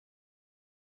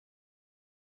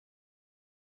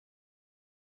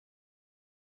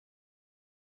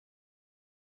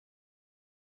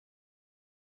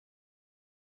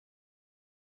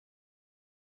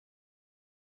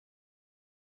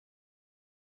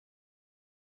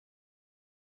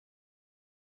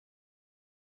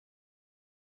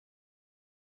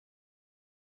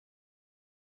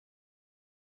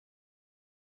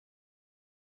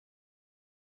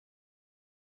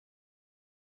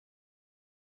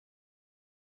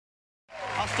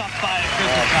Stop by at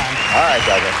Christmas time. All right,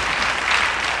 Douglas.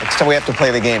 Next time we have to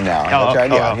play the game now. Oh, That's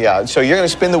right? Yeah. So you're going to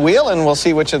spin the wheel, and we'll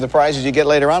see which of the prizes you get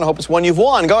later on. I hope it's one you've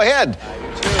won. Go ahead.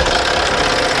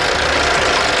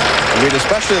 We'd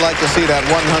especially like to see that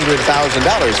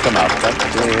 $100,000 come out, but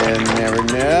you never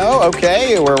know.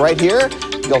 Okay, we're right here.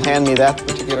 You'll hand me that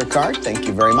particular card. Thank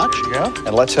you very much. Yeah.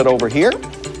 And let's head over here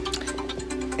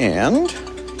and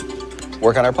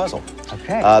work on our puzzle.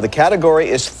 Okay. The category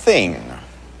is thing.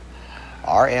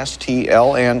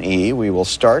 R-S-T-L-N-E. We will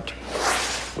start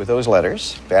with those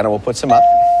letters. Vanna will put some up.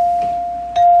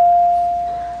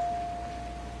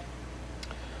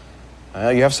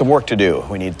 You have some work to do.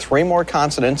 We need 3 more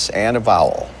consonants and a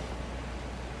vowel.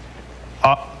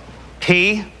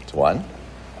 P. It's 1.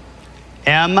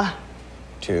 M.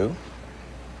 2.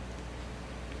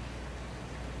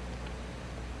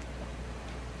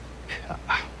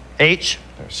 H.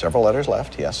 There's several letters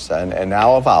left, yes. And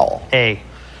now a vowel. A.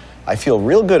 I feel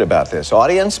real good about this.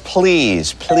 Audience,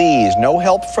 please, please, no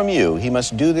help from you. He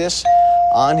must do this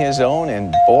on his own,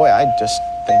 and boy, I just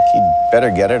think he'd better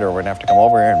get it, or we're going to have to come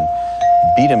over here and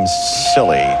beat him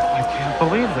silly. I can't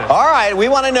believe this. All right, we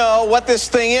want to know what this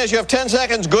thing is. You have 10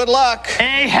 seconds. Good luck.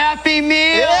 A Happy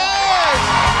Meal. Yes!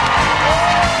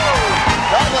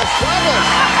 Douglas.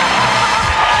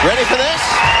 Ready for this?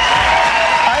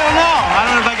 I don't know. I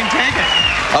don't know if I can take it.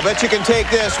 I'll bet you can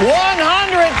take this. $100,000!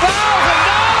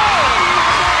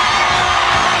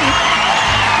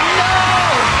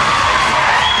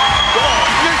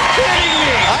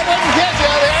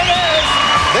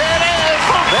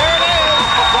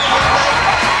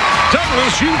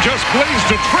 Douglas, you just blazed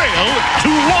a trail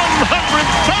to $100,000!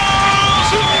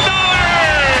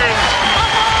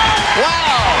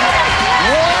 Wow!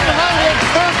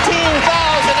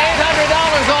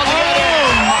 $113,800 altogether.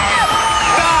 Oh, my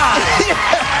God!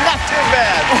 Not too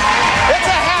bad. It's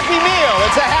a happy meal.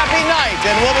 It's a happy night.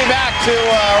 And we'll be back to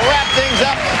wrap things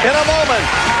up in a moment.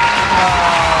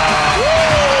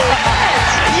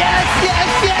 Yes!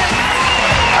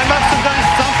 I must have done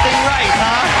something right,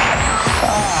 huh?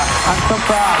 I'm so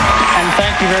proud. And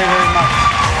thank you very, very much.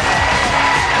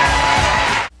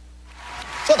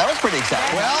 So that was pretty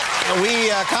exciting. Well,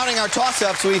 counting our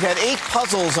toss-ups, we've had 8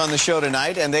 puzzles on the show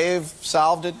tonight, and they've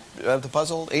solved it, the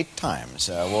puzzle 8 times.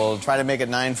 We'll try to make it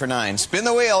 9 for 9. Spin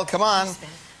the wheel. Come on.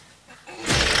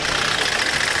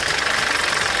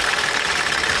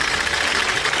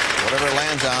 Whatever it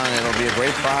lands on, it'll be a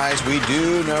great prize. We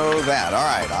do know that. All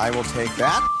right, I will take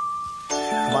that.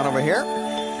 Come on over here.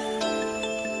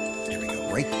 There we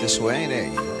go. Right this way. There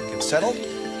you go. Get settled.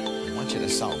 I want you to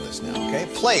solve this now, okay?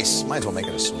 Place. Might as well make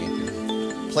it a sweep.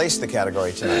 Place the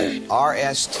category tonight.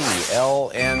 R-S-T-L-N-E.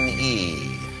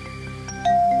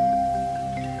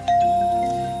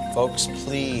 Folks,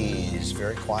 please,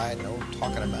 very quiet. No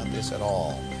talking about this at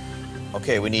all.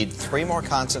 Okay, we need 3 more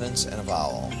consonants and a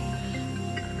vowel.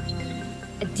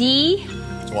 A D.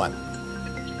 It's 1.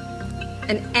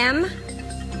 An M.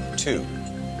 2.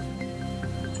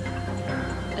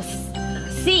 A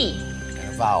C. And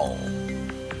a vowel.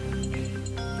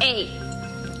 A.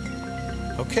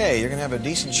 Okay, you're going to have a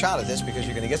decent shot at this because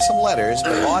you're going to get some letters.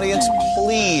 But audience,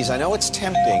 please, I know it's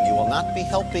tempting. You will not be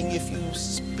helping if you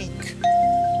speak.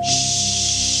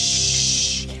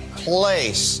 Shh.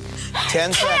 Place.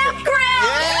 10 seconds. Campground!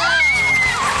 Yeah!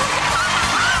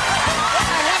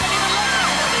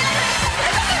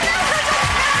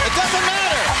 It doesn't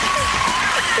matter.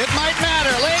 It might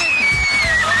matter. Ladies.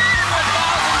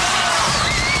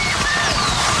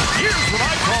 Here's what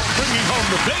I call bringing home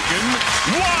the bacon.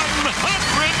 $100,000!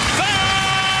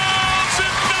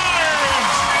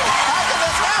 How did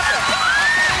this happen?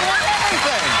 I won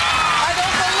everything. I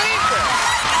don't believe this.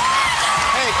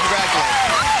 Hey,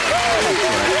 congratulations.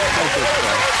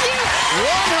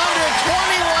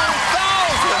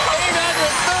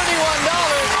 $121,831.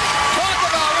 Talk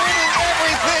about winning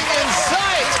everything in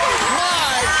sight.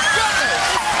 My goodness.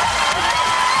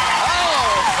 Oh,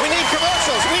 we need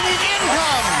commercials. We need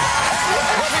income.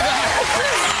 We'll be back.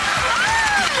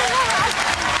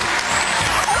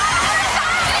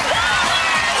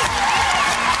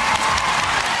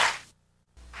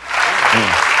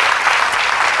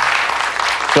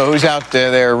 So who's out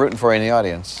there rooting for you in the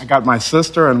audience? I got my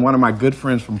sister and one of my good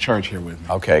friends from church here with me.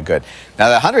 Okay, good. Now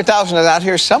the 100,000 is out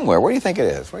here somewhere. Where do you think it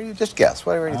is? Where do you just guess?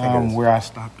 Where do you think it is? Where I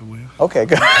stopped the wheel. Okay,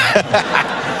 good.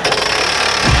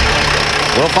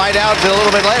 We'll find out a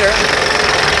little bit later.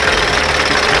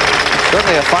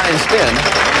 Certainly a fine spin.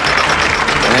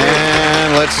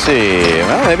 And let's see.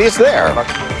 Well, maybe it's there.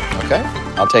 Okay,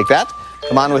 I'll take that.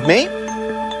 Come on with me.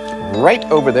 Right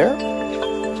over there.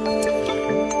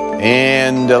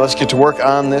 And let's get to work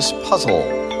on this puzzle.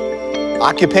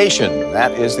 Occupation,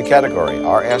 that is the category.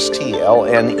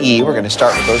 R-S-T-L-N-E. We're going to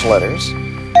start with those letters.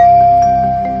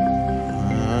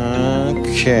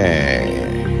 Okay.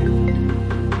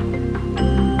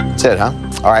 That's it, huh?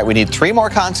 All right, we need 3 more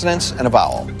consonants and a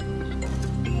vowel. Let's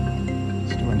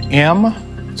do an M,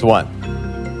 It's 1.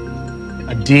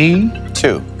 a D,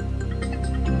 2.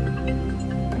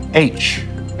 H,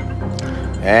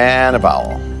 And a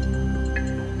vowel.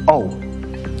 O.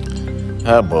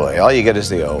 Oh boy, all you get is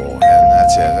the O, and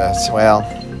that's it. Well,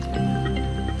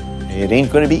 it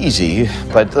ain't going to be easy.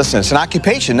 But listen, it's an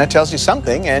occupation. That tells you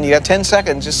something, and you got 10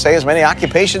 seconds. Just say as many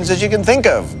occupations as you can think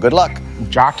of. Good luck.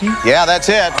 Jockey. Yeah, that's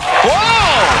it.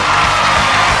 Whoa!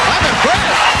 I'm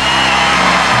impressed.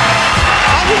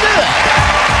 How'd you do that?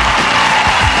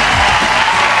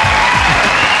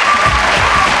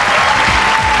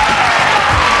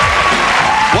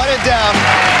 What did,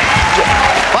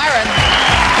 Byron,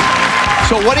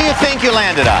 so what do you think you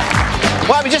landed on?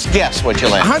 Well, I mean, just guess what you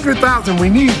landed. 100,000. We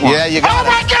need one. Yeah, you got it.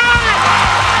 my God!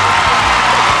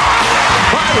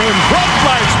 Byron broke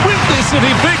life's Windy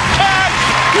City Big Cash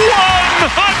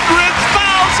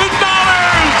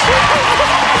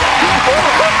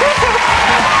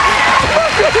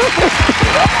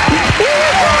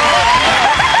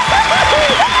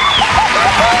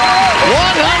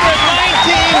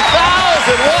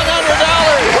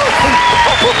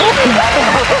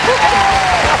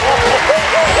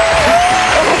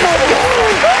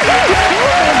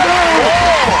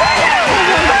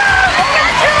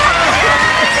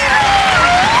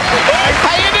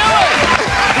How you doing?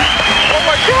 Oh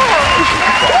my God!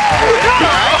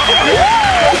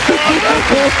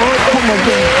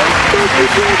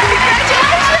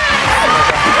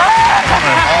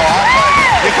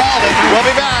 You called it. We'll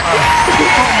be back. Oh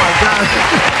my gosh.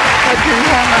 I can't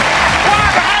have it.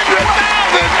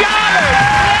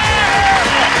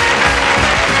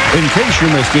 In case you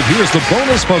missed it, here's the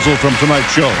bonus puzzle from tonight's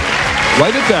show.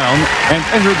 Write it down and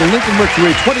enter the Lincoln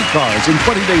Mercury 20 cars in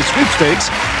 20-day sweepstakes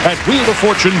at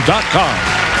wheeloffortune.com.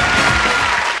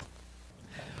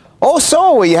 Oh,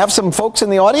 so you have some folks in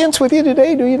the audience with you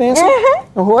today, do you, Nancy?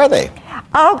 Mm-hmm. Who are they?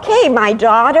 Okay, my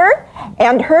daughter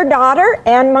and her daughter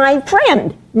and my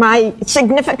friend, my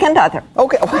significant other.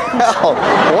 Okay,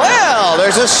 well,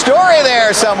 there's a story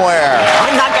there somewhere.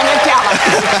 I'm not going to tell it.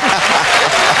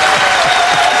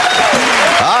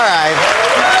 All right.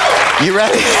 You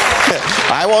ready?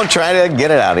 I won't try to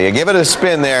get it out of you. Give it a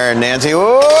spin there, Nancy.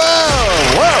 Whoa,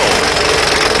 whoa.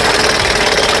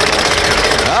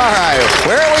 All right,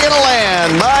 where are we going to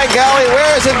land? My golly,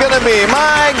 where is it going to be?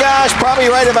 My gosh, probably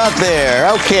right about there.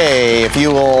 Okay, if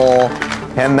you will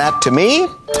hand that to me.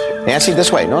 Nancy,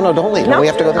 this way. No, don't leave. No, we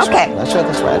have to go this way. That's right,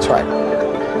 this way. That's right.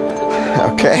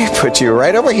 Okay, put you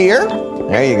right over here.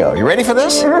 There you go. You ready for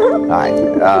this? Mm-hmm. All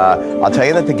right. I'll tell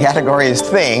you that the category is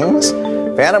things.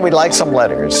 Vanna, we'd like some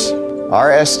letters.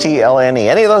 R-S-T-L-N-E.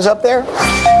 Any of those up there?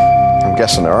 I'm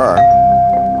guessing there are.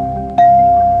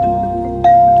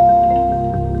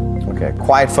 Okay,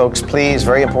 quiet folks, please.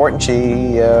 Very important.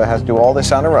 She has to do all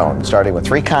this on her own, starting with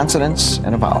 3 consonants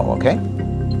and a vowel, okay?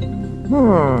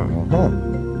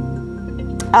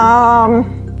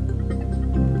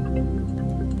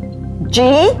 G,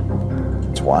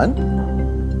 It's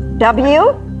 1,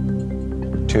 W,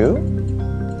 2,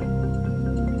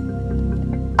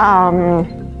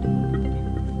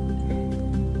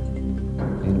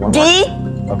 need one D,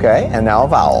 more. Okay, and now a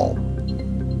vowel.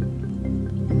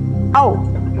 O.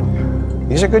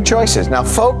 These are good choices. Now,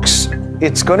 folks,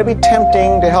 it's going to be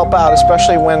tempting to help out,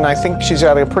 especially when I think she's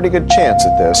got a pretty good chance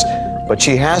at this, but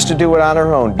she has to do it on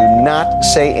her own. Do not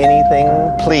say anything,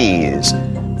 please.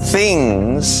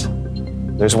 Things.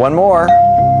 There's one more.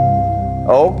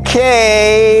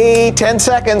 Okay, 10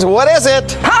 seconds. What is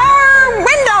it? Power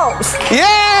windows.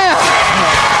 Yeah!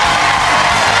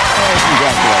 Oh,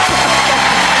 congratulations.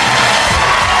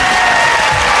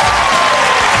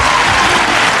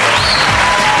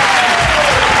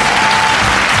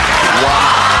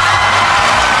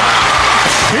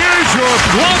 Here's your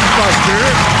blockbuster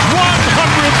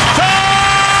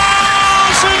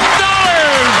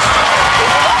 $100,000.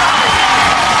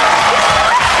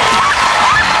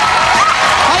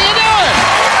 How you doing?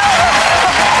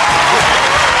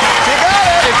 You got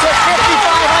it. It took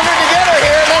 5,500 to get her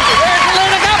here. There's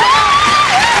Lena Gabba.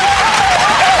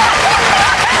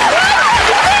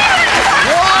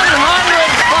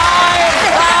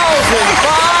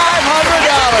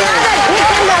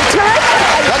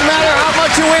 $105,500. Doesn't matter how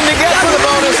much you win to get to the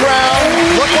bonus round.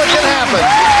 Look what can happen.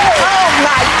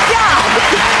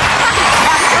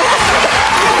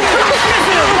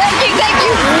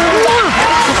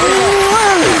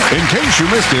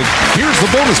 missed it, here's the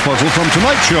bonus puzzle from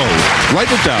tonight's show. Write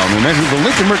it down and enter the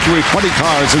Lincoln Mercury 20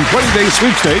 cars and 20-day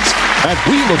sweepstakes at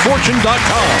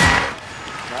wheeloffortune.com.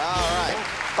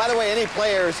 By the way, any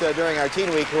players during our teen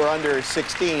week who are under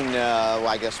 16, well,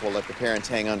 I guess we'll let the parents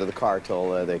hang onto the car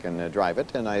till they can drive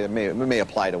it, and it may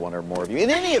apply to one or more of you. In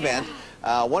any event,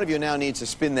 one of you now needs to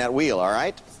spin that wheel, all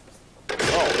right?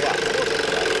 Oh, yeah.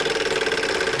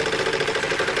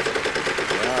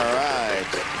 All right.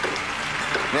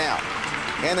 Now,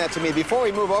 hand that to me. Before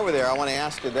we move over there, I want to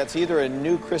ask you, that's either a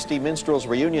new Christie Minstrels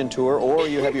reunion tour or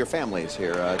you have your families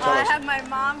here. Tell us. I have my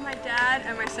mom, my dad,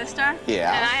 and my sister.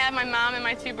 Yeah. And I have my mom and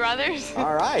my two brothers.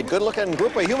 All right, good-looking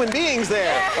group of human beings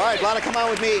there. All right, Lana, come on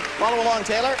with me. Follow along,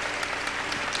 Taylor.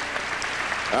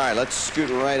 All right, let's scoot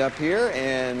right up here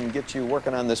and get you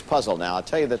working on this puzzle. Now, I'll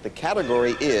tell you that the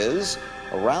category is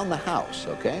around the house,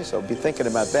 okay? So be thinking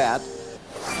about that.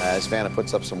 As Vanna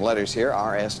puts up some letters here,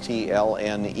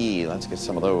 R-S-T-L-N-E. Let's get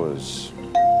some of those.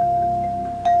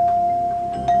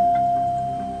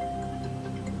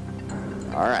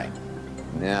 All right.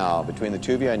 Now, between the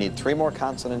two of you, I need 3 more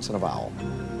consonants and a vowel.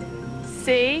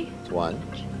 C. 1,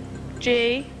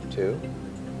 G. 2,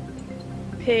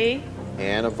 P.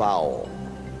 and a vowel.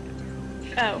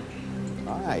 O.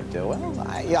 All right, well,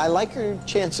 I like your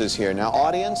chances here. Now,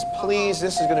 audience, please,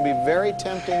 this is going to be very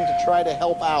tempting to try to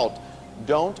help out.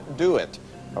 Don't do it.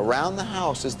 Around the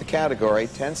house is the category.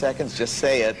 10 seconds, just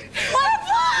say it. You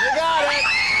got it!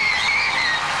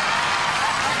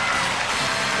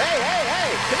 Hey,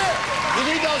 come here. You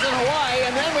need those in Hawaii,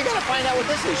 and then we got to find out what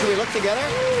this is. Should we look together?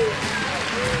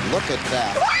 Look at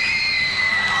that.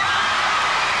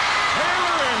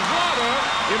 Taylor and Vlada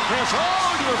impress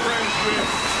all your friends with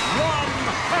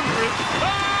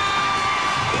 $100.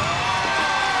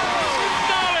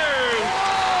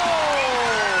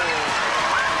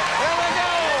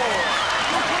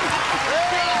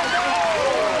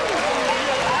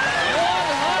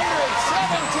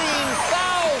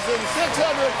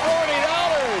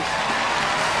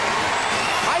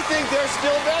 I think they're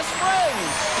still best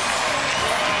friends.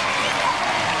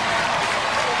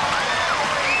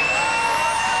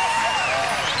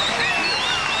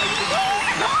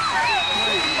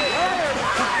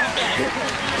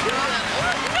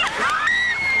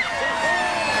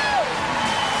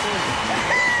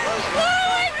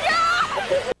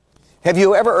 Have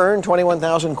you ever earned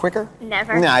 $21,000 quicker?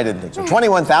 Never. No, I didn't think so.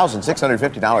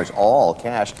 $21,650, all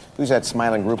cash. Who's that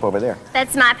smiling group over there?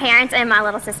 That's my parents and my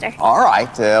little sister. All right.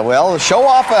 Well, show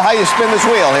off how you spin this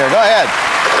wheel here. Go ahead.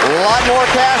 A lot more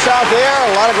cash out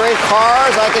there. A lot of great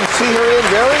cars. I can see her in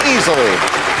very easily.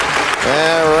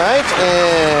 All right.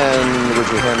 And would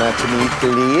you hand that to me,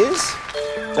 please?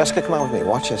 Jessica, come on with me.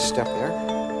 Watch this step there.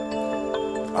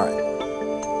 All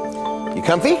right. You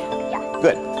comfy? Yeah.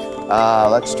 Good.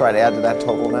 Let's try to add to that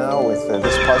total now with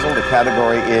this puzzle. The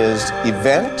category is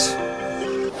event.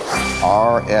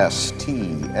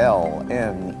 R-S-T-L-N-E.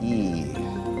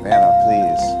 Vanna,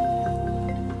 please.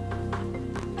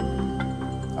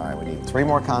 All right, we need 3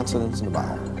 more consonants and a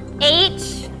vowel.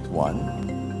 H.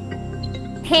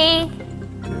 1, P.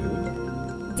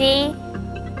 2, D.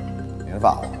 and a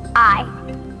vowel. I.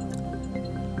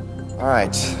 All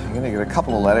right, I'm going to get a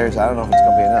couple of letters. I don't know if it's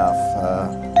going to be enough.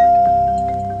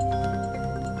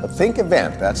 But think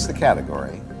event, that's the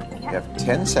category. You have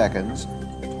 10 seconds.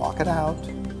 Talk it out.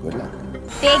 Good luck.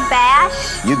 Big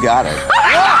Bash. You got it. Look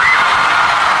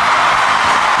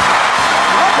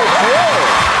at you.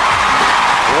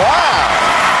 Wow.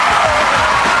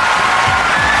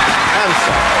 I'm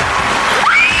sorry.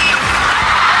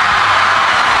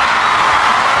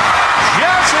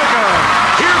 Jessica,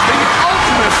 here's the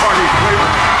ultimate party flavor.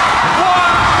 $100.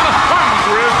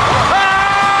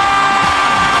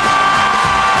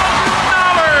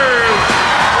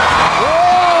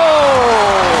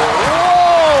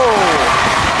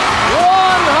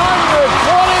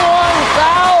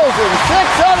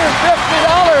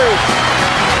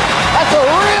 That's a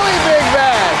really big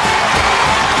bag.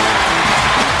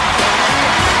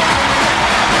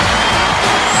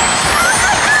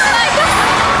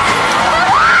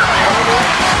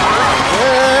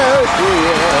 There she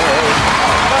is,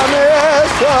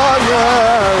 Miss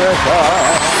America.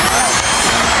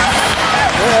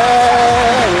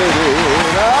 There it is.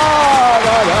 La,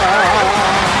 la, la.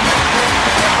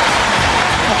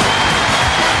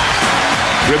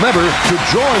 Remember, to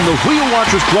join the Wheel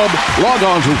Watchers Club, log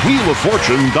on to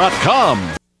wheeloffortune.com.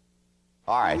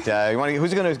 All right,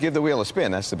 who's going to give the wheel a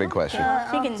spin? That's the big question.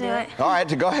 She can do it. All right,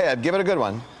 go ahead. Give it a good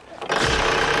one.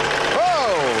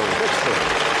 Whoa! Good spin.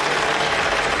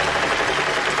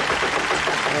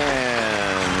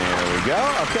 And there we go.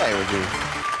 Okay, would you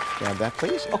grab that,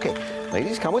 please? Okay,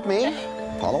 ladies, come with me.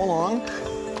 Follow along.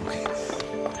 Okay.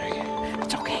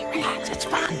 It's okay. Relax. It's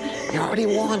fun. You already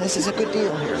won. This is a good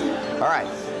deal here. All right.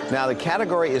 Now, the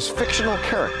category is fictional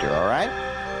character, all right?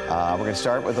 We're going to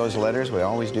start with those letters. We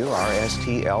always do.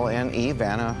 R-S-T-L-N-E.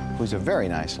 Vanna, who's a very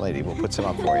nice lady, will put some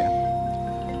up for you.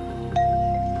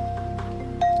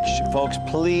 Folks,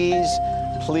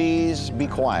 please be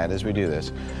quiet as we do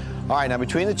this. All right, now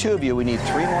between the two of you, we need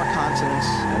 3 more consonants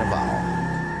and a vowel.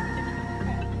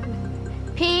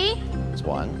 P. That's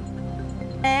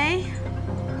 1. A.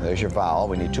 There's your vowel.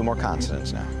 We need 2 more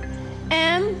consonants now.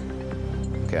 M.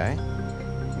 Okay.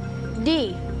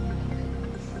 D.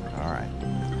 All right.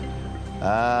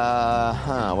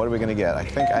 What are we going to get?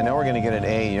 I know we're going to get an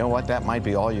A. You know what? That might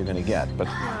be all you're going to get. But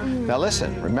now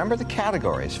listen, remember the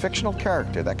categories. Fictional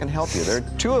character, that can help you. There are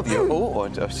 2 of you. Oh,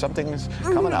 something's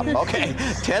coming up. Okay,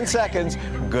 10 seconds.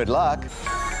 Good luck.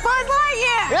 Buzz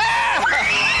Lightyear! Yeah!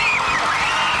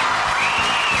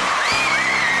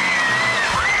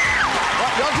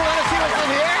 What, don't you want to see what's in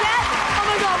here? Yes! Oh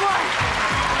my God, what?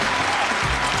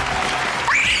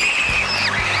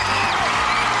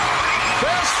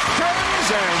 Best friends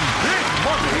and big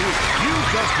money. You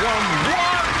just won $100,000.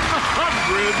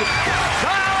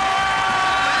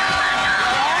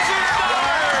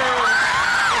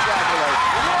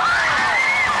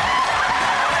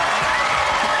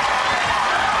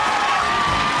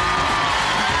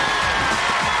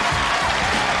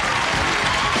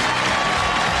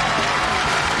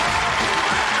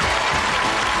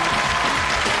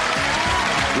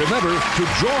 Remember, to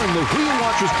join the Wheel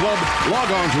Watchers Club, log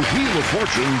on to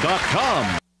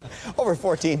wheeloffortune.com. Over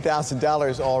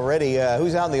 $14,000 already.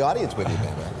 Who's out in the audience with you,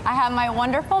 baby? I have my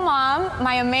wonderful mom,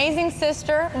 my amazing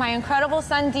sister, my incredible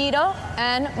son Dito,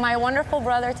 and my wonderful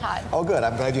brother Todd. Oh, good.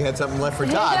 I'm glad you had something left for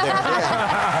Todd there.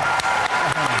 Yeah.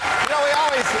 You know,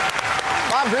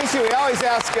 Bob Greasy, we always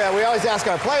ask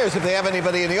our players if they have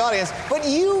anybody in the audience, but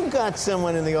you got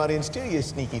someone in the audience too, you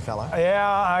sneaky fella.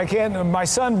 Yeah, I can't. My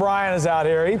son Brian is out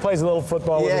here. He plays a little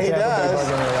football with the Tampa Bay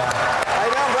Buccaneers. How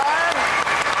you doing, Brian?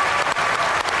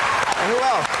 And who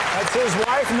else? That's his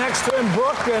wife next to him,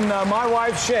 Brooke, and my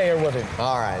wife Shay are with him.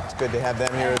 All right, it's good to have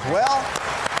them here as well.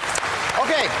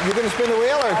 Okay, you're going to spin the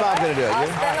wheel, or is Bob going to do it? I'll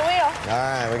spin the wheel. All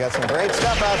right, we got some great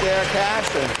stuff out there, cash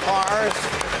and cars.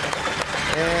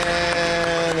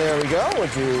 And there we go.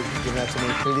 Would you give that to me,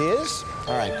 please?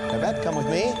 All right, Yvette, come with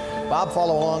me. Bob,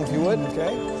 follow along if you would.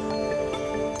 Okay.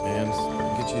 And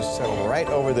get you settled right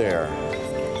over there.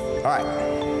 All right,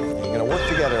 you're going to work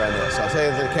together on this. I'll tell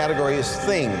you the category is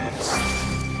things.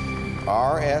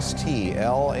 R-S-T-L-N-E.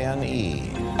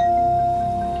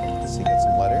 Let's see, get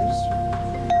some letters.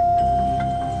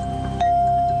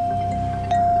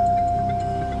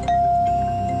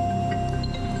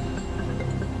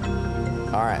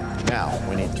 All right, now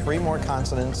we need 3 more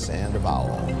consonants and a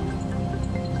vowel.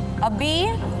 A B.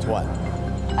 It's 1.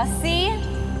 A C.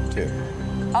 2.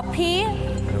 A P.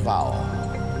 And a vowel.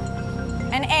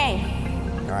 An A.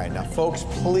 All right, now folks,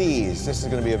 please, this is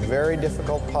going to be a very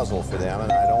difficult puzzle for them,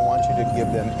 and I don't want you to give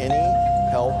them any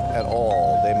help at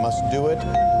all. They must do it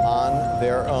on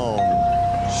their own.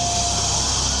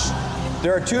 Shh.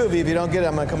 There are 2 of you. If you don't get it,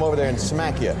 I'm going to come over there and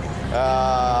smack you.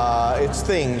 It's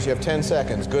things. You have 10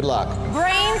 seconds. Good luck.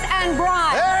 Brains and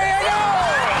bronze. There you go!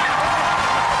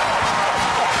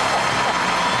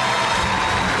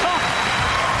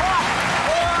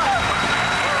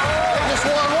 They just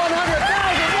won $100,000.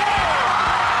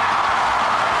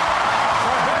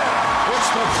 It's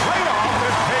the payoff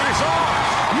that pays off.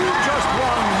 You just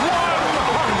won $100,000.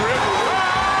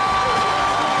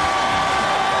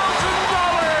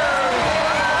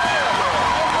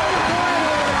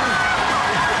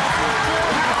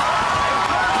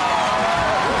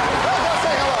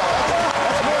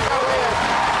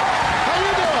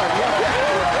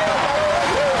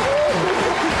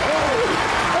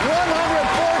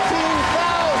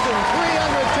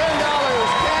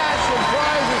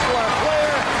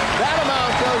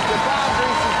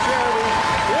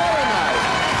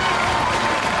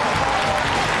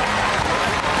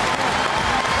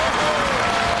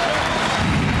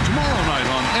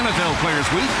 Players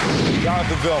Week.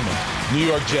 Jonathan Vilma, New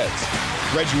York Jets.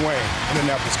 Reggie Wayne,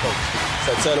 Indianapolis Colts.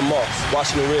 Santana Moss,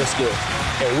 Washington Redskins.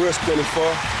 And we're spinning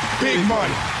for big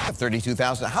money.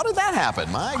 $32,000. How did that happen?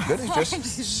 My goodness, just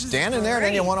standing there and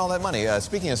then you won all that money.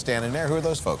 Speaking of standing there, who are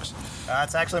those folks?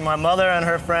 That's actually my mother and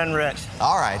her friend Rich.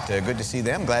 All right, good to see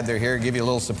them. Glad they're here. Give you a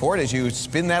little support as you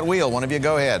spin that wheel. One of you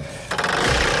go ahead.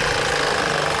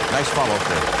 Nice follow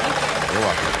through. You're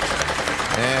welcome.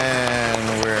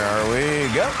 And where are we?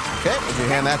 Go. Okay, would you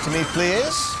hand that to me,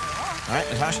 please? All right,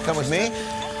 Natasha, come with me.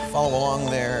 Follow along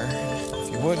there,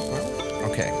 if you would.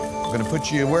 Okay. We're going to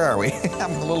put you, where are we?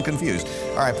 I'm a little confused.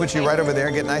 All right, put you right over there.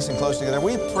 Get nice and close together. Are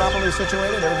we properly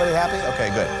situated? Everybody happy? Okay,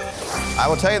 good. I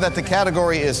will tell you that the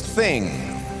category is thing.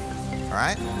 All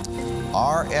right?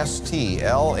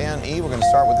 R-S-T-L-N-E. We're going to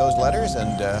start with those letters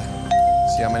and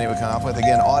see how many we come up with.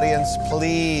 Again, audience,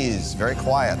 please. Very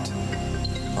quiet.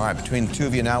 All right, between the two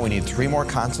of you now, we need 3 more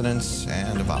consonants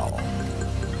and a vowel.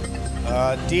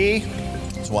 D.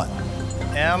 It's 1.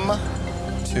 M.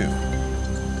 2.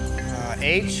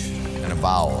 H. And a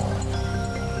vowel.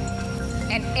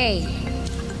 An A.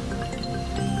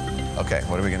 Okay,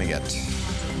 what are we going to get?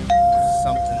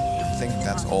 Something. I think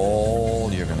that's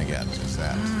all you're going to get, is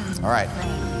that. All right.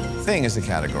 Thing is the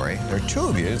category. There are 2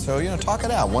 of you, so, you know, talk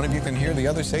it out. One of you can hear the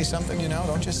other say something, you know.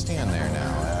 Don't just stand there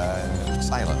now,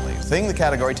 silently. Thing, the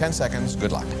category, 10 seconds.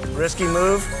 Good luck. Risky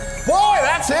move. Boy,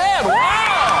 that's it! Wow!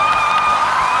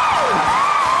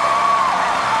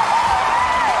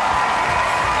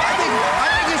 I think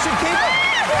you should keep it.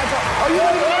 Oh, you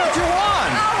didn't get what you won.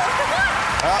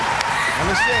 Let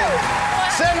me see.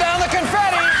 Send down the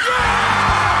confetti.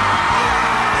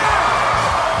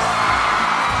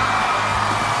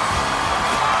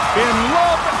 In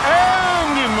love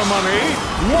and in the money,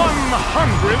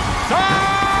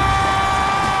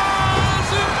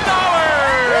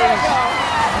 $100,000. There you go.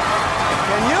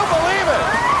 Can you believe it?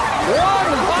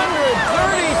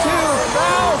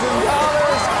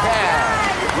 $132,000 cash.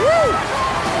 Woo!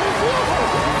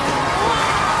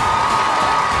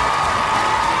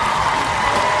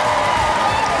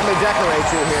 Let me decorate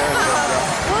you here.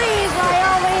 Please, by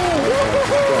all means.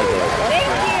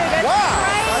 Thank you. That's Wow.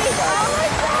 great.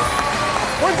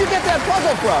 Where'd you get that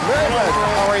puzzle from? Very good.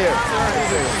 How are you?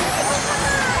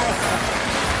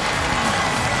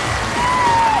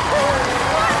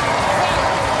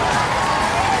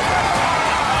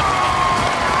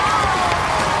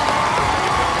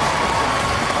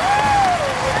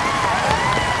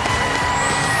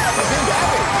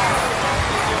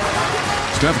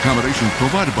 Staff accommodation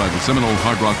provided by the Seminole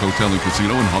Hard Rock Hotel and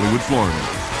Casino in Hollywood, Florida.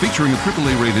 Featuring a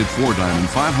AAA-rated 4-diamond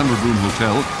 500-room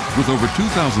hotel with over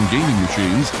 2,000 gaming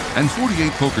machines and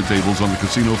 48 poker tables on the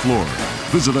casino floor.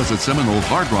 Visit us at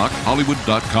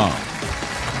SeminoleHardRockHollywood.com.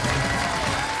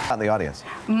 The audience.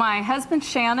 My husband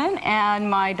Shannon and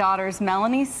my daughters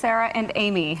Melanie, Sarah, and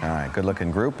Amy. All right,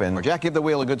 good-looking group. And Jack, give the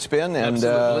wheel a good spin, and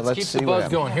let's keep see the buzz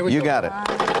going. Here we go. You got it.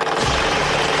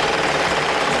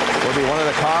 Will be one of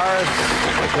the cars,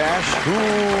 the cash, who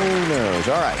knows?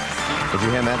 All right, would you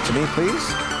hand that to me,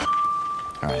 please?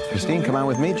 All right, Christine, come on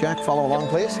with me. Jack, follow along,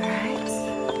 please. All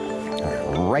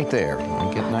right, right there.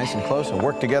 We'll get nice and close and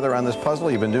work together on this puzzle.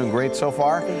 You've been doing great so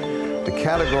far. The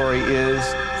category is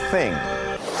thing.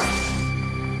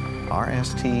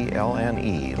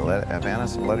 R-S-T-L-N-E. Vanna,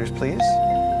 some letters, please.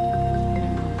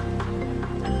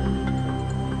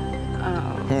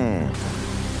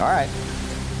 All right.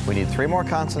 We need 3 more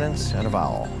consonants and a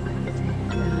vowel.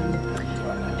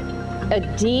 A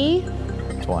D.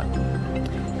 It's 1.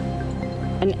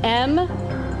 An M.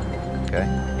 Okay.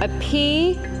 A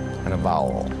P. And a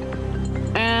vowel.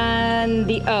 And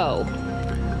the O.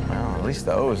 Well, at least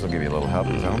the O's will give you a little help,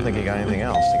 because I don't think you got anything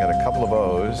else. You got a couple of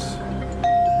O's.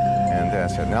 And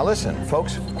that's it. Now listen,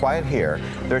 folks, quiet here.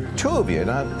 There are 2 of you.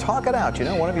 Now talk it out. You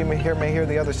know, one of you may hear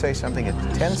the other say something.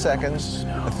 It's 10 seconds.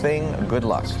 A thing. Good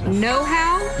luck. Know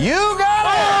how? You got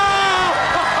it!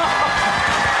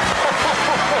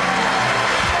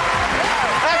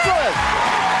 Excellent!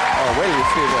 Oh, wait till you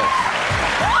see this.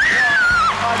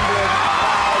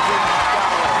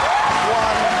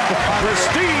 $100,000.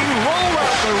 Christine, roll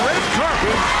out the red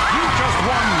carpet. You just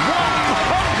won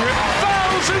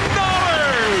 $100,000.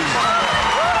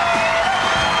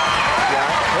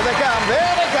 Here they come.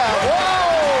 There they come.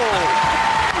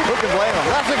 Whoa! Who can blame them?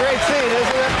 That's a great scene,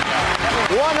 isn't it?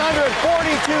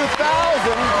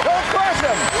 142,000. Don't crush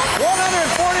them.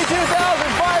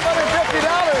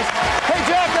 $142,550. Hey,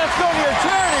 Jack, that's going to your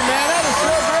charity, man. That is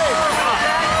so great.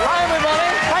 Hi, everybody.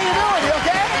 How you doing? You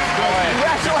okay?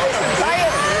 Congratulations. How you?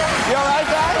 You all right,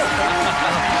 guys?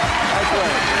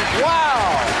 Excellent. Wow.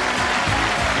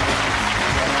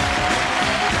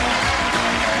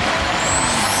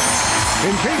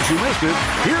 In case you missed it,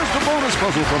 here's the bonus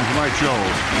puzzle from tonight's show.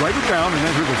 Write it down and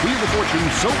enter the Wheel of Fortune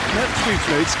SoapNet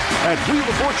sweepstakes at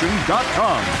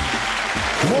wheeloffortune.com.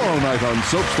 Tomorrow night on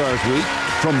Soap Stars Week,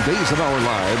 from Days of Our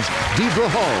Lives, Deidre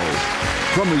Hall.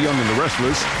 From The Young and the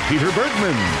Restless, Peter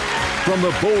Bergman. From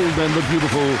The Bold and the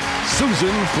Beautiful,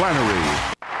 Susan Flannery.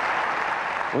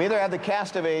 We either have the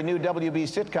cast of a new WB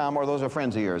sitcom or those are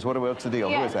friends of yours. What's the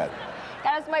deal? Yes. Who is that?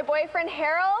 That is my boyfriend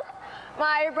Harold,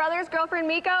 my brother's girlfriend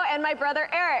Miko, and my brother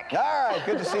Eric. All right,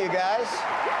 good to see you guys.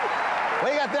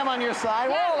 Well, you got them on your side.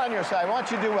 We're all on your side. Why don't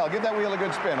you do well? Give that wheel a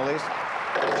good spin, Elise.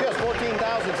 Just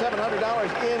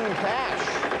 $14,700 in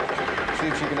cash. See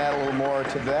if you can add a little more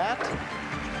to that.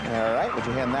 All right, would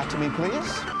you hand that to me,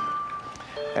 please?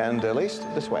 And Elise,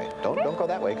 this way. Don't go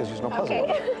that way because there's no puzzle.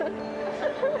 Okay.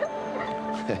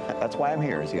 That's why I'm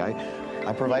here. See, I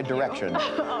provide direction.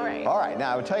 All right. All right,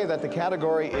 now I would tell you that the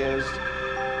category is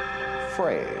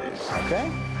phrase,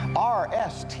 okay?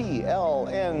 R-S-T-L-N-E.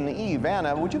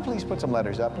 Vanna, would you please put some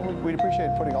letters up? We'd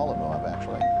appreciate putting all of them up,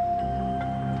 actually.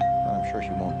 But I'm sure she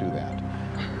won't do that.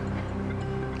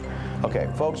 Okay,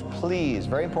 folks, please,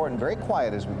 very important, very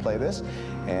quiet as we play this,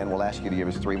 and we'll ask you to give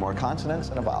us 3 more consonants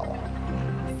and a vowel.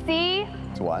 C.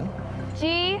 It's 1.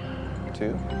 G.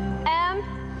 2. M.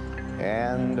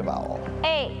 And a vowel.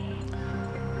 A.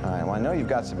 All right, well, I know you've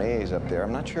got some A's up there.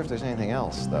 I'm not sure if there's anything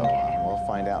else, though. We'll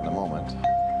find out in a moment.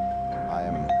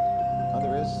 Oh,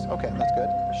 there is? Okay, that's good.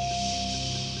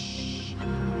 Shh.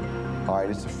 All right,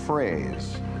 it's a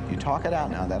phrase. You talk it out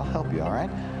now. That'll help you, all right?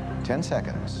 10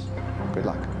 seconds. Good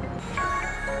luck.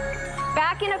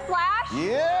 Back in a flash.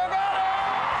 You got it!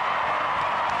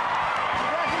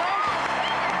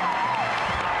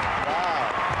 Wow.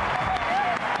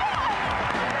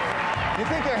 You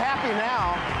think they're happy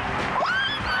now?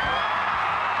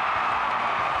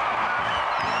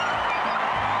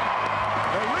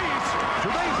 Elise,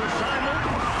 today's assignment,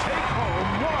 take home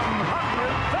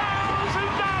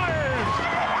 $100,000.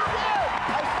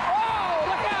 Oh,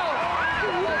 look out!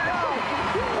 Look out!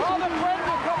 All the friends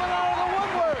are coming out of the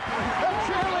woodwork. The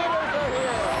cheerleaders are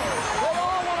here. They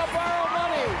all want to borrow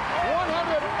money.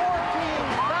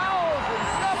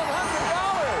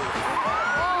 $114,700.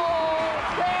 All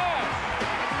cash.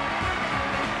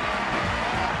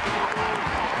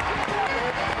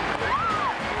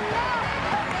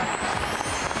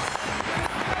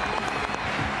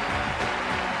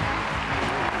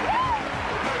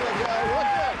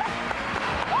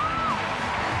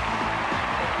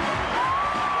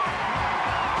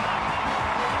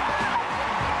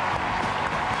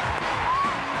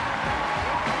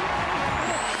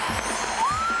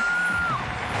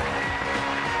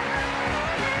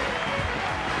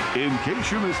 In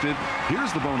case you missed it,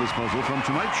 here's the bonus puzzle from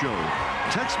tonight's show.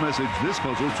 Text message this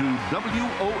puzzle to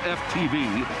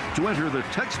WOFTV to enter the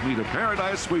Text Me to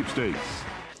Paradise sweepstakes.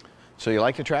 So you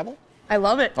like to travel? I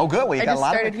love it. Oh, good. Well, you got a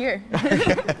lot of it. I just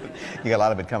started here. You got a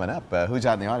lot of it coming up. Who's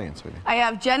out in the audience with you? I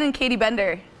have Jen and Katie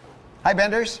Bender. Hi,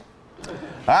 Benders. All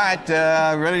right,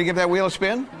 ready to give that wheel a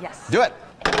spin? Yes. Do it.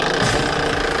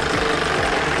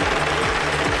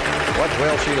 What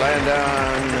will she land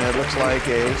on? It looks like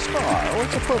a star. Oh,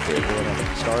 it's appropriate. We're going to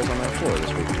have stars on that floor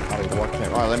this week. Hollywood Walk of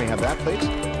Fame. All right, let me have that, please.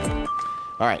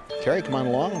 All right, Terry, come on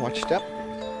along. Watch your step.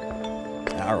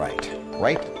 All right,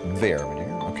 right there, my dear.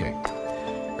 Okay.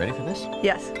 Ready for this?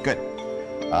 Yes. Good.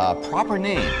 Proper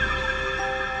name.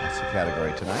 That's the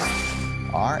category tonight.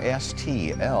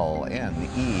 R-S-T-L-N-E.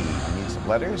 We need some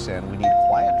letters, and we need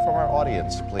quiet from our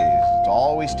audience, please. It's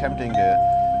always tempting to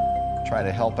try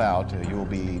to help out. You will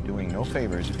be doing no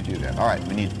favors if you do that. All right,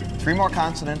 we need 3 more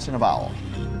consonants and a vowel.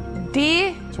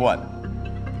 D. It's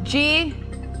 1. G.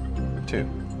 2.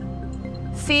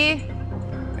 C.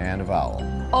 And a vowel.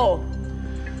 O.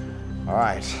 All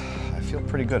right, I feel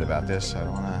pretty good about this. I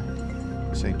don't want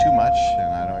to say too much,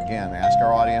 and I don't, again, ask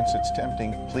our audience. It's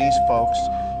tempting. Please, folks,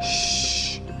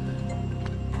 shh.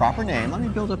 Proper name. Let me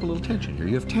build up a little tension here.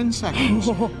 You have 10 seconds.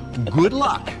 Good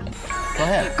luck. Go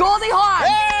ahead. Goldie Hawn.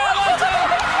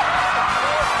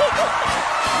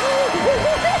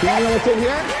 Do you know what's in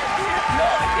here?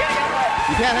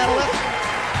 You can't handle it?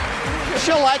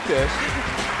 She'll like this.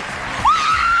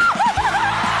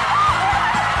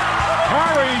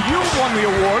 Harry, you won the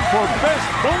award for Best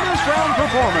Bonus Round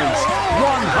Performance.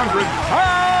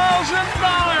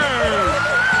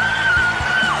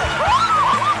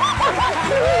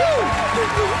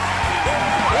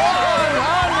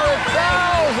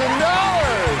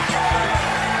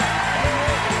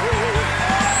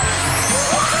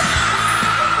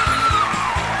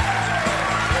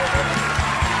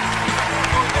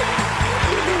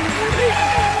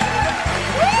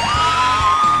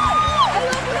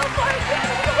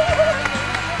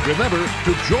 Remember,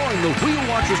 to join the Wheel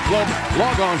Watchers Club,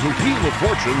 log on to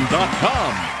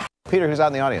wheeloffortune.com. Peter, who's out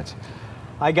in the audience?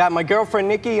 I got my girlfriend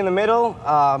Nikki in the middle,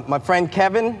 my friend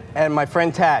Kevin, and my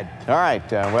friend Tad. All right,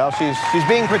 well, she's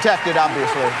being protected,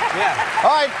 obviously. Yeah.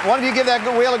 All right, why don't you give that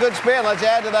wheel a good spin? Let's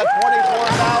add to that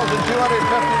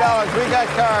 $24,250. We got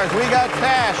cars, we got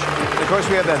cash. And of course,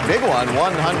 we have that big one,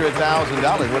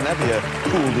 $100,000. Wouldn't that be a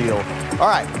cool deal? All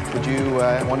right, would you,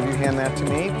 one of you hand that to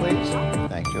me, please?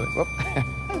 Thank you. Whoop.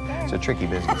 It's a tricky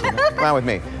business, isn't it? Come on with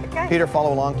me. Okay. Peter,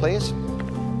 follow along, please.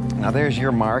 Now there's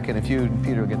your mark, and if you,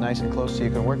 Peter, get nice and close so you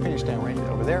can work, can you stand right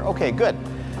over there? Okay, good.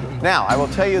 Now, I will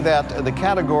tell you that the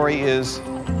category is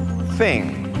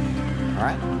thing, all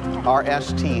right?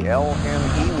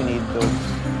 R-S-T-L-M-E, we need those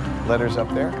letters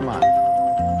up there, come on.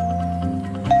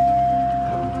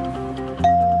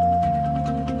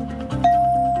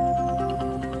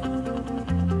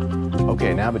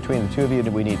 Okay, now between the two of you,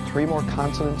 we need 3 more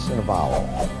consonants and a vowel.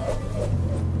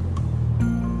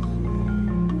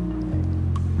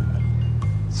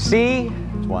 C.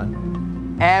 That's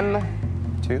 1. M.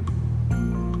 2.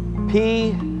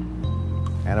 P.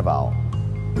 And a vowel.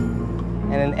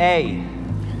 And an A.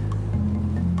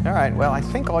 All right, well, I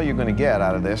think all you're going to get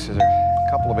out of this is a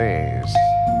couple of A's.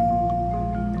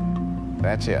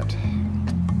 That's it.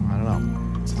 I don't know.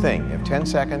 It's a thing. You have 10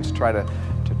 seconds. Try to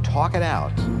talk it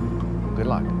out. Good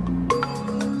luck.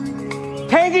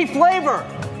 Tangy flavor.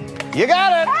 You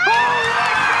got it.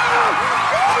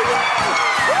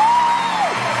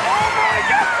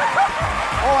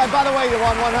 Oh, and by the way, you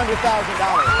won $100,000.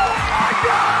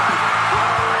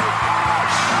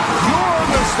 You're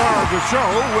the star of the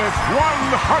show with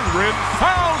 $100,000.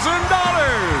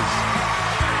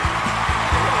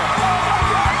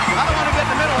 I don't want to get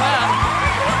in the middle of that.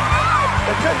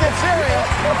 It could get serious.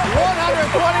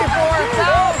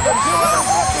 $124,250.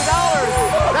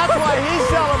 That's why he's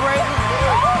celebrating.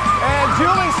 And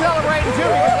Julie's celebrating too,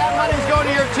 because that money's going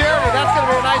to your charity. That's going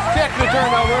to be a nice check to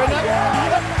turn over, isn't it?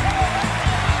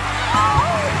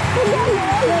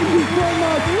 Thank you so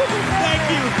much. Thank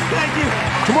you. Thank you.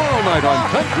 Tomorrow night on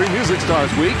Country Music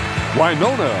Stars Week,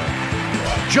 Winona,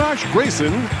 Josh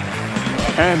Grayson,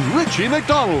 and Richie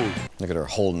McDonald. Look at her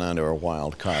holding on to her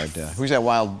wild card. Who's that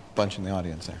wild bunch in the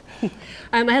audience there?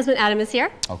 My husband Adam is here.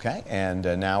 Okay, and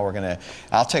now we're going to,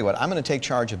 I'll tell you what, I'm going to take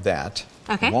charge of that.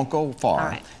 Okay. It won't go far. All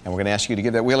right. And we're going to ask you to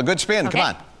give that wheel a good spin. Okay.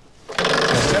 Come on.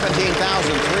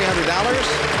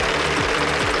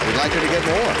 $17,300. We'd like her to get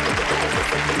more.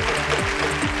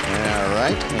 All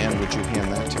right, and would you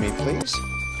hand that to me, please?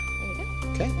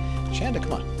 Okay, Shanda,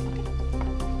 come on.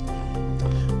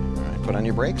 All right, put on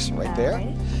your brakes right there.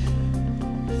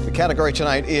 The category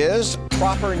tonight is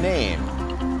proper name.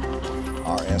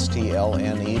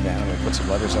 R-S-T-L-N-E. Down. We'll put some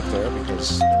letters up there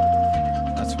because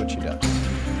that's what she does.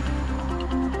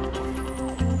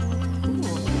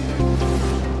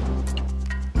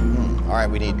 All right,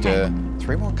 we need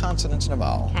 3 more consonants and a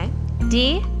vowel. Okay.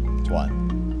 D. That's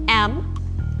 1. M.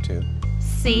 2.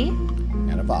 C.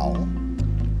 And a vowel.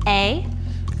 A.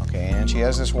 Okay, and she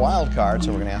has this wild card,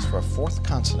 so we're going to ask for a 4th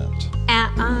consonant.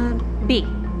 B.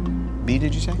 B,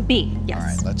 did you say? B, yes. All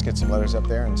right, let's get some letters up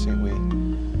there and see what we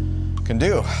can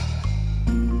do.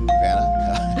 Vanna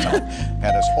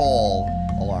had us all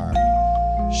alarmed.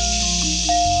 Shh.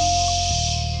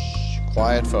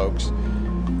 Quiet, folks.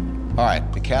 All right,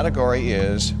 the category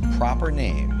is proper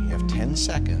name. You have 10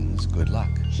 seconds. Good luck.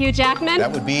 Hugh Jackman?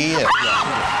 That would be it.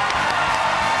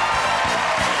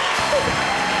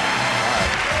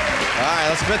 All right,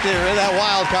 let's get rid of that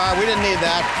wild card. We didn't need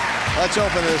that. Let's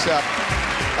open this up.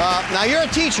 Now, you're a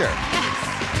teacher,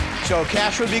 so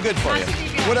cash would be good for you.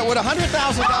 Would $100,000...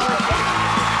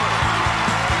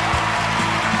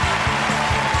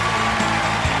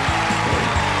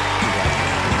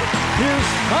 Here's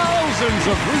thousands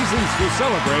of reasons to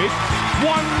celebrate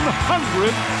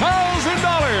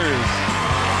 $100,000.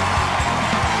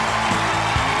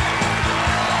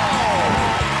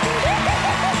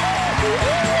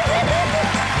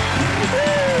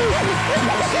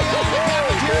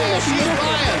 She's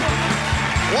buying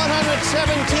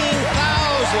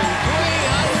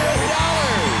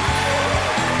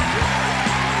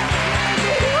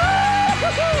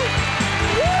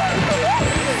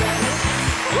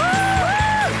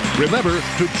Remember,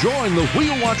 to join the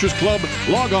Wheel Watchers Club,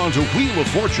 log on to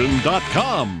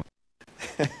wheeloffortune.com.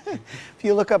 If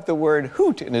you look up the word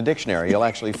hoot in a dictionary, you'll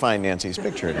actually find Nancy's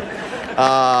picture.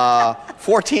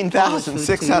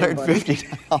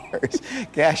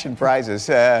 $14,650 cash and prizes.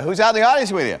 Who's out in the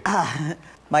audience with you?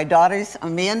 My daughters,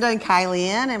 Amanda and Kylie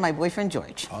Ann, and my boyfriend,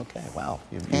 George. Okay, wow.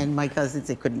 And my cousins,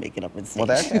 they couldn't make it up on stage. Well,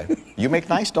 that's good. You make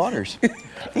nice daughters.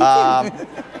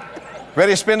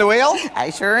 Ready to spin the wheel? I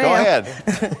sure am. Go ahead.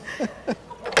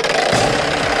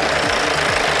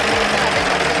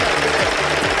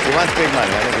 He wants big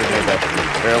money. I think we made that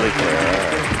fairly clear.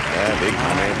 Yeah, big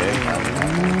money,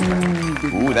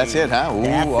 big money. Ooh, that's it, huh? Ooh,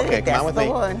 that's okay, it. come on with me.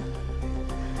 One.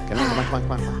 Come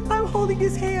on. I'm holding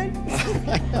his hand.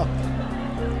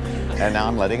 And now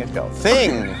I'm letting it go.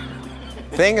 Thing.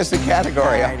 Thing is the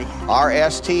category.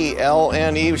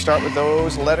 R-S-T-L-N-E. We start with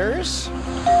those letters.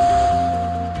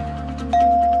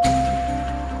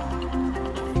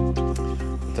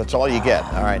 That's all you get.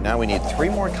 All right, now we need 3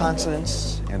 more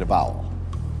consonants and a vowel.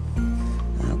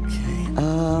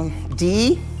 Okay.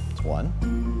 D. That's 1.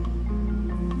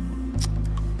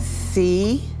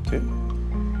 C.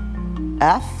 2.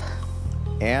 F.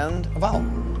 And a vowel.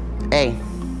 A.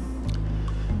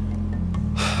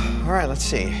 All right, let's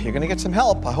see. You're going to get some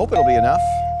help. I hope it'll be enough.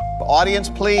 But audience,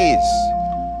 please.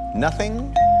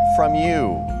 Nothing from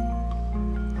you.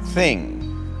 Thing.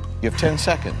 You have 10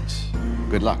 seconds.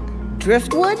 Good luck.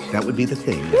 Driftwood? That would be the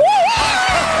thing. That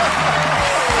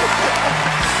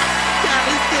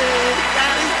is good.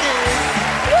 That is good.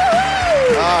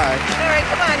 Woo-hoo! All right. All right,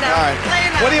 come on now. All right. Play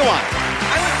it out. What do you want?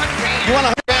 I want $100,000. You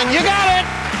want $100,000? You got it!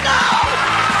 No!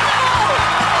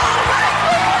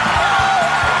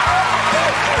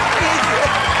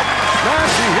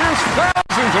 Nancy, here's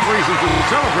thousands of reasons to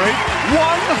celebrate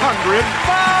 $100,000.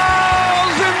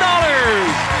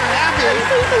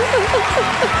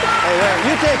 Hey, there,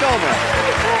 you take over.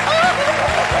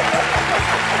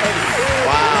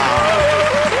 Wow.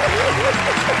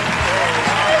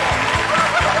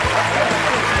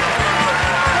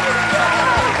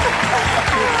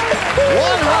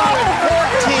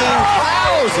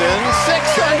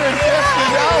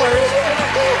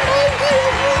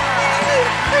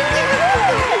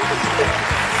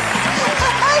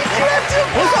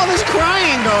 What's all this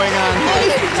crying going on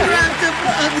here?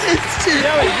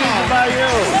 Yeah, we beat it by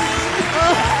you.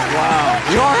 Wow.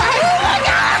 You all right?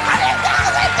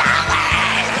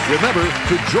 Remember,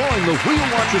 to join the Wheel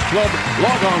Watchers Club,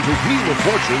 log on to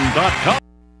wheeloffortune.com.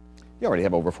 You already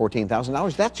have over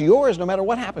 $14,000. That's yours no matter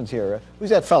what happens here. Who's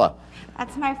that fella?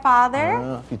 That's my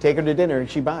father. If you take her to dinner,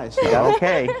 she buys.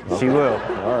 Okay, she will.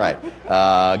 All right.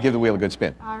 Give the wheel a good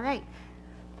spin. All right.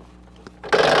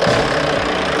 There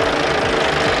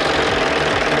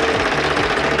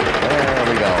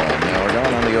we go. Now we're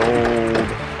going on the old...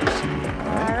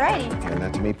 All righty. Hand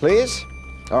that to me, please.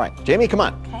 All right. Jamie, come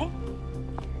on. Okay.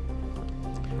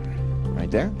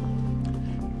 Right there.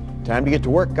 Time to get to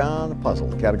work on the puzzle.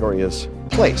 The category is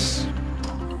place.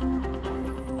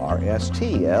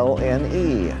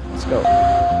 R-S-T-L-N-E. Let's go.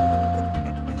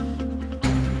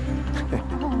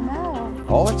 Oh, no.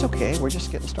 Oh, it's okay. We're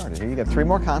just getting started here. You got 3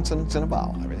 more consonants and a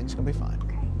vowel. Everything's going to be fine.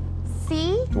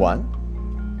 C.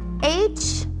 1.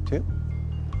 H. 2.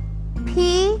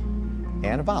 P.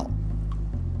 And a vowel.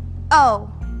 O.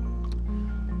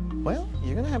 Well,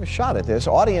 you're going to have a shot at this.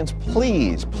 Audience,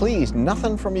 please, please,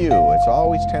 nothing from you. It's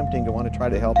always tempting to want to try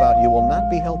to help out. You will not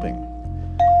be helping.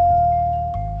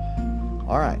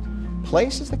 All right.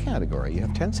 Place is the category. You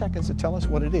have 10 seconds to tell us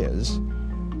what it is.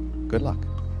 Good luck.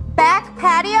 Back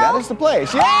patio. That is the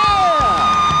place. Yeah!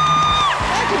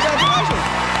 Congratulations.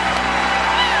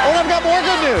 Oh, I've got more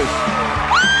good news.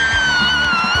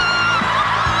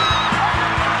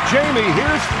 Jamie,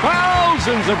 here's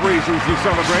thousands of reasons to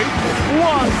celebrate $100,000.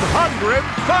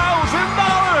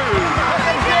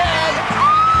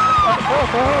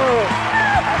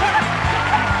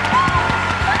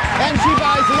 And she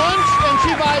buys lunch, and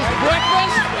she buys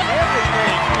breakfast.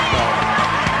 Everything.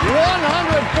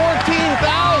 $114,700.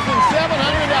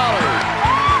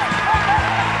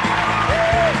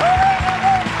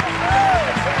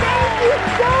 Thank you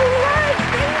so much.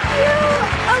 Thank you.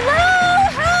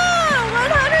 Aloha!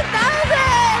 100,000.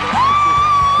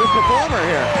 Good performer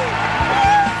here.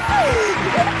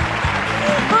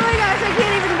 Oh my gosh, I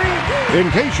can't even breathe. In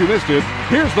case you missed it,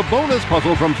 here's the bonus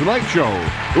puzzle from tonight's show.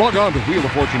 Log on to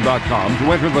wheeloffortune.com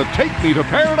to enter the Take Me to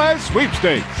Paradise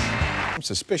sweepstakes. Some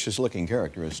suspicious-looking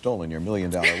character has stolen your $1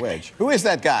 million wedge. Who is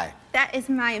that guy? That is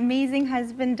my amazing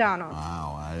husband, Donald.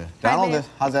 Wow. Donald,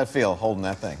 how's that feel, holding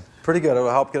that thing? Pretty good. It will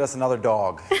help get us another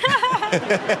dog.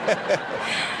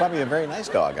 Probably a very nice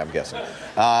dog, I'm guessing.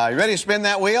 You ready to spin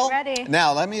that wheel? Ready.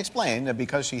 Now, let me explain,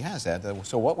 because she has that.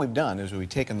 So what we've done is we've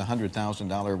taken the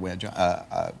 $100,000 wedge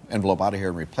envelope out of here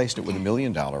and replaced it with a $1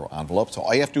 million envelope. So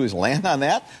all you have to do is land on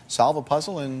that, solve a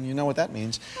puzzle, and you know what that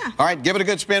means. Yeah. All right, give it a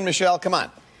good spin, Michelle. Come on.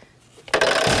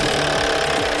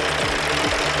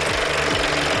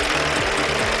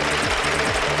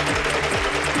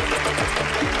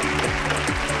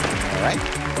 All right.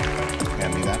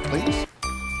 Hand me that, please.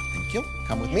 Thank you.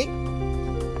 Come with me.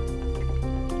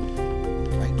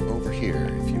 Right over here,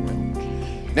 if you will.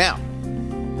 Now,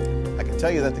 I can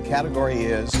tell you that the category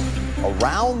is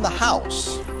around the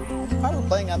house. If I were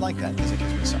playing, I'd like that because it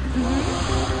gives me something.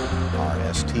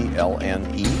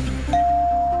 R-S-T-L-N-E.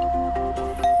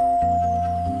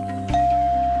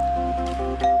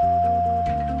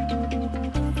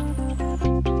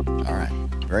 All right.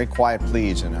 Very quiet,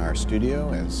 please, in our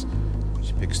studio as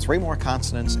she picks 3 more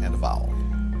consonants and a vowel.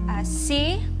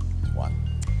 C. 1.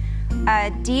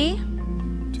 D.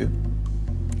 2.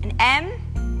 An M.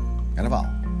 and a vowel.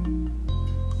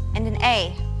 And an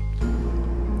A.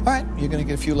 All right, you're going to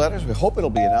get a few letters. We hope it'll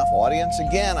be enough. Audience,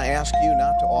 again, I ask you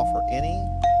not to offer any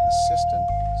assistance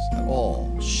at all.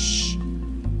 Shh.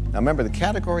 Now remember, the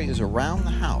category is around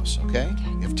the house, okay?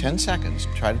 You have 10 seconds.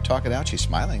 Try to talk it out. She's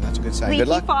smiling. That's a good sign. Good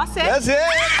luck. Faucet. That's it.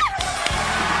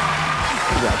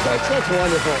 That's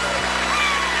wonderful.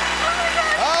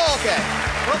 Oh, okay.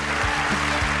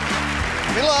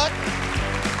 Good luck.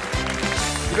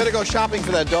 You better go shopping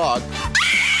for that dog.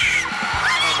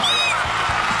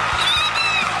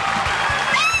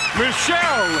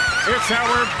 Michelle, it's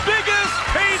our biggest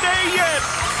payday yet.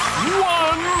 $1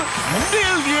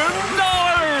 million.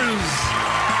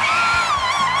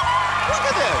 Look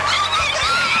at this.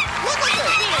 Look at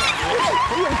this.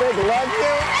 You big love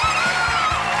you.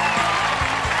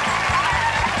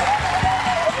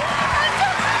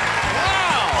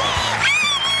 Wow.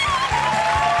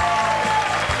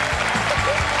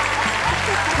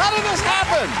 How did this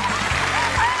happen?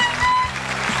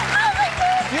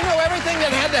 You know everything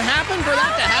that had to happen for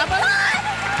that to happen?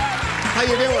 How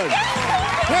you doing?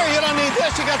 Here, you don't need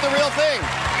this. You got the real thing.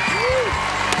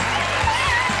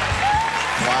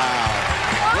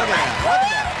 Wow. Look at that. Look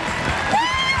at that.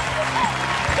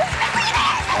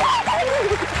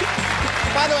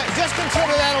 By the way, just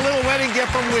consider that a little wedding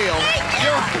gift from Wheel.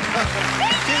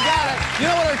 You got it. You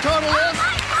know what our total is?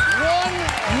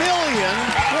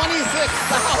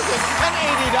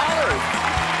 $1,026,080.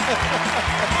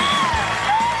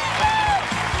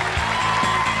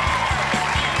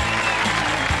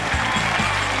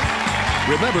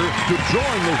 Remember, to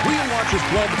join the Wheel Watchers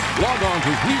Club, log on to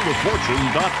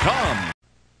wheeloffortune.com.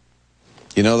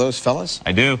 You know those fellas?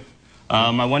 I do.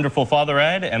 My wonderful father,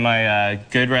 Ed, and my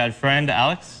good rad friend,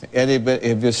 Alex. Eddie,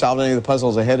 have you solved any of the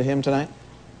puzzles ahead of him tonight?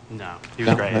 No, he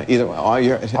was great. Either way. Oh,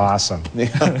 you're awesome.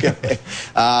 Okay.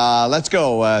 Let's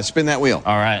go. Spin that wheel.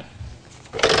 All right.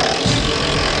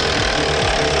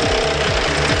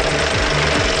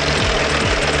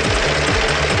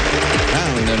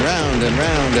 Round and round and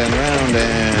round and round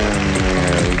and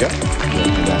there we go.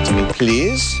 Give that to me,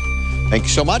 please. Thank you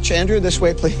so much, Andrew. This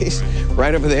way, please.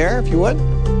 Right over there, if you would.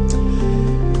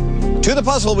 To the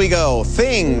puzzle we go.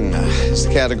 Thing is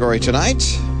the category tonight.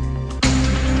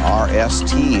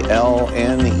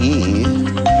 R-S-T-L-N-E. And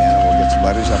we'll get some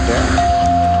letters up there.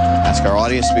 Ask our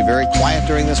audience to be very quiet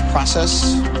during this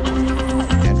process.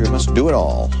 Andrew must do it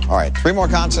all. All right, 3 more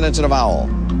consonants and a vowel.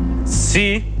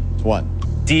 C. 1.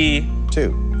 D.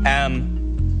 2. M.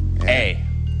 A.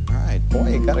 All right, boy,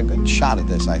 you got a good shot at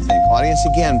this, I think. Audience,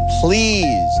 again,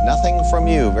 please, nothing from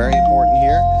you. Very important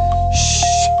here. Shh.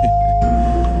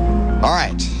 All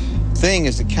right, thing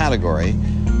is the category.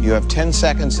 You have 10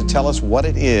 seconds to tell us what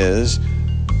it is.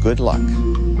 Good luck.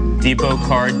 Depot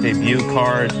card, debut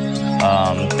card,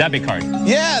 debit card.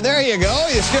 Yeah, there you go.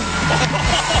 You skipped.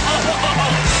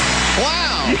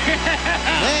 Wow.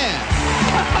 Man.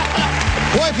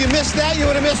 Boy, if you missed that, you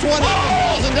would have missed $100,000.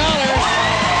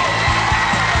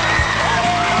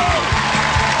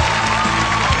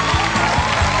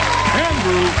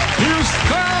 Andrew, here's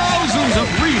thousands of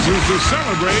reasons to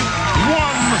celebrate $100,000.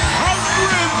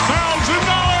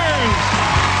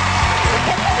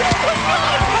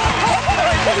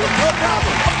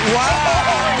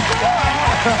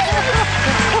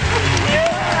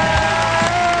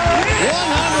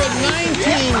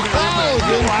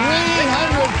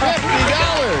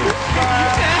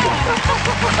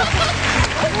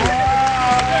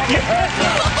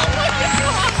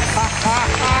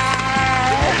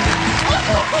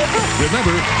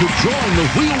 Remember, to join the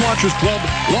Wheel Watchers Club,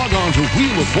 log on to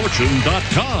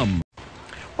wheeloffortune.com.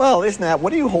 Well, isn't that,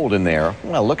 what are you holding there?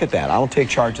 Well, look at that. I'll take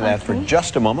charge of that for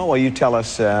just a moment while you tell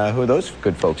us who those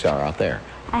good folks are out there.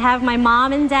 I have my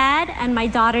mom and dad and my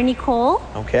daughter Nicole.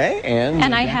 Okay, and?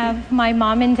 And I have my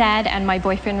mom and dad and my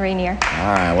boyfriend Rainier.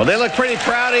 All right, well, they look pretty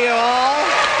proud of you all.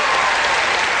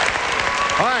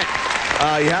 All right,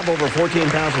 you have over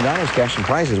 $14,000 cash and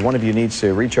prizes. One of you needs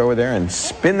to reach over there and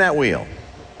spin that wheel.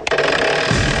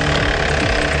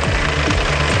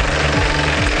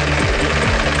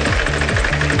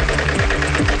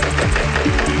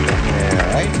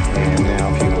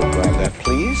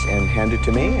 Hand it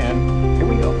to me, and here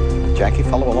we go. Jackie,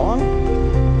 follow along.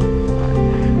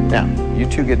 Now, you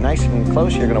two get nice and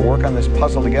close. You're going to work on this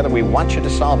puzzle together. We want you to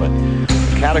solve it.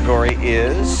 The category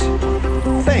is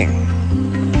thing.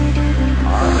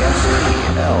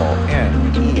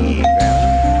 R-S-T-L-N-E.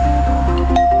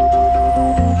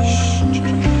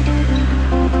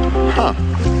 Huh. All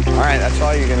right, that's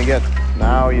all you're going to get.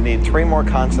 Now you need 3 more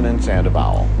consonants and a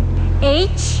vowel.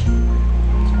 H.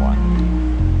 That's 1.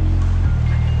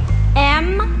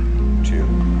 M. 2.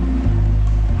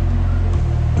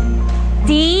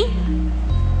 D.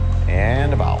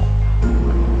 And a vowel.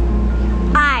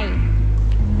 I.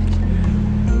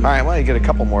 All right, well, you get a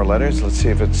couple more letters. Let's see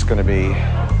if it's going to be...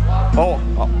 Oh,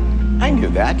 I knew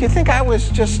that. Do you think I was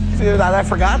just... that I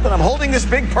forgot that I'm holding this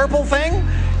big purple thing?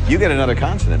 You get another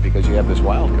consonant because you have this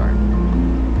wild card.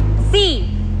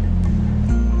 C.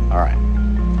 All right.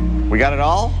 We got it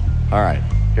all? All right,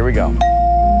 here we go.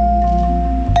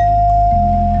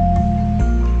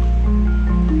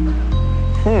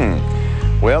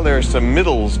 Well, there are some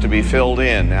middles to be filled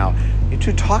in. Now, you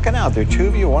two talking out. There are two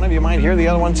of you. One of you might hear the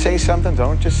other one say something.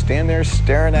 Don't just stand there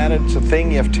staring at it. It's a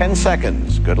thing. You have 10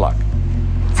 seconds. Good luck.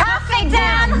 Tough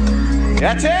exam.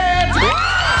 That's it.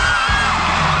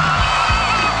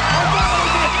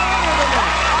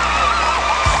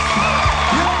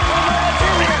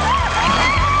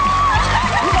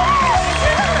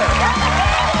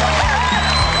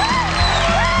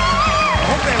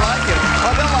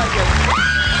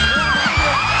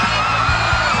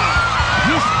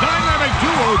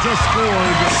 Just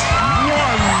scored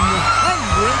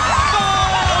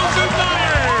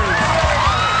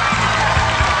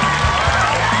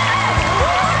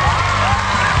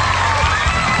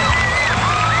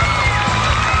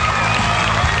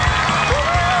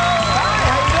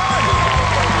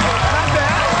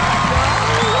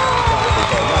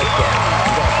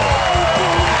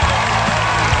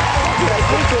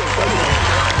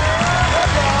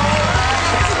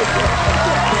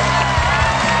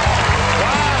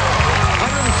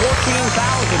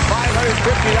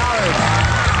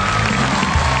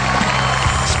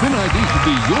Spin ID could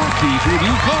be your key to a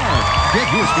new car. Get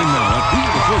your spin now at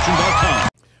wheeloffortune.com.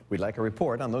 We'd like a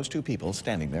report on those two people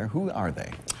standing there. Who are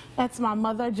they? That's my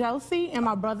mother, Josie, and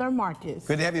my brother, Marcus.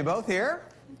 Good to have you both here.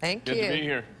 Thank you. Good to be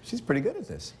here. She's pretty good at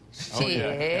this. She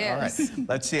is. All right.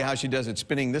 Let's see how she does it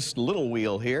spinning this little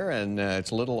wheel here, and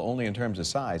it's little only in terms of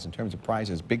size. In terms of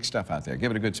prizes, big stuff out there. Give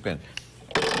it a good spin.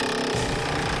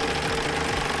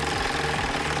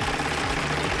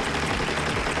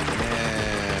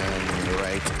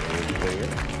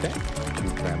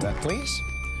 Grab that, please.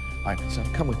 All right, so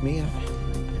come with me, and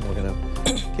we're going to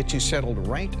get you settled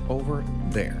right over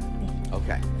there.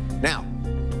 Okay. Now,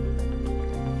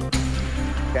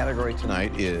 category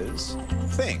tonight is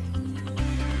thing.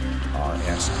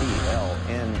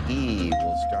 R-S-T-L-N-E.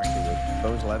 We'll start you with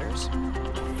those letters,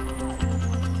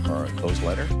 or those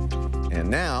letter. And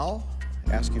now,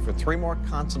 ask you for 3 more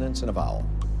consonants and a vowel.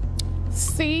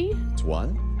 C. It's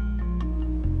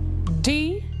 1.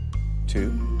 D.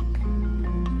 2.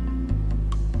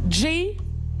 G.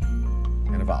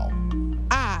 And a vowel.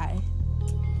 I.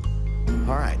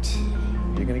 All right.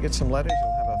 You're going to get some letters.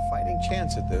 You'll have a fighting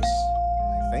chance at this,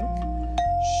 I think.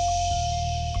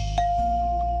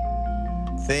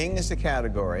 Shh. Thing is the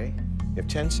category. You have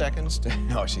 10 seconds to...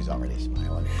 Oh, she's already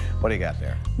smiling. What do you got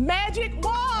there? Magic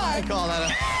wand. I call that a...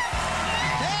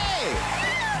 Hey!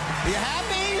 Are you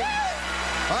happy?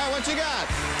 All right, what you got?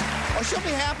 Oh, she'll be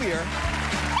happier.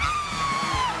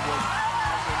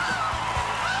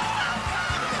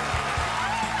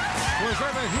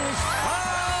 Presenting his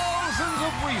thousands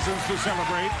of reasons to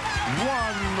celebrate $100,000.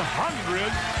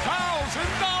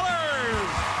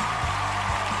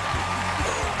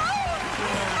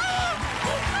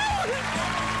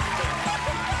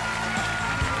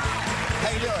 How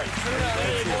you doing?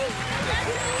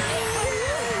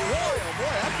 Boy, oh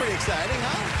boy, that's pretty exciting,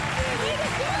 huh?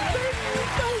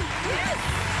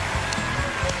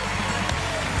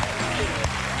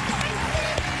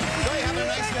 So you having a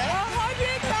nice day?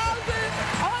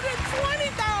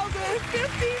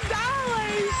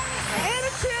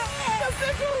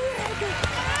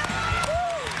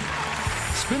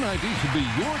 Spin ID could be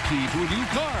your key to a new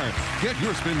car. Get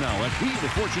your spin now at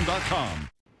wheeloffortune.com.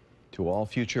 To all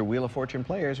future Wheel of Fortune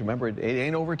players, remember, it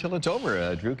ain't over till it's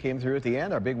over. Drew came through at the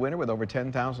end, our big winner with over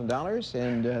 $10,000,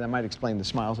 and that might explain the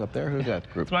smiles up there. Who's that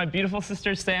group? It's my beautiful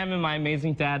sister, Sam, and my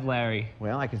amazing dad, Larry.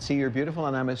 Well, I can see you're beautiful,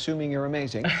 and I'm assuming you're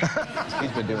amazing.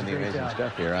 He's been doing the amazing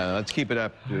stuff here. Let's keep it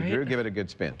up, Drew. Right. Give it a good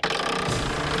spin.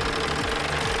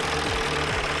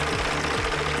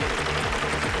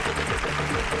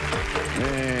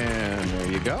 And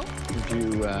there you go. Would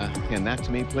you hand that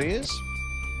to me, please?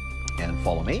 And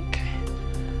follow me.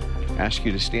 Ask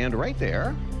you to stand right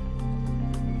there.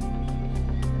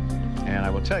 And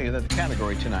I will tell you that the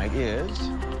category tonight is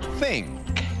Thing.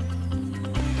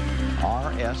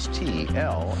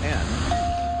 R-S-T-L-N.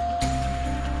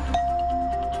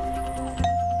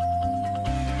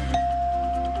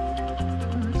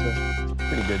 It's a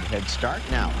pretty good head start.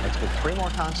 Now, let's get 3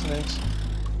 more consonants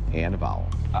and a vowel.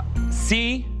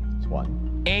 C. It's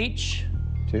 1. H.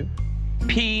 2.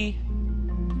 P.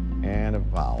 And a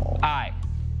vowel. I.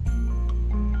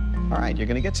 All right, you're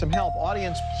going to get some help.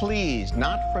 Audience, please,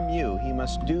 not from you. He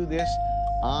must do this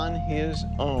on his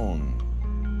own.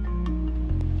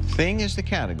 Thing is the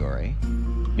category.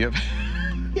 You have,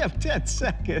 you have 10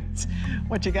 seconds.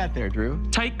 What you got there, Drew?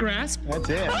 Tight grasp. That's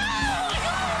it.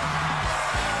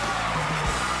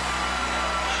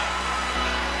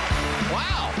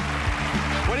 Wow.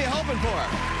 What are you hoping for?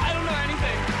 I don't know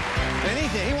anything.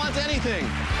 Anything. He wants anything.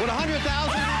 With 100,000.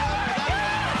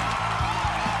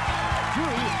 Drew,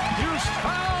 here's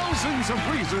thousands of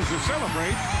reasons to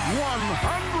celebrate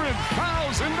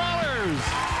 $100,000.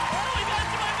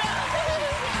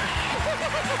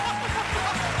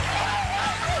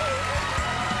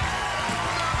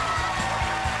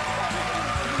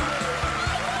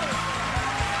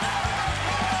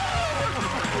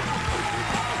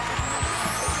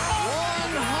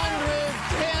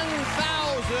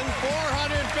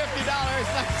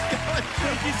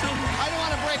 Thank you so much. I don't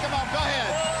want to break them up. Go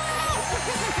ahead.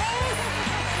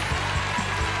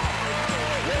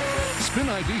 Spin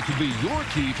ID could be your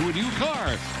key to a new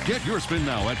car. Get your spin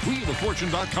now at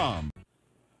wheeloffortune.com.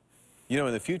 You know,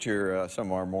 in the future, some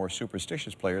of our more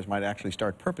superstitious players might actually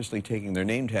start purposely taking their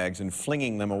name tags and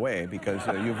flinging them away because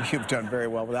you've done very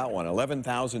well with that one.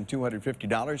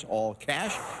 $11,250, all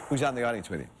cash. Who's out in the audience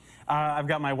with you? I've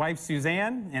got my wife,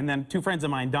 Suzanne, and then two friends of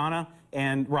mine, Donna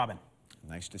and Robin.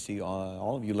 Nice to see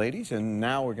all of you ladies, and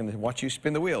now we're going to watch you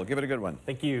spin the wheel. Give it a good one.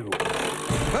 Thank you. Oh!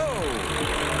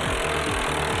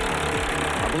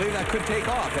 I believe that could take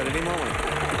off at any moment.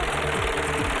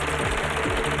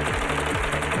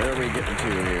 Where are we getting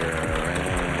to here?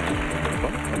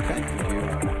 And, okay,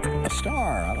 a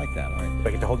star. I like that. All right. Do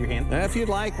I get to hold your hand? If you'd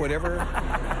like, whatever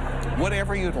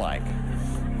you'd like.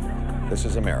 This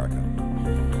is America.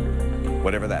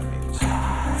 Whatever that means.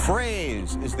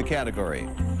 Phrase is the category.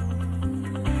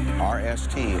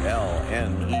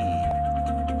 R-S-T-L-N-E.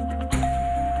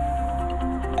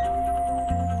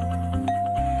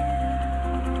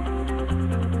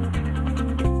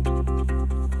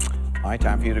 All right,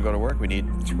 time for you to go to work. We need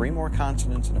 3 more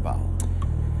consonants and a vowel.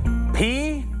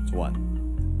 P. It's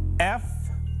 1. F.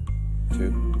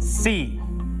 2. C.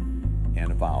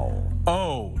 And a vowel. O.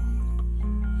 All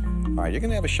right, you're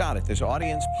going to have a shot at this.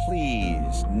 Audience,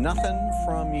 please. Nothing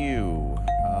from you.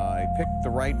 I picked the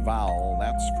right vowel,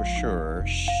 that's for sure.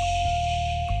 Shh.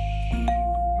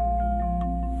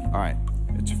 All right,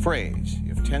 it's a phrase.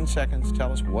 You have 10 seconds.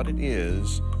 Tell us what it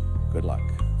is. Good luck.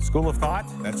 School of Thought.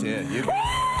 That's it. You... Yeah!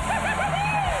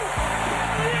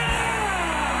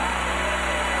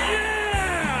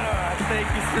 Thank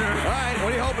you, sir. All right,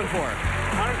 what are you hoping for?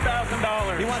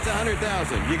 $100,000. He wants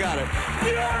 100,000. You got it.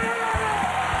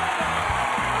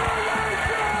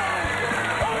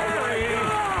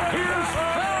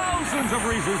 Of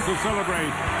reasons to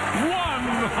celebrate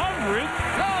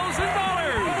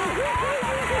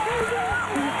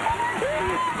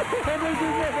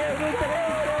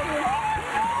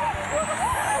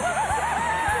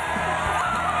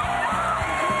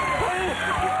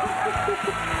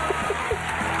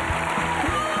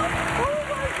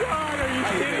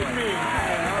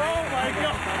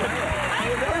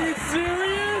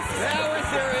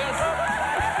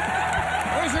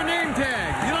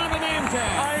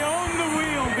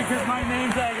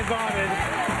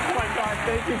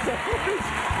Thank you so much.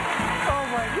 Oh,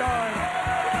 my God.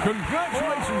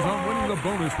 Congratulations on winning the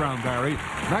bonus round, Barry.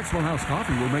 Maxwell House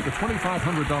Coffee will make a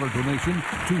 $2,500 donation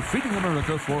to Feeding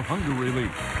America for hunger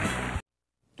relief.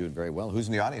 Doing very well. Who's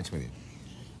in the audience with you?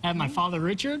 I have my father,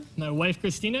 Richard, my wife,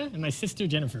 Christina, and my sister,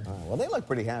 Jennifer. Well, they look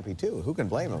pretty happy, too. Who can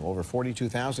blame them? Over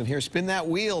 42,000 here. Spin that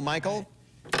wheel, Michael.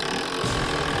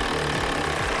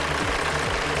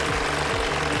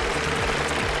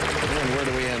 And where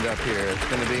do we end up here? It's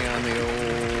going to be on the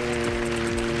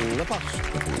old La Paz.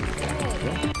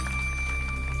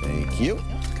 Thank you.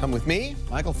 Come with me.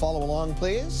 Michael, follow along,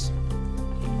 please.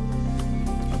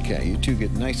 Okay, you two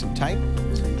get nice and tight.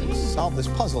 Let's solve this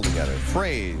puzzle together.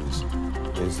 Phrase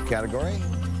is the category.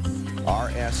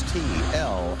 R-S-T-L-N-E.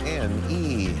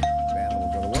 Savannah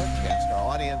will go to work. Ask our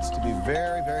audience to be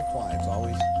very, very quiet. It's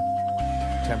always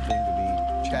tempting to be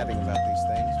chatting about these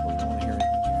things, but we don't want to hear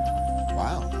anything here.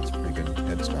 Wow, that's a pretty good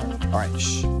head start. All right,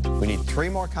 shh. We need 3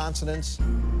 more consonants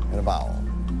and a vowel.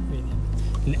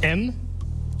 An M.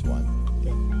 It's 1.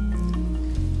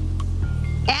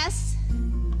 S.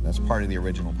 That's part of the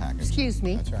original package. Excuse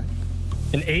me. That's right.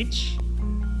 An H.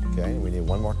 Okay, we need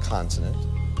 1 more consonant.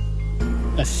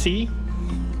 A C.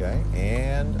 Okay,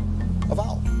 and a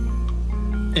vowel.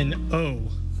 An O.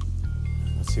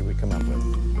 Let's see what we come up with.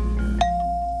 Here.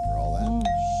 For all that.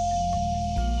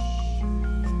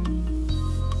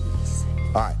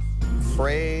 All right.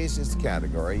 Phrase is the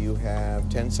category. You have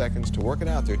 10 seconds to work it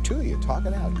out. There are two of you. Talk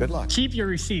it out. Good luck. Keep your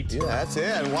receipt. Yeah, that's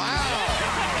it. Wow.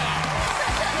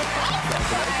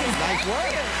 Nice work.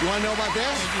 You want to know about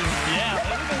this? Yeah.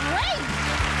 Great.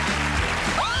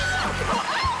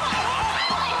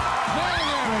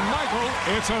 Marianne and Michael,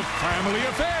 it's a family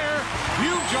affair.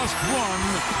 You just won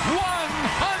 $100,000.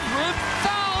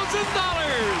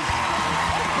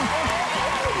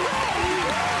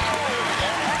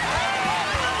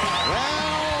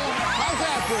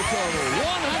 For a total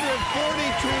 $142,500.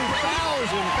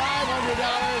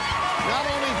 Not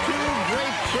only two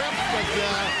great trips, but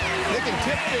they can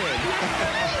tip big.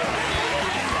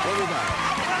 What do we got?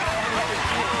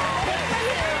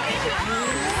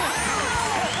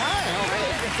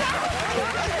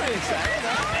 That's pretty exciting.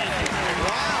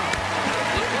 Wow.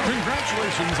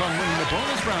 Congratulations on winning the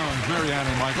bonus round, Marianne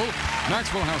and Michael.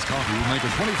 Maxwell House Coffee will make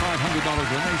a $2,500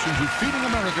 donation to Feeding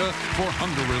America for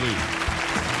hunger relief.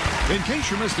 In case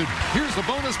you missed it, here's the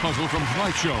bonus puzzle from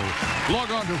tonight's show. Log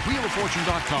on to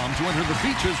wheeloffortune.com to enter the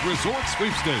Beaches Resort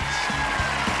Sweepstakes.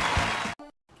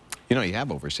 You know, you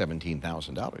have over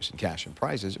 $17,000 in cash and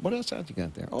prizes. What else have you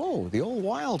got there? Oh, the old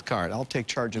wild card. I'll take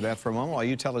charge of that for a moment while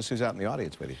you tell us who's out in the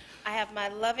audience with you. I have my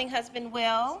loving husband,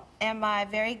 Will, and my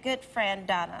very good friend,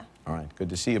 Donna. All right, good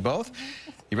to see you both.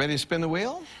 You ready to spin the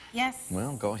wheel? Yes.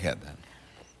 Well, go ahead then.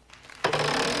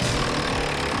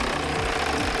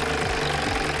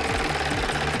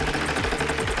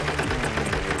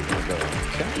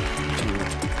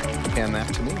 Hand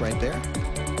that to me right there.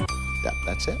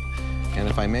 That's it. And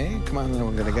if I may, come on,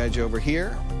 we're going to guide you over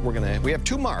here. We have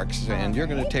two marks, and you're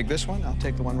going to take this one. I'll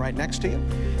take the one right next to you.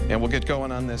 And we'll get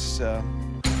going on this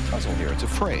puzzle here. It's a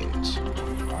phrase. All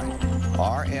right.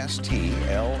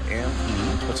 R-S-T-L-M-E.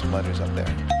 Put some letters up there.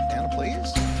 Anna,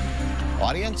 please.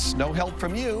 Audience, no help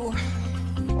from you.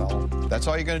 Well, that's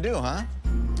all you're going to do, huh?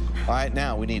 All right,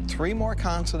 now we need three more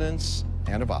consonants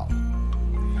and a vowel.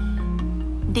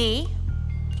 D.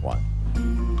 One.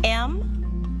 M.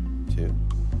 Two.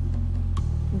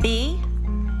 B.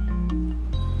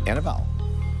 And a vowel.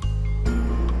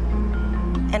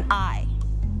 And I.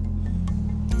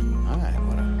 All right.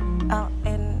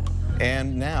 And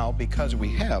And now, because we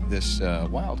have this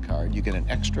wild card, you get an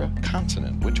extra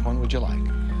consonant. Which one would you like?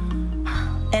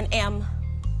 An M.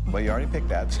 Well, you already picked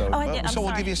that, so, I did. so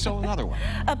we'll give you still another one.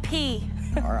 A P.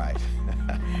 All right.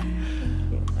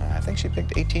 I think she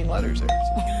picked 18 letters there.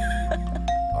 So.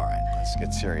 All right, let's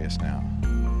get serious now.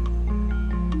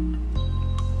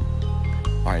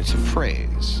 All right, it's a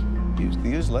phrase.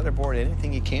 Use letterboard,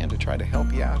 anything you can to try to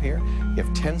help you out here. You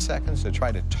have 10 seconds to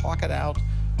try to talk it out.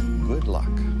 Good luck.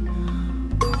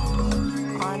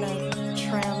 On a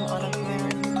trim, on a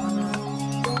gram,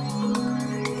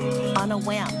 on a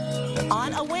whim.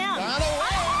 On a whim. On a whim.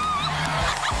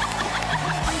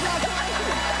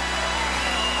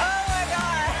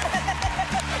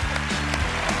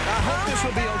 I hope this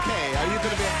will be okay. Are you going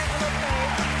to be...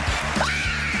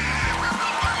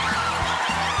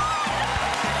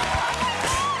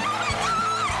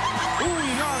 Ooh,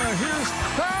 Donna, here's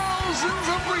thousands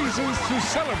of reasons to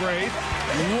celebrate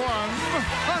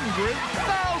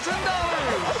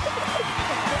 $117,360.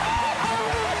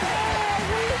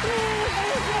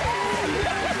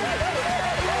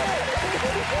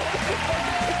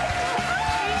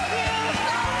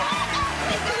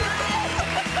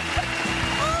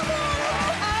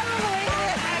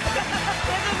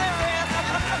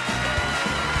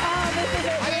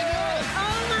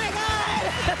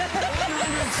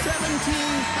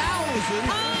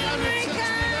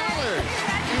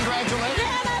 Congratulations.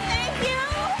 Anna, thank you.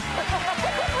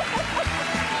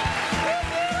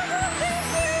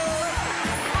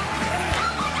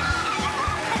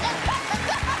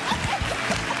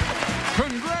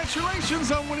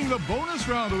 Congratulations on winning the bonus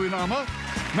round, Uinama.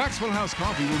 Maxwell House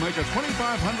Coffee will make a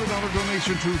 $2,500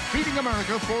 donation to Feeding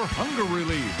America for hunger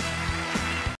relief.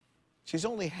 She's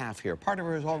only half here. Part of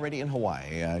her is already in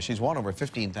Hawaii. She's won over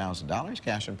 $15,000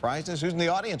 cash and prizes. Who's in the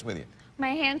audience with you?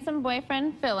 My handsome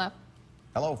boyfriend, Philip.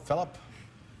 Hello, Philip.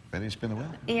 Ready to spin the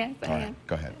wheel? Yes, I am.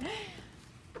 Go ahead.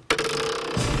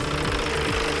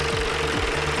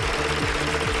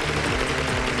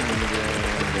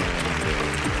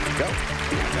 Go.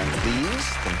 And these,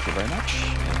 thank you very much.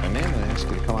 And then I ask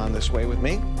you to come on this way with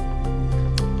me.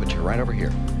 Put you right over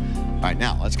here. All right,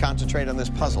 now let's concentrate on this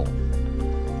puzzle.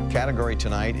 Category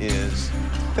tonight is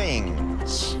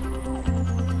things.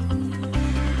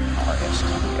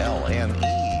 R-S-T-L-M-E.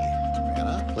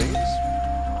 Anna, please.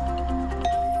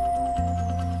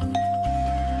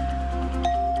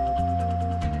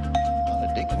 A lot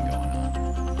of digging going on.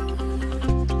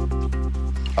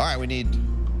 All right, we need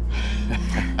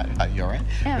You all right?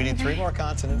 Yeah, We need three more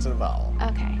consonants and a vowel.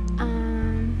 Okay.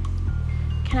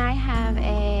 Can I have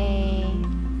A?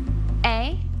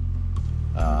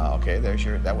 Okay, there's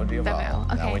your, that would be a The vowel. vowel,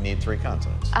 okay. Now we need three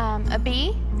consonants. A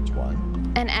B? Which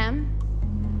one? An M?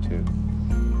 Two.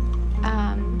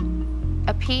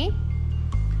 A P?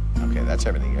 Okay, that's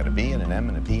everything. You got a B and an M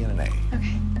and a P and an A.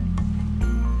 Okay.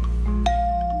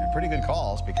 And pretty good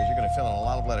calls because you're going to fill in a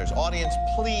lot of letters. Audience,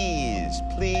 please,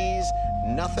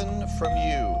 nothing from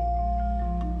you.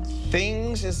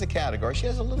 Things is the category. She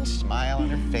has a little smile on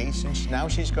her face, and now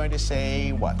she's going to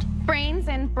say what? Brains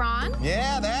and brawn?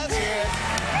 Yeah, that's it.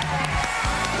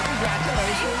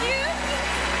 Congratulations. Thank you.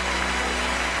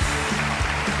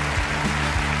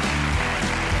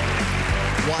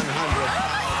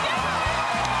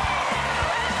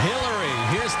 Hillary,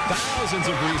 here's thousands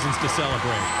of reasons to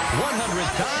celebrate.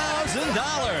 $100,000.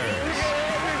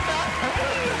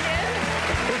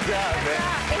 Good job, man.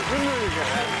 We're really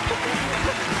good.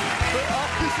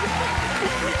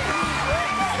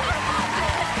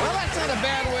 Well, that's not a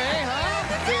bad way, huh?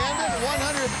 To end it,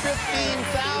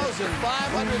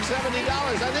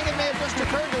 $115,570. I think it may have just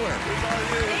occurred to her.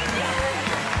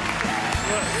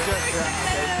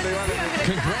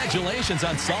 Congratulations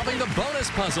on solving the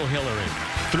bonus puzzle, Hillary.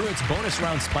 Through its bonus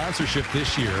round sponsorship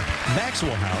this year,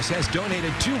 Maxwell House has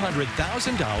donated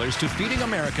 $200,000 to Feeding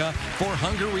America for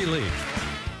hunger relief.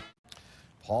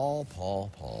 Paul.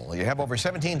 You have over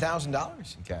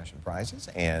 $17,000 in cash and prizes,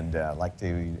 and I'd like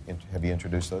to have you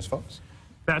introduce those folks.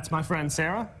 That's my friend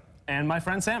Sarah and my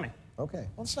friend Sammy. Okay.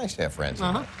 Well, it's nice to have friends.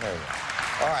 Uh-huh. There you go.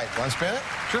 All right. Want to spin it?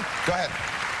 Sure. Go ahead.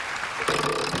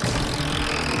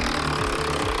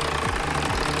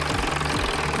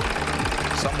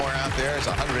 Somewhere out there is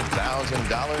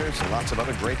 $100,000 and lots of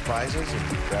other great prizes.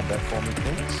 If you grab that for me,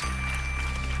 please.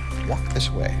 Walk this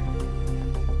way.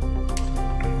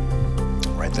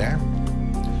 Right there.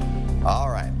 All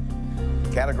right.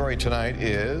 Category tonight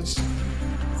is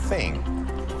thing.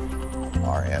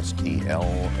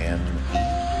 R-S-T-L-N-E.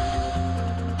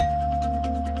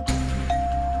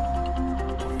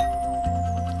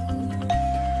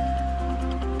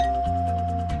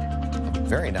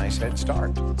 Very nice head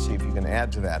start. Let's see if you can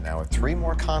add to that now with three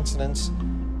more consonants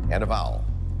and a vowel.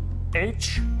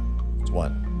 H. It's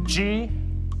one. G.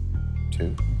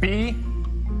 Two. B.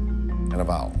 And a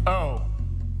vowel. O.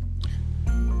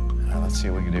 Now, let's see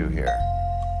what we can do here.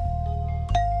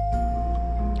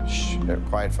 Shh,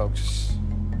 quiet, folks.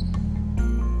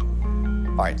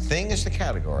 All right, thing is the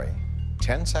category.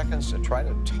 10 seconds to try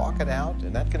to talk it out,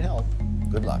 and that can help.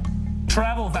 Good luck.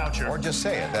 Travel voucher. Or just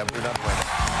say it. That would be another way.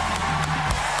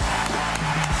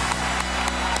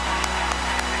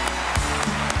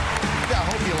 I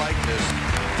hope you like this.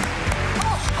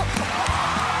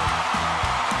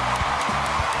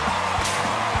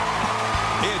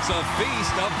 It's a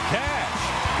feast of cash.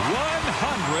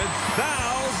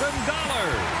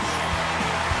 $100,000.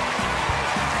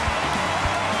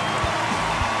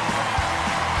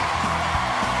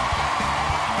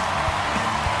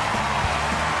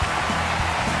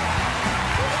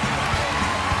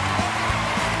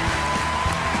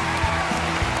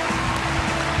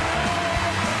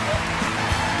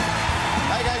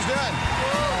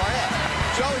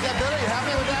 So, is that good? Are you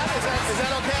happy with that? Is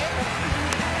that okay?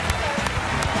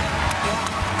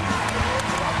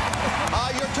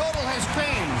 Your total has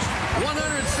changed.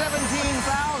 $117,150.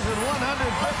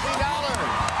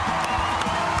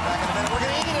 Back in a minute. We're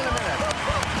going to eat in a minute.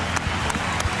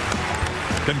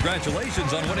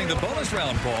 Congratulations on winning the bonus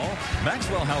round, Paul.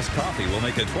 Maxwell House Coffee will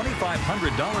make a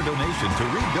 $2,500 donation to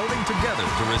Rebuilding Together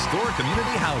to restore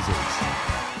community houses.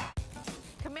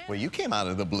 Well, you came out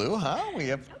of the blue, huh? We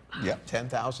have, yep,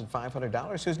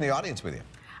 $10,500. Who's in the audience with you?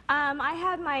 I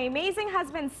have my amazing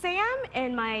husband, Sam,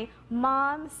 and my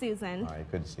mom, Susan. All right,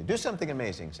 good to see you. Do something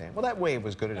amazing, Sam. Well, that wave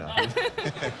was good enough.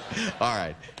 All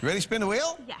right. You ready to spin the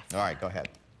wheel? Yes. All right, go ahead.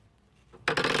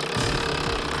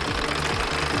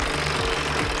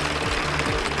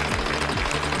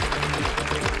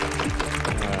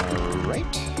 All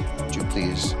right. Would you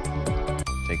please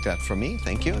take that from me?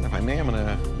 Thank you. And if I may, I'm going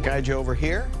to guide you over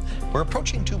here. We're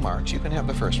approaching 2 marks. You can have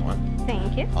the first one.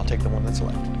 Thank you. I'll take the one that's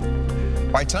left.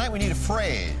 All right, tonight we need a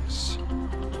phrase.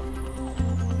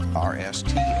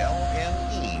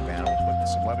 R-S-T-L-N-E. Van will put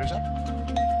some letters up.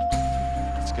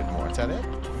 Let's get more. Is that it?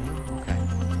 Okay.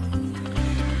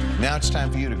 Now it's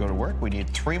time for you to go to work. We need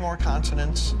 3 more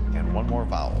consonants and 1 more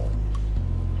vowel.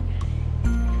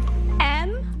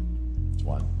 M. It's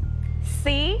 1.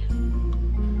 C.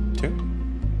 2.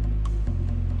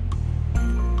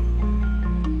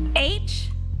 H.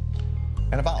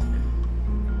 And a vowel.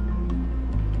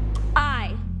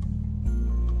 I.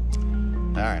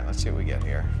 All right, let's see what we get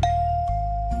here.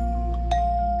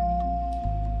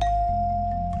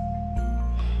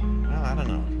 Well, I don't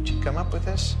know. Did you come up with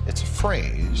this? It's a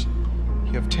phrase.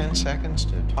 You have 10 seconds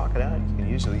to talk it out. You can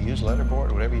use letterboard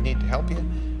or whatever you need to help you.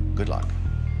 Good luck.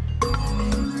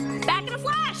 Back in a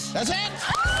flash. That's it.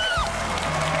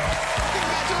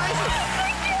 Congratulations.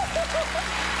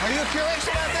 Are you curious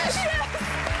about this?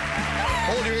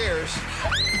 Hold your ears.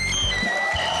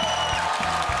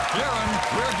 Sharon,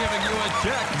 we're giving you a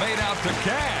check made out to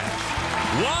cash.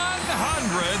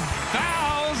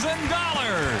 $100,000.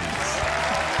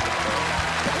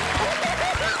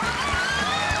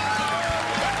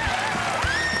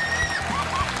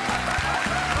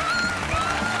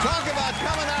 Talk about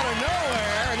coming out of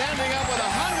nowhere and ending up with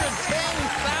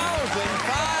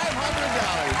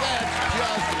 $110,500. That's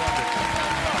just wonderful.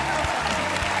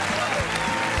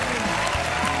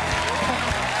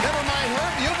 Never mind her,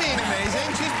 you being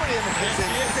amazing. She's pretty amazing.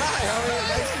 Hi, how are you?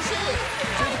 Nice to see you.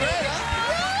 She's great,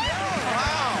 huh?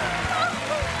 Wow.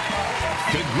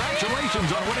 Congratulations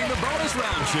on winning the bonus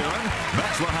round, Sharon.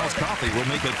 Maxwell House Coffee will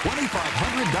make a $2,500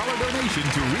 donation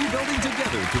to Rebuilding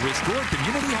Together to restore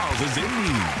community houses in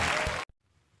need.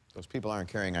 Those people aren't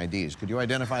carrying IDs. Could you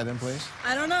identify them, please?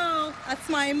 I don't know. That's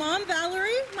my mom,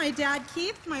 Valerie, my dad,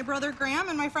 Keith, my brother, Graham,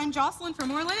 and my friend Jocelyn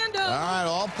from Orlando. All right,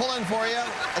 all pulling for you.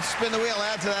 Let's spin the wheel,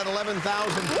 add to that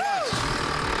 11,000 plus.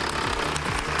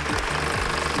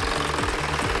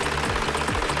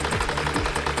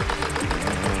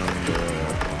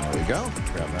 And there you go.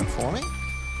 Grab that for me.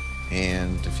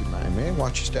 And if you mind me,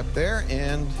 watch your step there.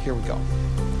 And here we go.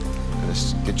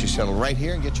 Let's get you settled right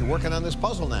here and get you working on this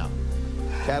puzzle now.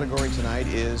 Category tonight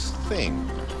is Thing.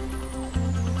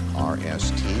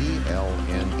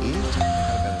 R-S-T-L-N-E. It's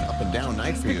kind of been an up and down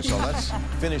night for you, so let's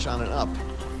finish on an up.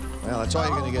 Well, that's all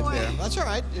you're going to get there. That's all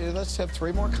right. Let's have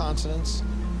 3 more consonants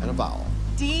and a vowel.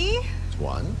 D. It's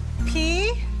 1.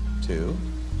 P. 2.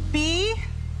 B.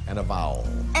 And a vowel.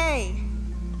 A.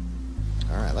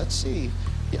 All right, let's see.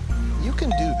 Yeah, you can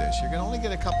do this. You're going to only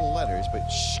get a couple letters, but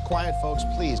shh, quiet, folks,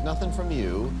 please. Nothing from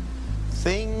you.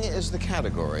 Thing is the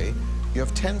category. You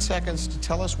have 10 seconds to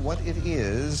tell us what it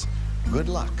is. Good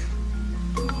luck.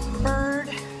 Bird.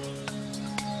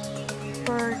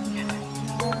 Bird.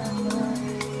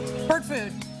 Bird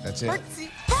food. That's it. Bird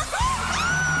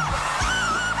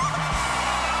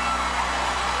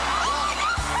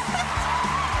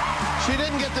She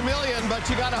didn't get the million, but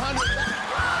she got 100.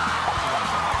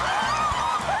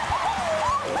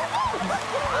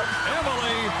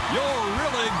 Emily, you're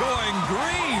really going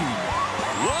green.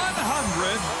 $100,000.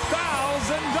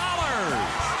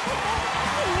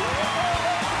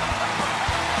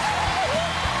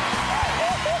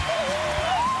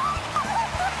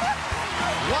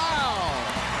 Wow!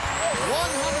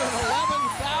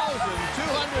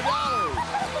 $111,200.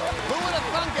 Who would have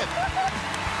thunk it?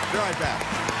 Be right back.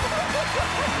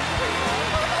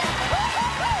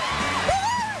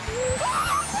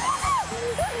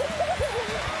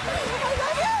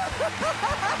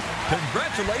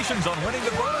 Congratulations on winning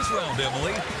the bonus round,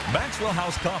 Emily. Maxwell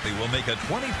House Coffee will make a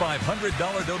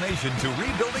 $2,500 donation to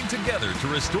Rebuilding Together to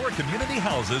restore community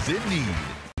houses in need.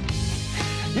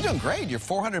 You're doing great. You're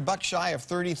 $400 shy of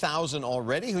 $30,000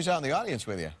 already. Who's out in the audience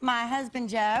with you? My husband,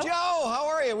 Joe. Joe, how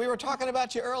are you? We were talking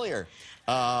about you earlier.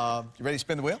 You ready to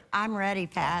spin the wheel? I'm ready,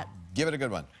 Pat. Give it a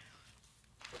good one.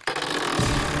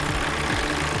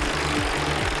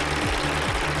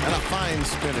 And a fine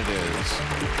spin it is.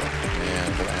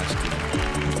 And we'll ask you.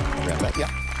 Grab that,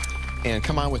 yeah. And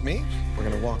come on with me. We're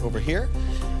going to walk over here.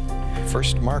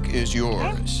 First mark is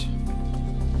yours.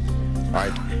 All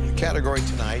right, the category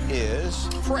tonight is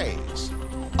phrase.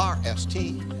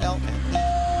 R-S-T-L-N-E.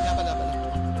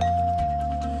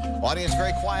 Audience,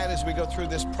 very quiet as we go through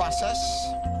this process.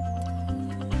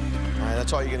 All right,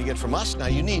 that's all you're going to get from us. Now,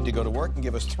 you need to go to work and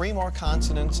give us 3 more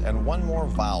consonants and 1 more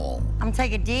vowel. I'm going to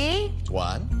take a D. It's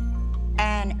 1.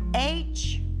 An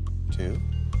H. 2.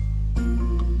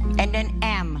 And an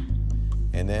M.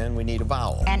 And then we need a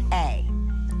vowel. An A.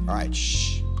 All right,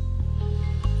 shh.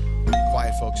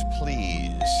 Quiet, folks,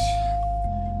 please.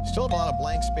 Still have a lot of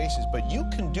blank spaces, but you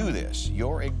can do this.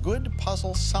 You're a good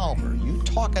puzzle solver. You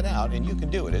talk it out, and you can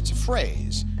do it. It's a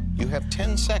phrase. You have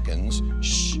 10 seconds.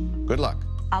 Shh. Good luck.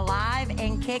 Alive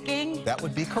and kicking. That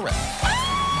would be correct.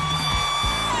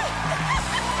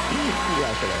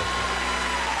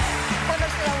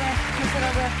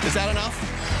 Is that enough?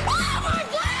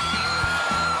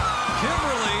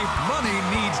 Kimberly, money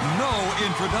needs no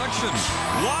introduction.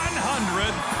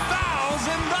 $100,000.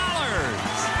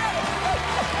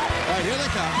 All right, here they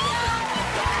come.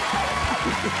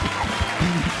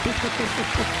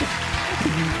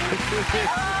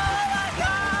 Oh, my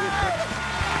God.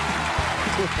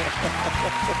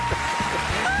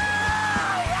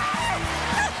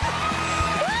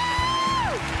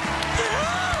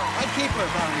 I keep her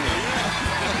from you.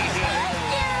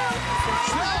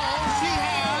 So she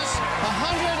has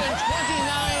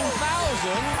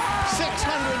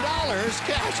 $129,600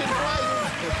 cash and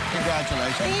prizes.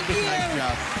 Congratulations. Thank you. Nice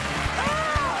job.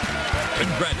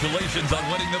 Congratulations on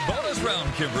winning the bonus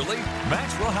round, Kimberly.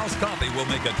 Maxwell House Coffee will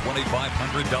make a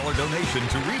 $2,500 donation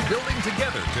to Rebuilding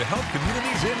Together to help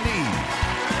communities in need.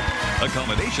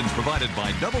 Accommodations provided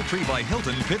by DoubleTree by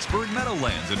Hilton, Pittsburgh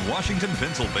Meadowlands in Washington,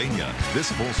 Pennsylvania.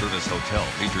 This full-service hotel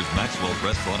features Maxwell's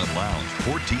Restaurant and Lounge,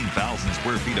 14,000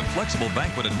 square feet of flexible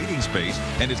banquet and meeting space,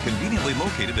 and is conveniently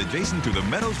located adjacent to the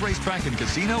Meadows Racetrack and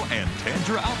Casino and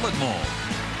Tanger Outlet Mall.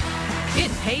 It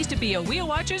pays to be a Wheel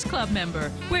Watchers Club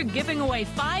member. We're giving away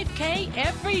 $5K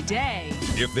every day.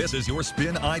 If this is your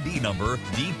spin ID number,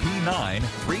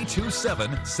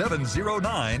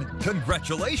 DP9327709,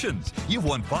 congratulations! You've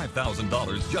won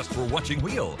 $5,000 just for watching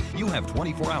Wheel. You have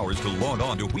 24 hours to log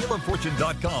on to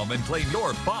wheeloffortune.com and claim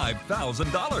your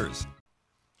 $5,000.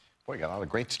 Boy, got a lot of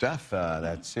great stuff.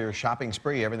 That Sears shopping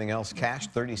spree, everything else cash,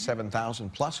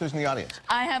 $37,000 plus. Who's in the audience?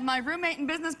 I have my roommate and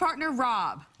business partner,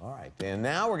 Rob. All right, and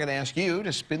now we're going to ask you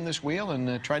to spin this wheel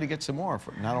and try to get some more,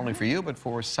 for, not only for you, but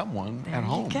for someone at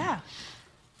home. Yeah.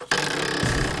 All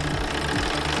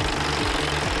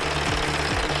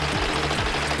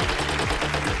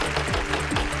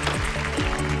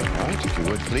right, if you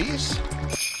would, please.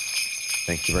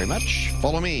 Thank you very much.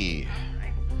 Follow me.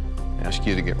 Ask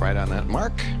you to get right on that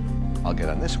mark. I'll get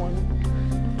on this one,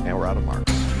 and we're out of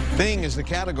marks. Thing is the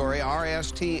category,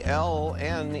 R-S-T-L-N-E,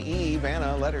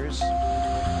 Vanna, letters.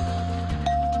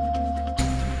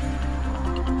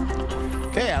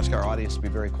 Okay, ask our audience to be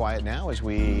very quiet now as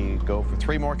we go for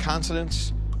 3 more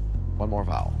consonants, 1 more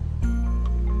vowel.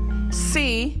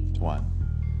 C. 1.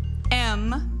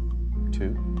 M.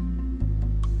 2.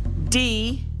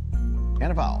 D.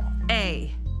 And a vowel.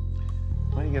 A.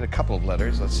 Well, you get a couple of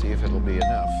letters. Let's see if it'll be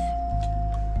enough.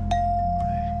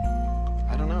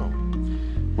 I don't know.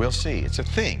 We'll see. It's a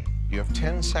thing. You have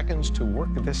 10 seconds to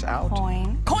work this out.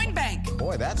 Coin. Coin bank.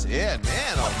 Boy, that's it.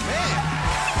 Man, oh, man.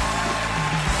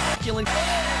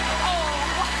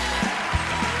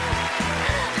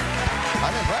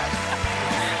 I'm impressed.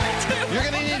 You're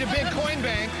going to need a big coin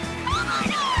bank.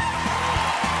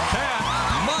 Cat,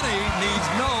 money needs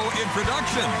no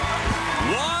introduction.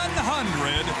 $100,000.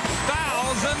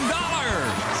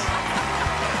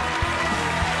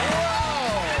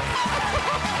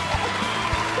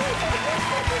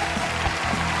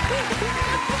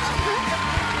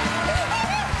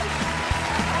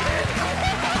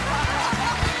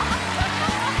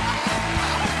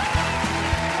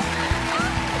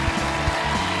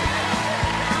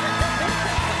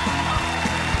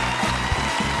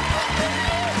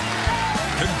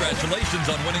 Congratulations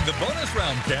on winning the bonus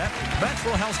round, Cat.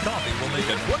 Maxwell House Coffee will make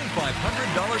a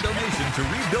 $2,500 donation to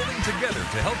Rebuilding Together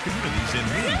to help communities in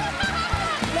need.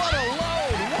 What a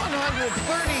load!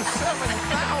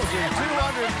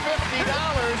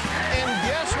 $137,250. And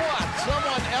guess what?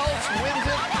 Someone else wins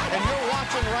it, and you're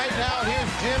watching right now. Here's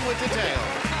Jim with details.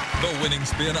 The winning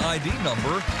spin ID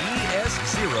number,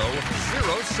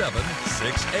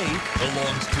 ES00768,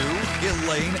 belongs to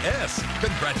Elaine S.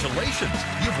 Congratulations!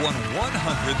 You've won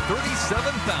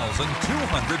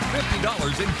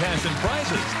 $137,250 in cash and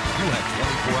prizes. You have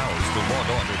 24 hours to log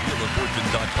on to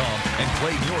wheeloffortune.com and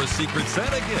claim your Secret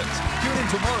Santa gifts. Tune in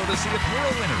tomorrow to see if you're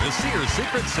a winner of Sears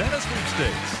Secret Santa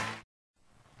Sweepstakes.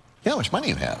 You know how much money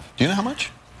you have? Do you know how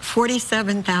much?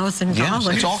 $47,000. Yes,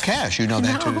 it's all cash. You know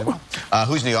that too.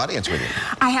 Who's in the audience with you?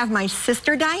 I have my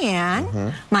sister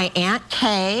Diane, my Aunt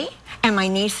Kay, and my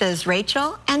nieces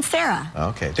Rachel and Sarah.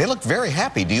 Okay. They look very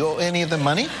happy. Do you owe any of them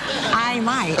money? I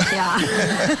might, yeah.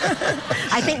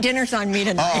 I think dinner's on me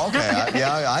tonight. Oh, okay.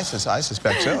 Yeah, I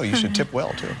suspect so. You should tip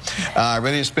well, too.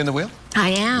 Ready to spin the wheel? I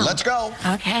am. Let's go.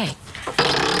 Okay.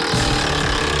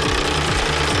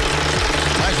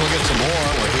 Might as well get some more.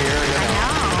 We're here, you know.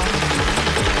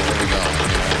 There we go.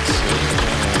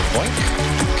 Boink.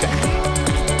 Okay.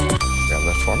 Grab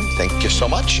that for me. Thank you so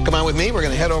much. Come on with me. We're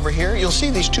going to head over here. You'll see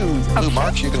these 2 blue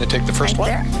marks. You're going to take the first one.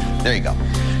 There you go.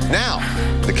 Now,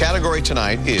 the category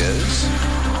tonight is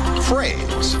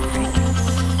phrase.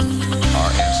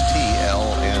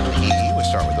 R-S-T-L-N-E. We'll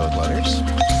start with those letters.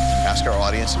 Ask our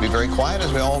audience to be very quiet,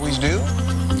 as we always do.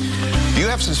 You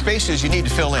have some spaces you need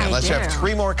to fill in. Let's have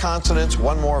 3 more consonants,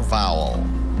 1 more vowel.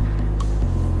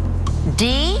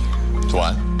 D.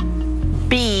 1.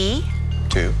 B.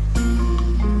 2.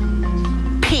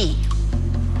 P.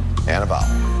 And a vowel.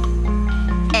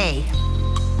 A.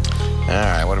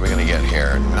 right, what are we going to get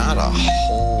here? Not a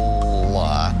whole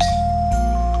lot,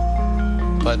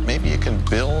 but maybe you can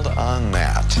build on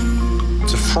that.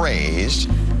 It's a phrase.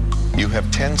 You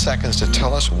have 10 seconds to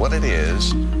tell us what it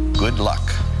is. Good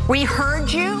luck. We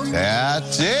heard you.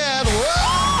 That's it. Whoa!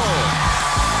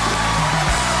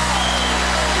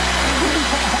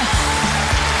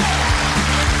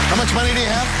 How much money do you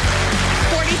have?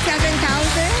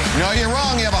 47,000. No, you're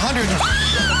wrong. You have 100.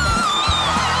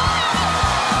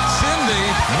 Cindy,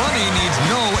 money needs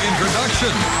no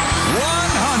introduction.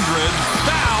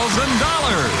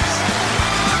 $100,000.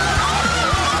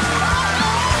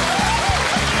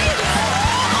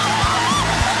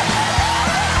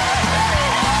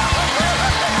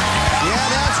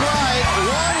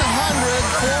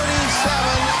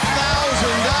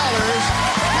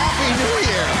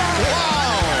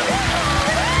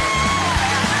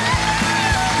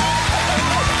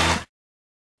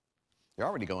 You're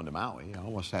already going to Maui. You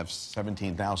almost have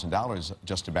 $17,000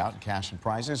 just about in cash and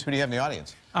prizes. Who do you have in the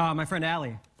audience? My friend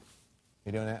Allie.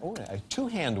 You doing that? Oh, a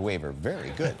two-hand waiver.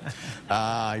 Very good. You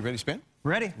ready to spin?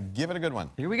 Ready. Give it a good one.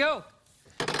 Here we go.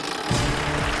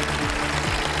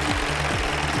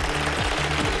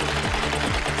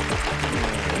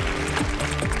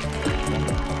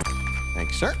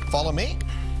 Thanks, sir. Follow me.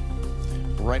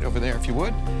 Right over there, if you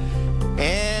would.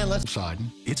 And let's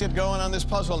get going on this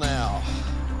puzzle now.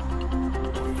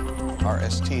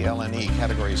 R-S-T-L-N-E,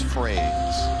 categories phrase.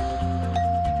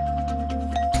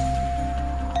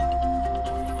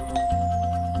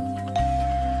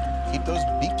 Keep those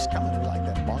beeps coming. We like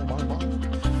that. Bong, bong, bong.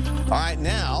 All right,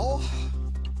 now,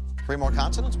 3 more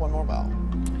consonants, 1 more vowel.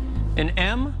 An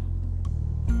M.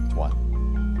 It's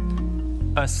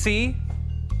 1. A C.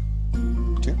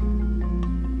 2.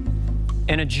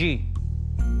 And a G.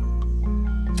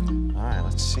 All right,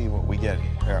 let's see what we get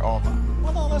here. Oh,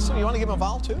 well, no, listen, you want to give him a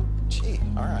vowel too? Gee,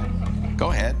 all right.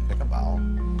 Go ahead, pick a vowel.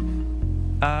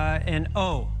 An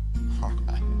O. All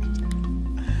right.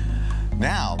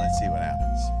 Now, let's see what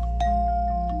happens.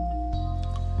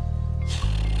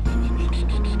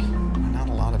 Not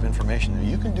a lot of information there.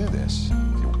 You can do this if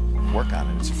you work on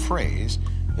it. It's a phrase.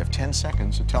 You have 10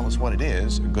 seconds to tell us what it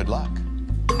is. Good luck.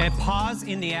 A pause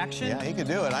in the action? Yeah, he could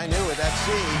do it. I knew it. That's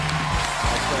C.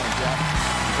 Excellent, Jeff.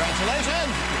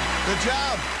 Congratulations. Good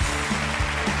job.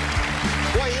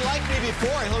 Boy, he liked me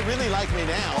before. He'll really like me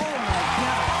now. Oh, my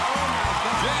God.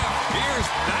 Jeff, here's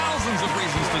thousands of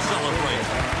reasons to celebrate.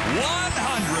 Well,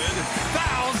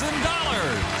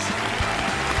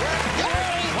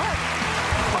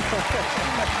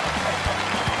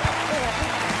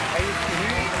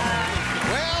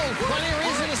 plenty of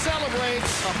reason to celebrate.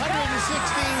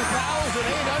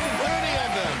 116,830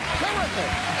 of them.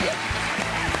 Terrific.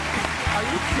 Are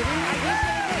you kidding me?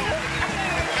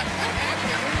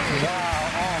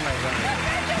 Wow, oh my goodness.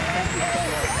 Thank you so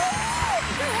much.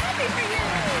 So happy for you.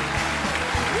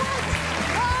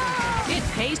 It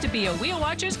pays to be a Wheel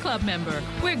Watchers Club member.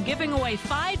 We're giving away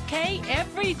 $5K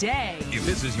every day. If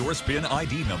this is your spin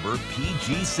ID number,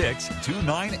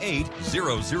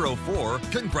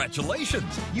 PG6298004,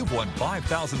 congratulations! You've won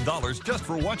 $5,000 just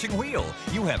for watching Wheel.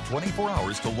 You have 24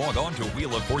 hours to log on to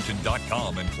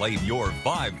wheeloffortune.com and claim your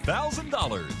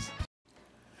 $5,000.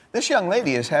 This young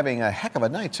lady is having a heck of a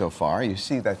night so far. You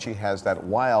see that she has that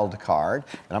wild card,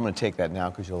 and I'm going to take that now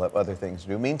because you'll have other things to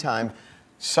do. Meantime,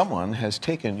 someone has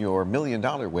taken your $1 million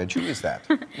wedge. Who is that?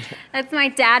 That's my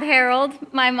dad, Harold,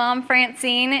 my mom,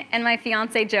 Francine, and my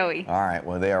fiance, Joey. All right,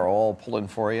 well, they are all pulling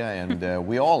for you, and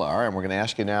we all are, and we're going to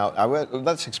ask you now.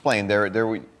 Let's explain. There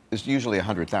is usually a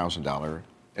 $100,000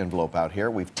 envelope out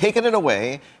here. We've taken it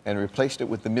away and replaced it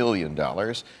with the $1 million.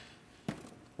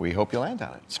 We hope you land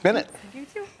on it. Spin it. You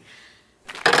too.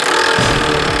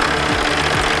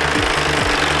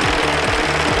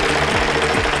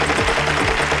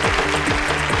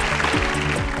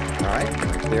 All right,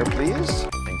 right there, please.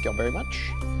 Thank you very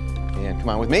much. And come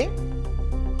on with me.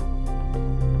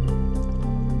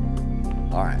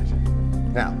 All right.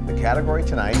 Now, the category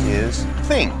tonight is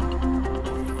thing.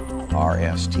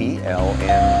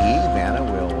 R-S-T-L-N-E. Vanna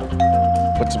will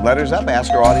put some letters up,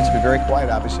 ask our audience to be very quiet,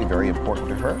 obviously very important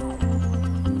to her.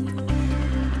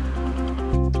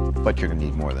 But you're going to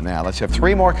need more than that. Let's have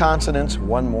 3 more consonants,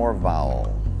 1 more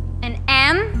vowel. An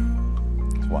M.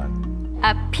 That's 1.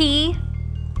 A P.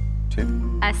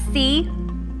 2. A C.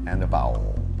 And a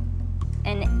vowel.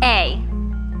 An A.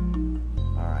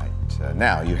 All right.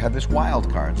 Now, you have this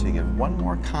wild card, so you get 1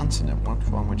 more consonant. Which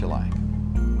one would you like?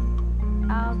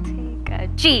 I'll take a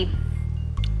G.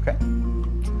 Okay.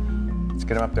 Let's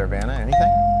get them up there, Vanna.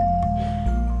 Anything?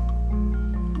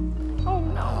 Oh,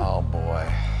 no. Oh, boy.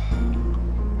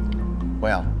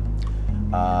 Well,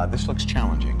 this looks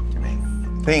challenging to me.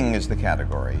 Thing is the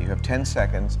category. You have 10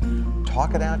 seconds.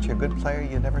 Talk it out. You're a good player.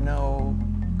 You never know.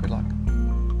 Good luck.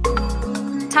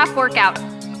 Tough workout.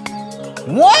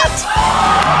 What?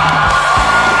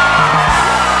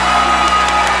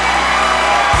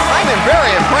 I'm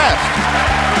very impressed.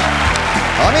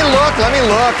 Let me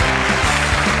look.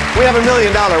 We have $1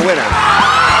 million winner.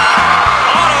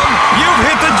 Autumn, you've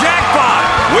hit the jackpot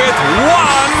with $1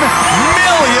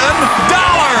 million.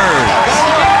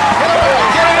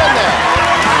 Get it in there.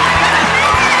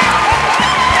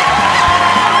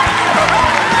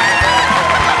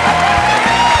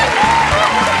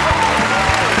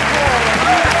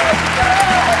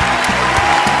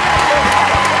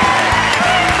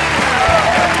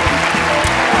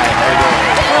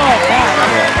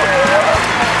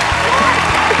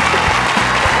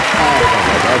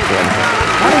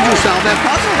 How did you solve that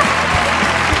puzzle?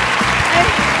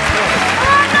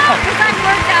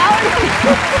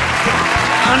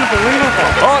 Unbelievable.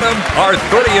 Autumn, our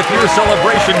 30th year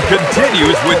celebration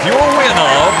continues with your win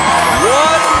of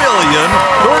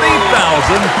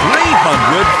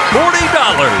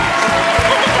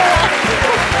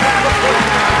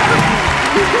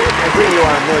 $1,030,340. You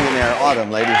are a millionaire, Autumn,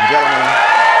 ladies and gentlemen.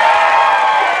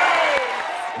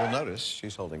 You'll notice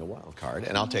she's holding a wild card,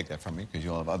 and I'll take that from you because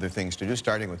you'll have other things to do,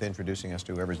 starting with introducing us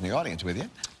to whoever's in the audience with you.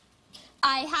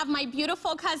 I have my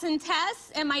beautiful cousin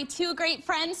Tess and my two great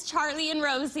friends, Charlie and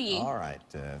Rosie. All right.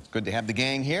 It's good to have the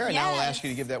gang here, and now we'll ask you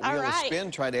to give that wheel a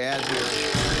spin. Try to add your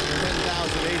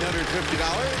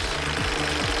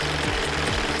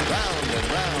 $10,850. Round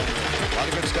and round. A lot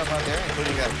of good stuff out there,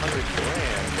 including that $100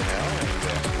 grand, you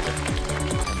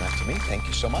know. And that to me. Thank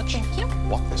you so much. Thank you.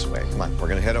 Walk this way. Come on. We're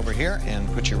going to head over here and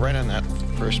put you right on that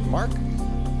first mark.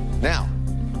 Now,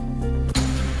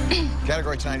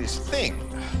 category tonight is Thing.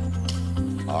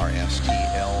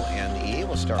 R-S-T-L-N-E.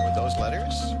 We'll start with those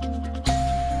letters.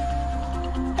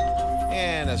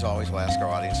 And as always, we'll ask our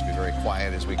audience to be very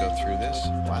quiet as we go through this.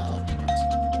 Wow.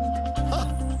 Huh.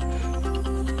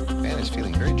 Man is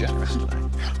feeling very generous tonight.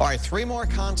 All right, 3 more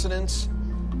consonants.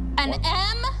 An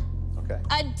M, okay,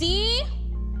 a D,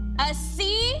 a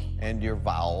C, and your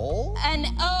vowel. an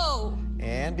O,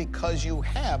 And because you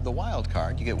have the wild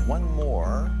card, you get 1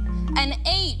 more. an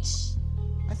H.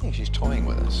 I think she's toying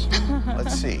with us.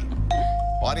 Let's see.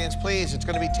 Audience, please, it's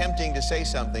going to be tempting to say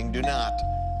something. Do not.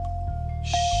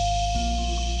 Shh.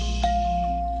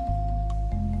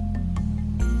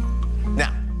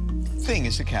 Now, Thing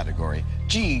is the category.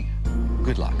 G,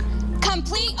 good luck.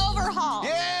 Complete overhaul.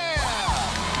 Yeah!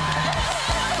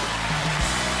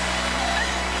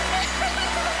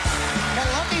 Now,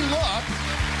 let me look.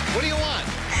 What do you want?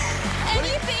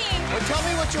 Anything. Well, tell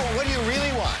me what you want. What do you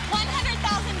really want?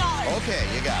 $100,000. Okay,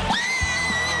 you got it.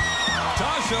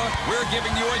 Tasha, we're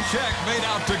giving you a check made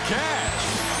out to cash.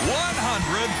 $100,000.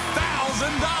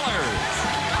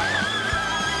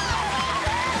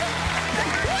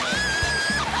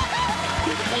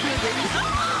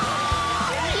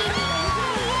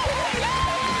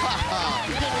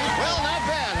 Well, not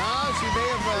bad, huh? She may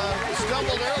have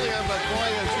stumbled earlier, but boy,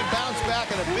 she bounced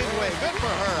back in a big way. Good for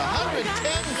her. $110,850.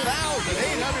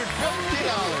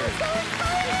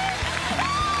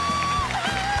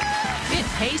 It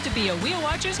pays to be a Wheel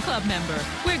Watchers Club member.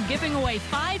 We're giving away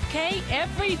 $5K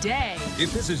every day.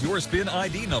 If this is your spin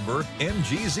ID number,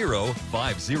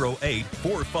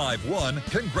 MG0508-451,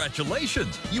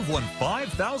 congratulations! You've won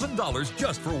 $5,000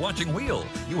 just for watching Wheel.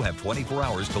 You have 24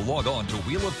 hours to log on to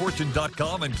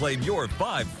wheeloffortune.com and claim your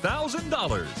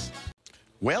 $5,000.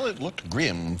 Well, it looked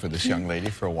grim for this young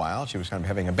lady for a while. She was kind of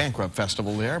having a bankrupt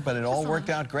festival there, but it all worked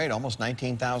out great. Almost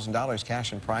 $19,000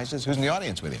 cash and prizes. Who's in the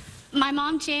audience with you? My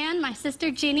mom, Jan, my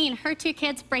sister, Jeannie, and her 2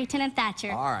 kids, Brayton and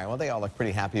Thatcher. All right, well, they all look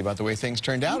pretty happy about the way things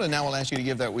turned out, and now we'll ask you to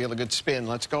give that wheel a good spin.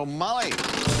 Let's go, Molly.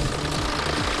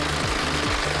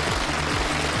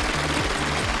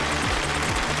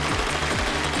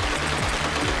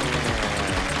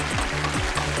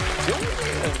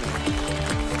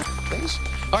 Please.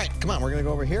 All right, come on, we're going to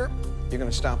go over here. You're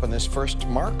going to stop on this first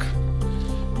mark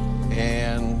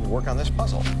and work on this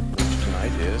puzzle, which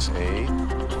tonight is a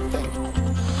thing.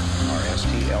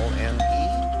 R-S-T-L-N-E.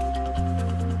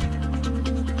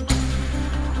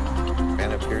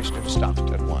 And it appears to have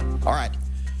stopped at 1. All right.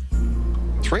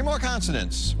 3 more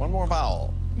consonants. 1 more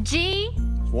vowel. G.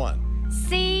 1.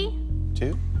 C.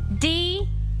 2. D.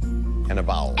 And a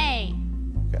vowel. A.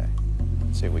 Okay.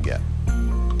 Let's see what we get.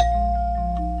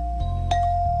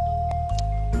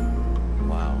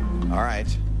 Wow. All right.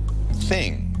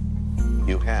 Thing.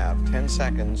 You have 10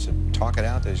 seconds to talk it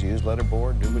out as you use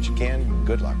letterboard. Do what you can.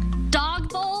 Good luck. Dog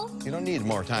bowl. You don't need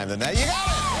more time than that. You got it!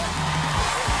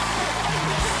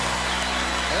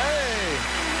 Hey!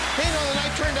 King of the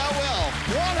night train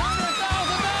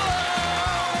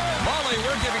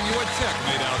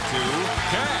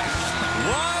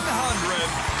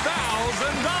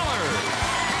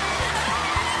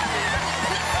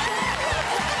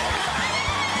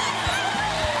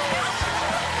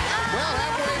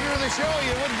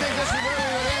you wouldn't think this is where we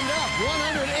would end up.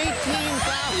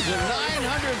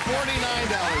 $118,949.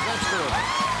 That's terrific.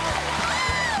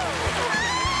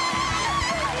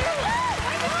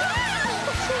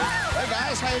 Hey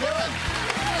guys, how you doing?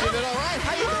 You did all right?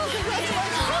 How you doing?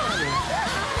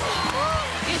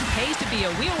 It pays to be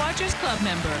a Wheel Watchers Club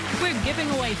member. We're giving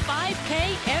away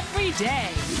 $5K every day.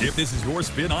 If this is your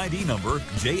spin ID number,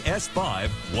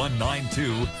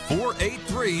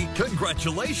 JS5192-483,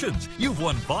 congratulations! You've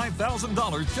won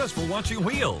 $5,000 just for watching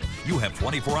Wheel. You have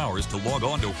 24 hours to log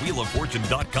on to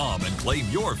wheeloffortune.com and claim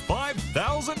your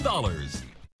 $5,000.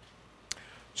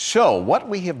 So what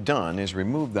we have done is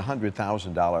removed the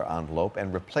 $100,000 envelope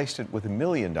and replaced it with a $1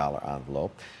 million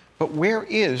envelope. But where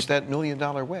is that $1 million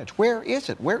wedge? Where is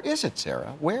it? Where is it,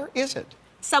 Sarah? Where is it?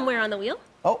 Somewhere on the wheel.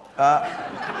 Oh,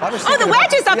 the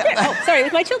wedge is up there. Oh, sorry,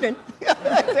 with my children.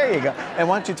 There you go. And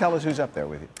why don't you tell us who's up there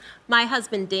with you? My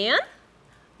husband, Dan,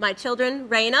 my children,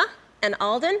 Raina and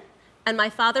Alden, and my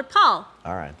father, Paul.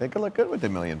 All right. They could look good with the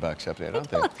 $1 million up there, don't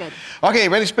they? They look good. Okay,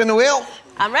 ready to spin the wheel?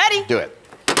 I'm ready. Do it.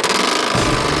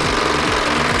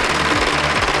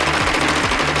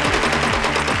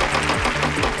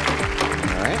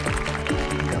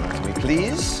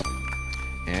 Please.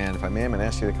 And if I may, I'm going to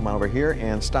ask you to come on over here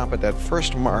and stop at that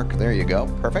first mark. There you go.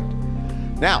 Perfect.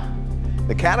 Now,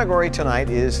 the category tonight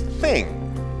is Thing.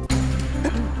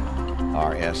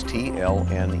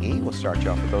 R-S-T-L-N-E. We'll start you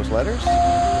off with those letters.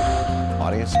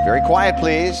 Audience, very quiet,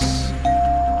 please.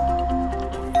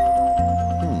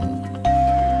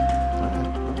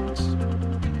 That's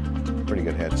a pretty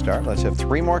good head start. Let's have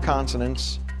 3 more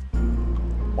consonants,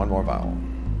 1 more vowel.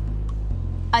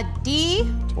 A D.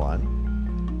 That's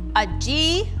 1. A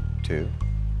G. 2.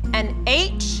 An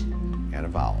H. And a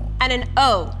vowel. And an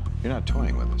O. You're not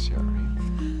toying with us here, are you?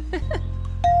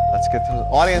 Let's get to the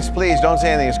audience, please. Don't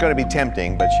say anything. It's going to be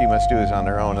tempting, but she must do this on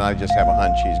her own. And I just have a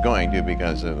hunch she's going to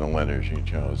because of the letters she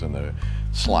chose and the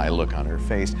sly look on her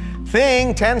face.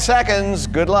 Thing, 10 seconds.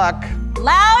 Good luck.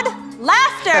 Loud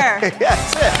laughter.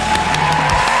 That's it.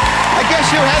 I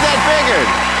guess you had that figured.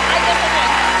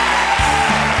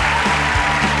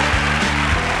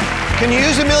 Can you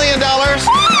use $1 million?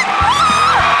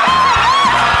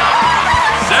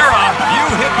 Sarah, you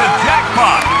hit the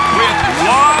jackpot with $1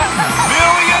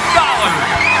 million.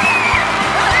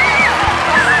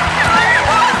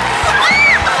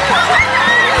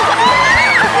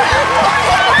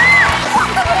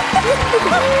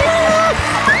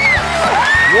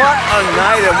 What a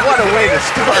night and what a way to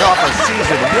start off a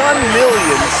season.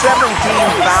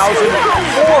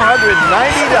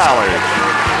 $1,017,490.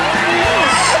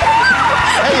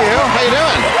 Hey, you. How you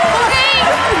doing?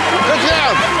 Good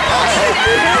job.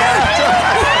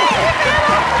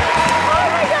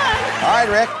 All right,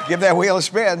 Rick. Give that wheel a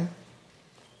spin.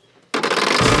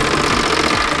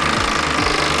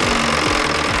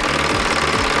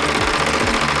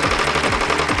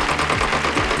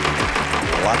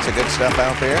 Lots of good stuff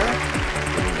out there.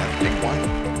 That big one.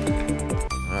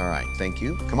 All right. Thank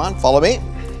you. Come on. Follow me.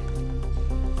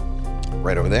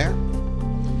 Right over there.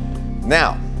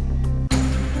 Now.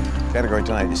 Category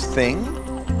tonight is Thing,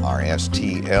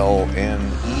 R-S-T-L-N-E.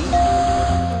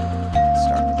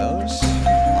 Start with those. A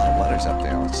lot of letters up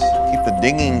there. Let's keep the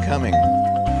dinging coming.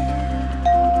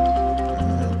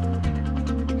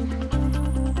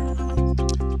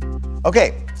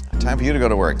 Okay, time for you to go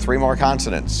to work. 3 more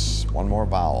consonants, 1 more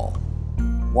vowel.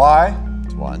 Y.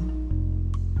 That's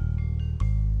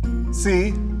 1.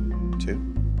 C. 2.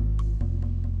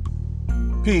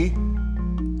 P.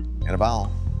 And a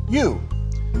vowel. U.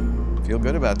 Feel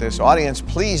good about this. Audience,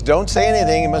 please don't say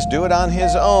anything. He must do it on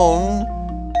his own.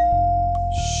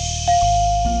 Shh.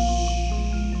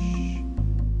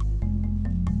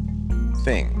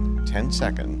 Thing. 10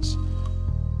 seconds.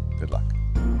 Good luck.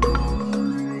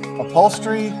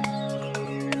 Upholstery.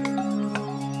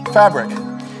 Fabric.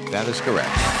 That is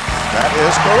correct. That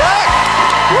is correct.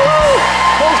 Woo!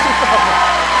 Upholstery fabric.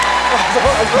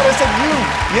 I thought I said U.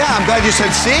 Yeah, I'm glad you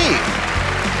said C.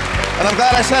 And I'm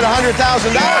glad I said $100,000.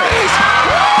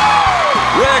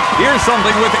 Rick, here's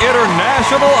something with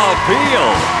international appeal.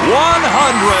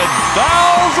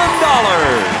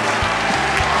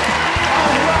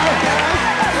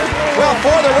 $100,000. Well,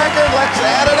 for the record, let's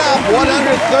add it up.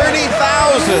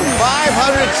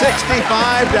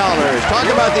 $130,565. Talk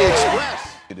about the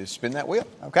Express. You just spin that wheel,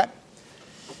 okay?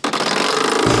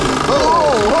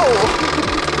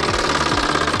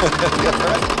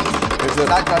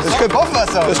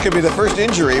 This could be the first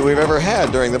injury we've ever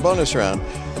had during the bonus round.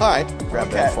 All right, grab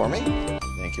that for me.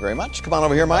 Thank you very much. Come on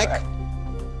over here, Mike.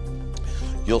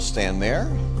 You'll stand there.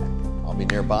 I'll be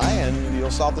nearby, and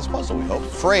you'll solve this puzzle, we hope.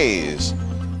 Phrase.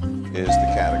 is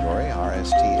the category.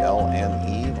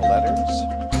 R-S-T-L-N-E, the letters.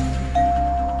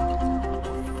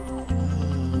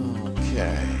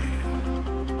 Okay.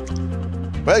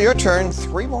 Well, your turn.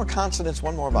 3 more consonants,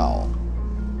 1 more vowel.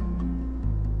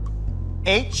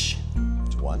 H.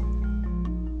 It's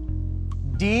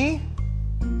 1. D.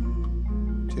 2.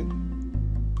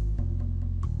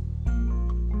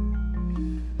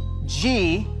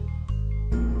 G.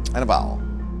 And a vowel.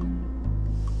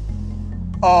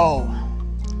 O.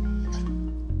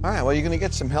 All right, well, you're going to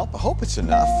get some help. I hope it's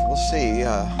enough. We'll see.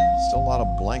 Still a lot of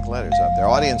blank letters out there.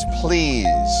 Audience, please.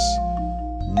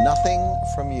 Nothing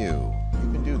from you.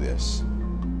 You can do this.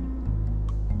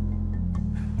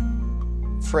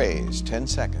 Phrase, 10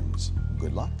 seconds.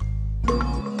 Good luck.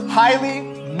 Highly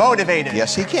motivated.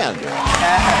 Yes, he can do it.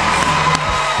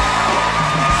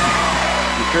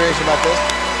 You curious about this?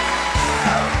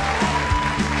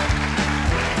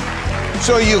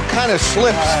 So you kind of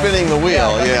slipped spinning the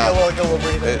wheel, yeah.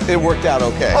 It worked out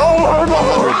okay. $100,000.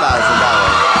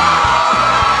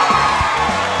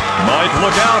 Mike,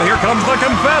 look out, here comes the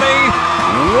confetti.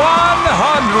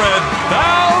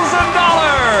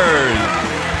 $100,000.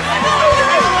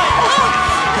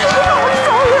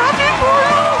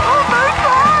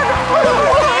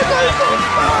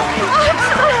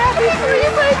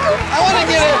 I want to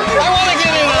get in. I want to get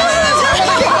in on this.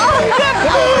 Come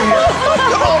over here.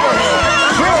 Come over here.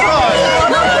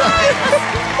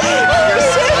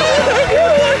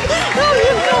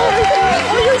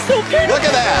 Look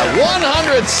at that.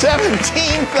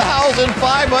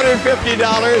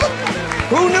 $117,550.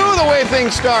 Who knew the way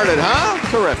things started, huh?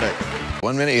 Terrific.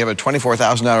 1 minute, you have a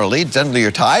 $24,000 lead. Suddenly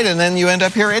you're tied, and then you end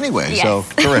up here anyway. Yes. So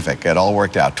terrific. It all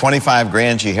worked out. 25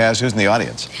 grand she has. Who's in the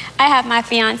audience? I have my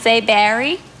fiance,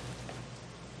 Barry.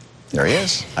 There he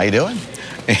is. How you doing?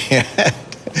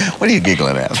 What are you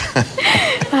giggling at?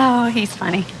 Oh, he's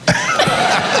funny.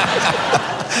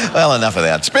 Well, enough of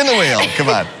that. Spin the wheel. Come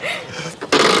on.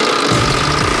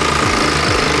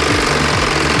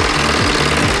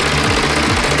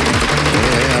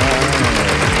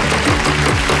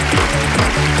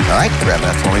 All right, grab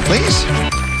that for me, please.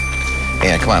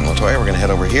 And come on, LaToya, we're going to head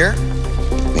over here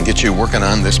and get you working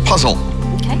on this puzzle.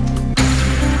 Okay.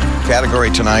 Category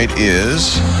tonight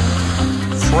is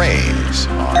phrase.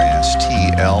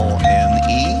 R-S-T-L-N-E.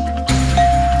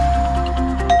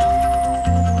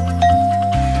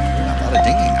 A lot of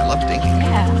dinging. I love dinging.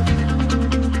 Yeah.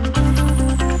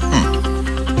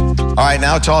 All right,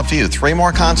 now it's all up to you. 3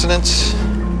 more consonants,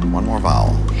 1 more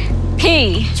vowel.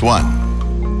 P. It's 1.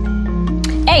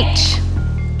 H.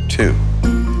 2.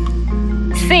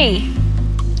 C.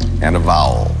 And a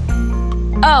vowel.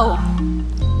 O.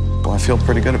 Well, I feel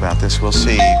pretty good about this. We'll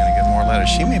see. You're going to get more letters.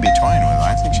 She may be toying with it.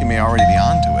 I think she may already be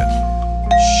onto it.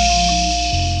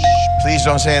 Shh. Please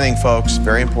don't say anything, folks.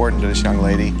 Very important to this young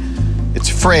lady. It's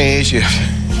a phrase. You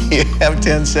have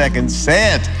 10 seconds.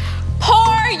 Say it.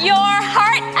 Pour your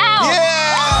heart out.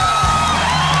 Yeah!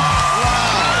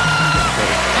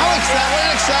 Wow. What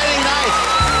an exciting night.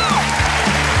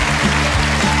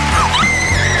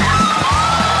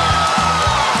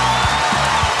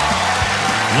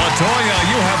 LaToya,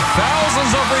 you have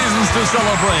thousands of reasons to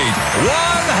celebrate. $100,000.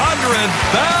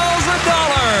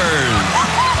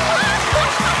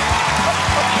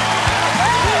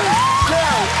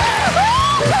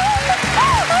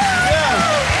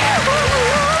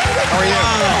 How are you?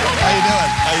 How you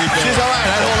doing? How you doing? She's all right.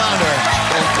 I hold on to her.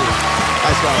 Thank you.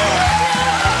 Nice one.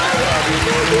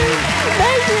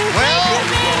 Well,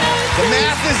 the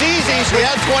math is easy. She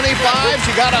had 25.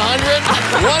 She got 100.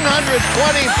 $125,000.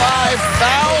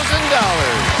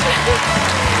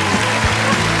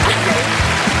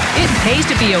 It pays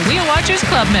to be a Wheel Watchers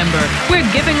Club member. We're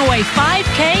giving away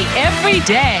 $5K every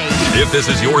day. If this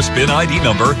is your spin ID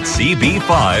number,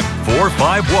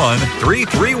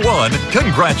 CB5451331,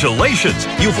 congratulations!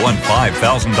 You've won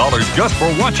 $5,000 just for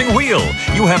watching Wheel.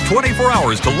 You have 24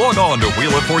 hours to log on to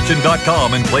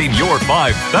wheeloffortune.com and claim your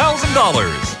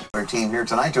 $5,000. Our team here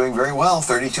tonight doing very well.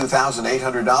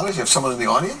 $32,800. You have someone in the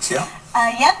audience? Yeah?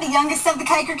 Yep, the youngest of the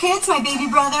Kiker kids, my baby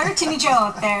brother, Timmy Joe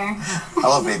up there.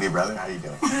 Hello, baby brother. How you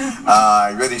doing?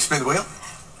 You ready to spin the wheel?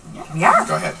 Yeah.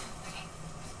 Go ahead.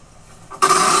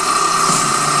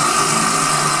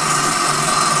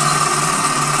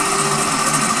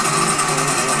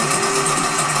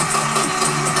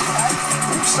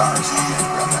 Stars. Okay,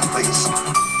 grab that, please.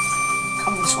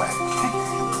 Come this way.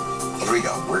 Here we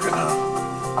go. We're going to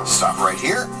stop right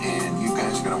here, and you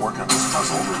guys are going to work on this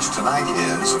puzzle, which tonight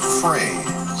is a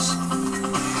phrase.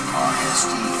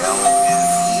 R-S-T-L-N-E.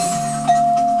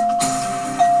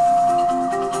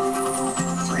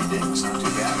 3 dings, not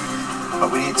too bad. But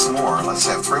we need some more. Let's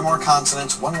have 3 more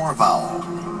consonants, 1 more vowel.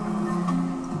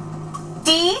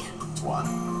 D. That's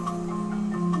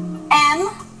 1. M.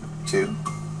 2.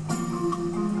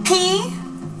 P.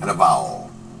 And a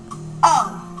vowel. O.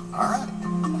 All right.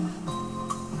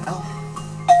 Well,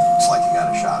 looks like you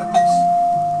got a shot at this.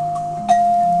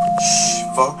 Shh,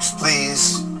 folks,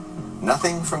 please.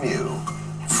 Nothing from you.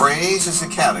 Phrase is a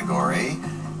category.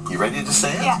 You ready to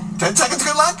say it? Yeah. 10 seconds,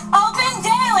 good luck. Open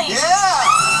daily. Yeah!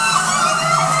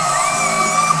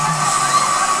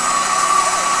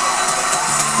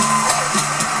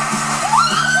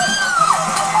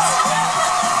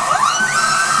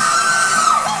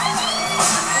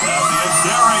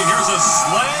 Here's a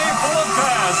sleigh full of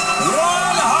cash. $100,000.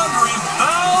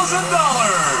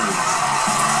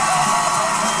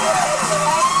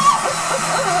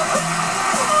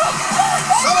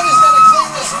 Somebody's got to clean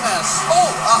this mess.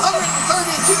 Oh,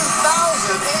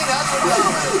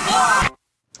 $132,800.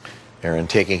 Aaron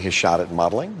taking his shot at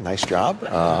modeling. Nice job.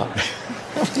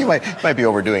 You might be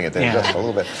overdoing it there just a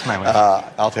little bit.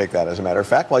 I'll take that as a matter of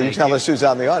fact. While you tell us who's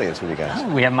out in the audience with you guys.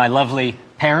 We have my lovely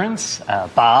parents,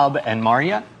 Bob and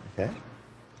Maria. Okay.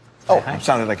 Oh, it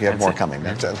sounded like you had more coming.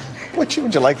 Would you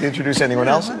like to introduce anyone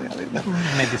else?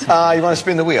 You want to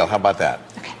spin the wheel? How about that?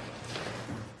 Okay.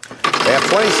 They have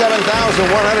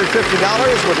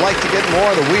 $27,150. Would like to get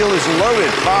more. The wheel is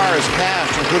loaded. Cars, cash,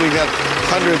 including that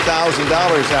 $100,000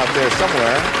 out there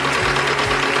somewhere.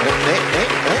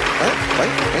 Wait.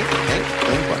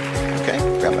 Okay,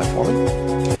 grab that for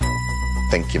me.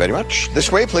 Thank you very much.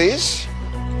 This way, please.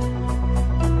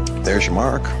 There's your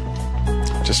mark.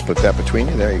 Just put that between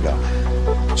you. There you go.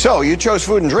 So, you chose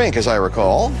food and drink, as I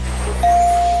recall.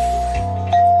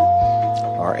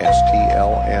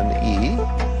 R-S-T-L-N-E.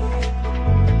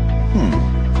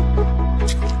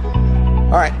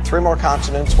 All right, 3 more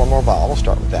consonants, 1 more vowel. We'll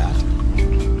start with that.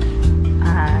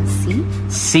 C.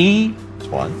 C. That's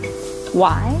 1.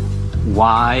 Y.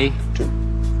 Y. 2.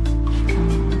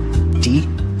 D.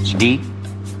 D.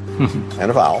 And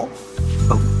a vowel.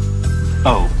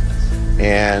 O.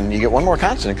 And you get 1 more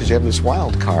consonant because you have this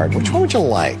wild card. Which one would you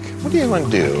like? What do you want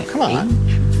to do? Come on.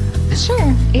 Sure.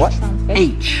 What? Sounds good.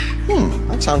 H.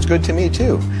 That sounds good to me,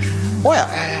 too. Boy,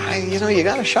 you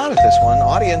got a shot at this one.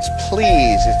 Audience,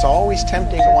 please. It's always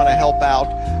tempting to want to help out.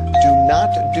 Do not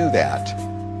do that.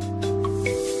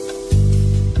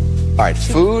 All right,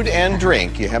 food and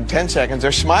drink. You have 10 seconds.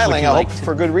 They're smiling, I hope,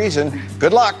 for good reason.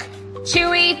 Good luck.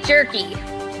 Chewy jerky.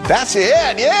 That's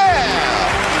it, yeah!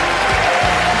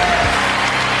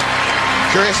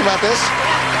 Curious about this?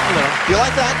 You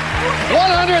like that?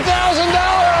 $100,000!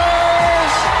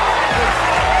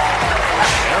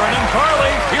 Aaron and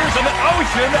Carly, here's an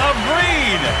ocean of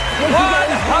green. $100,000.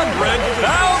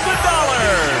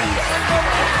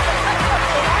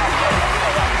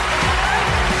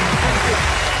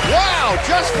 Wow,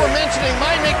 just for mentioning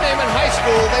my nickname in high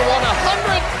school, they won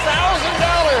 $100,000.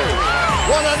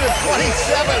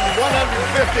 127,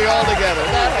 150 altogether.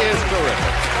 That is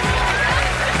terrific.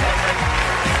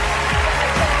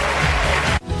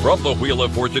 From the Wheel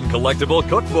of Fortune collectible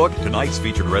cookbook, tonight's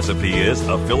featured recipe is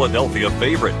a Philadelphia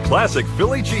favorite, classic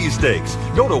Philly cheesesteaks.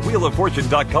 Go to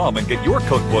wheeloffortune.com and get your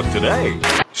cookbook today.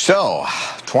 So,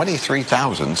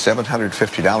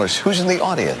 $23,750. Who's in the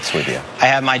audience with you? I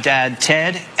have my dad,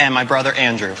 Ted, and my brother,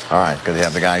 Andrew. All right, good to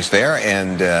have the guys there.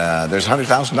 And there's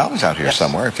 $100,000 out here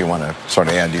somewhere if you want to sort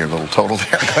of add to your little total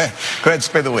there. Go ahead,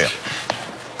 spin the wheel.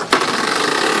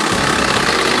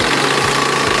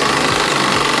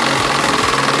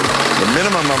 The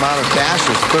minimum amount of cash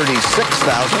is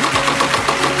 $36,000.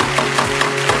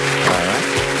 All right,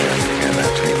 and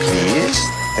that to me, please.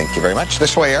 Thank you very much.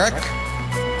 This way, Eric.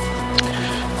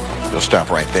 You'll stop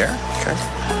right there.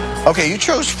 Okay, you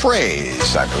chose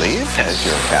phrase, I believe, as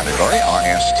your category.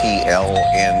 R-S-T-L-N-E.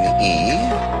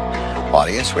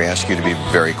 Audience, we ask you to be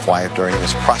very quiet during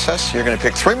this process. You're going to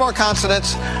pick 3 more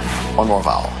consonants, 1 more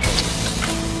vowel.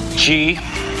 G.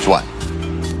 It's what?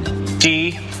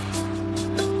 D.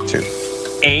 2.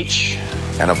 H.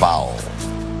 And a vowel.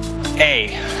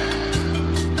 A.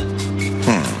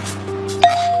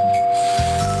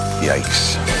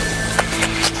 Yikes.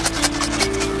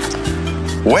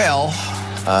 Well,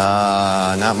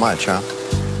 not much, huh?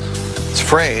 It's a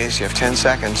phrase. You have 10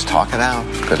 seconds. Talk it out.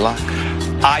 Good luck.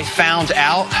 I found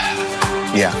out.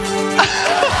 Yeah.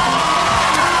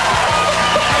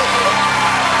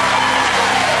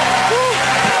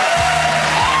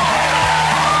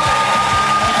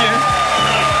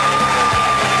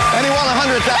 And he won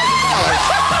 $100,000.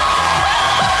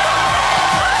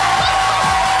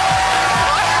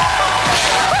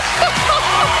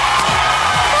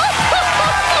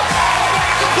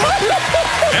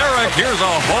 Eric, here's a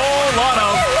whole lot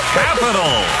of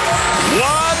capital.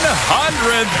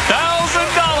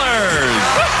 $100,000.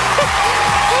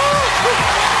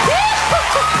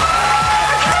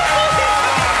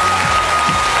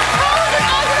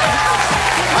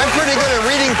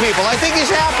 smiling, people. I think he's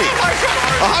happy.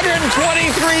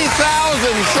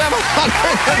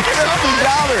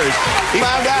 $123,750. He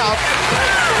found out.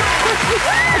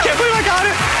 I can't believe I got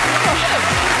it.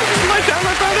 My dad,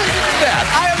 my brother. Dad.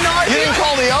 I have no idea. You didn't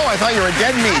call the O. I thought you were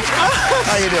dead meat.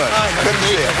 How you doing? Good to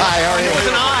see you. Hi, how are you? It was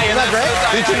an I. Isn't that great?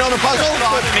 Did you know the puzzle?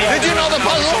 Did you know the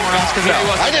puzzle? No,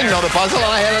 I didn't know the puzzle, and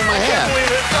I had it in my hand.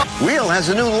 Wheel has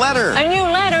a new letter. A new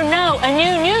letter? No, a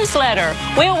new newsletter.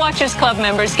 Wheel Watchers Club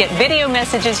members get video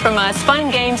messages from us,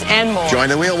 fun games, and more. Join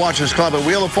the Wheel Watchers Club at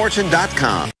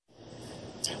wheeloffortune.com.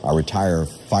 Our retired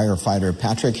firefighter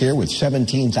Patrick here with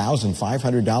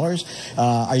 $17,500.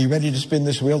 Are you ready to spin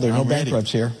this wheel? There are no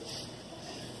bankrupts here.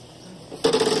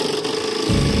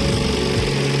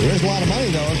 There's a lot of money,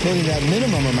 though, including that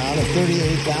minimum amount of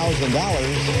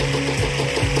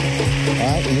 $38,000. All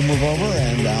right, we'll move over,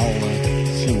 and I'll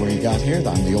see where you got here.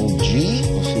 I'm the old G.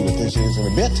 We'll see what this is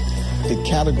in a bit. The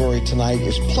category tonight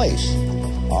is place.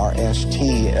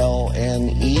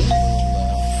 R-S-T-L-N-E.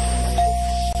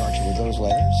 Start you with those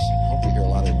letters. Hope you hear a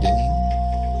lot of dinging.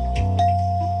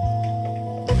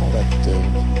 Call that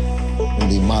in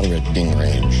the moderate ding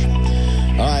range.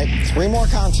 All right, 3 more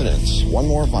consonants, 1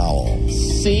 more vowel.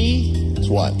 C. It's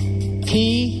what?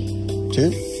 P.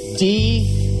 2. D.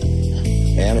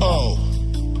 And a O.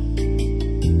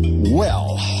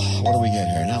 Well, what do we get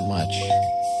here? Not much.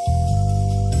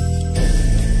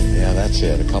 Yeah, that's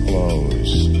it. A couple of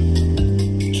O's.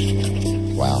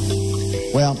 Wow.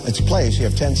 Well, it's a place. You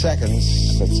have 10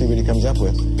 seconds. Let's see what he comes up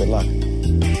with. Good luck.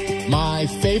 My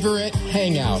favorite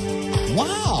hangout.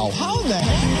 Wow. How in the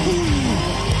heck?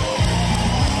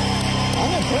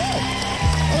 I'm impressed.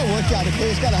 Well, it worked out.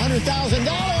 He's got $100,000.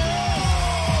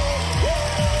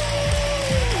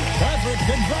 Patrick,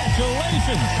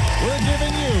 congratulations. We're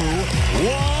giving you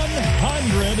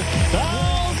 $100,000.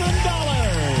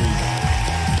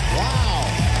 Wow.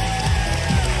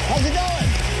 How's it going?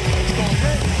 It's going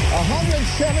great.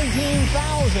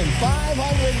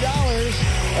 $117,500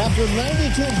 after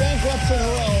 92 bankrupts in a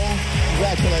row.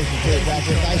 Congratulations, kid.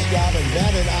 Patrick. Nice job. And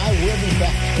Ben and I will be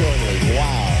back shortly.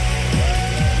 Wow.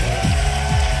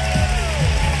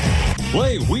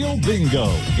 Play Wheel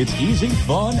Bingo. It's easy,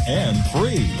 fun, and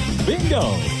free.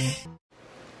 Bingo.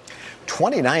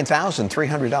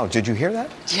 $29,300. Did you hear that?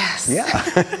 Yes. Yeah.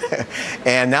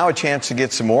 And now a chance to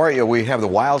get some more. We have the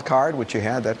wild card, which you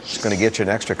had. That's going to get you an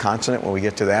extra consonant when we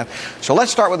get to that. So let's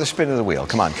start with the spin of the wheel.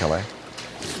 Come on, Kelly.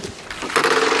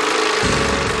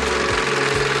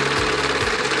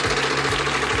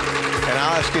 And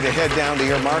I'll ask you to head down to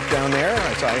your mark down there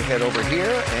as I head over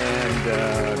here and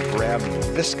grab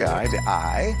this guy, the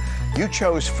I. You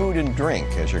chose food and drink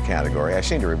as your category. I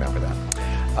seem to remember that.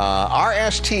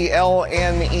 R-S-T-L-N-E.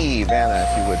 Vanna,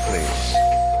 if you would, please.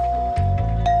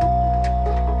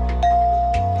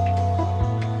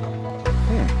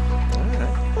 All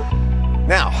right.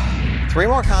 Now, 3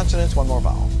 more consonants, 1 more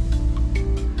vowel.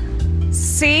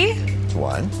 C.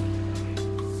 1.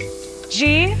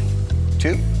 G.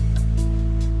 2.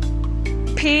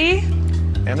 P.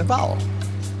 And a vowel.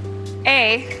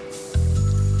 A.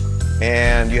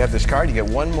 And you have this card. You get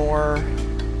 1 more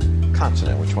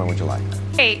consonant. Which one would you like?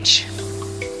 H.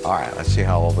 All right, let's see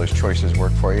how all those choices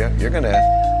work for you. You're gonna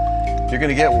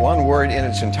get 1 word in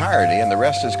its entirety, and the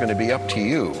rest is going to be up to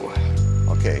you.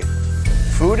 Okay,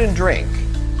 food and drink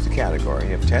is the category.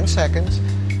 You have 10 seconds.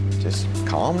 Just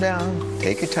calm down,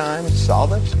 take your time,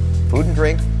 solve it. Food and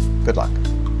drink. Good luck.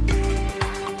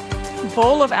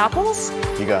 Bowl of apples.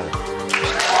 You got it.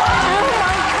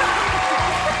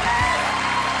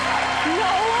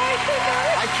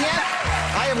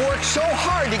 I have worked so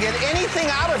hard to get anything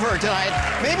out of her tonight.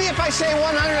 Maybe if I say $100,000.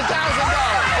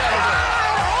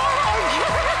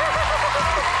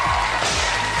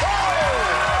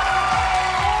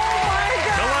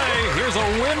 Delay, here's a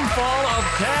windfall of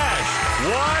cash.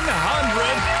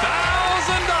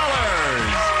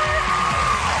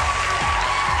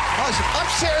 $100,000. Oh, it's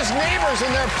upstairs neighbors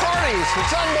and their parties.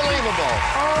 It's unbelievable.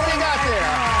 What do you got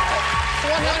there?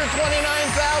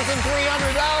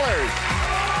 $129,300.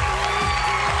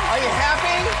 Are you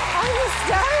happy? I'm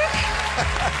ecstatic.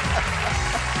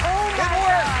 Oh my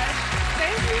God.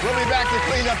 Thank you. We'll be back to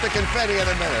clean up the confetti in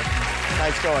a minute.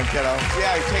 Nice going, kiddo.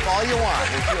 Yeah, you take all you want.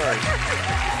 It's yours.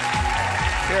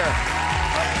 Here,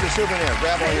 the souvenir.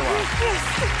 Grab all you want.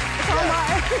 It's all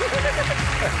mine.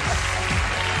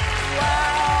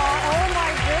 Wow. Oh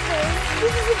my goodness.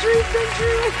 This is a dream come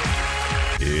true.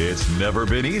 It's never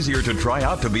been easier to try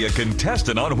out to be a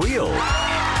contestant on Wheel.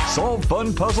 Solve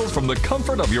fun puzzles from the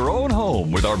comfort of your own home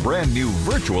with our brand new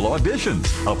virtual auditions.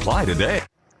 Apply today.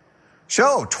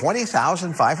 So,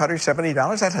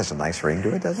 $20,570. That has a nice ring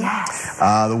to it, doesn't it? Yes.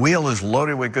 The wheel is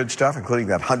loaded with good stuff, including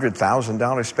that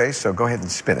 $100,000 space. So go ahead and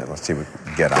spin it. Let's see what we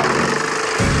can get out of it.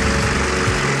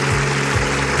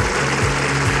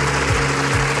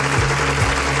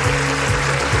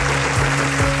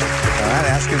 All right,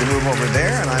 ask you to move over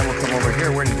there, and I will come over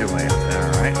here. Where did you land?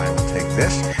 All right, I will take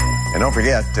this. And don't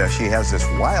forget, she has this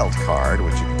wild card,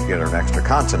 which you can get her an extra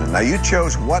consonant. Now, you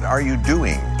chose What Are You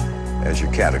Doing as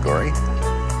your category.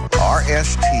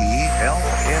 R-S-T-L-N-E.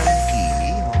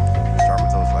 Start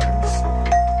with those letters.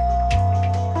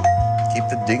 Keep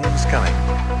the dings coming.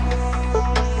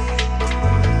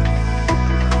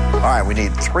 All right, we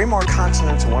need 3 more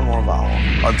consonants and 1 more vowel.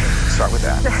 Okay, start with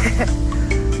that.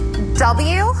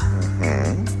 W.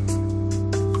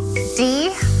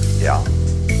 D. Yeah.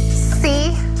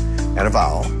 C. And a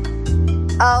vowel.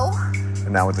 O.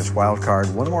 And now with this wild card,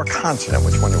 1 more consonant.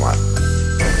 Which one do you want?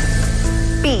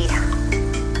 B.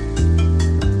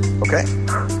 Okay.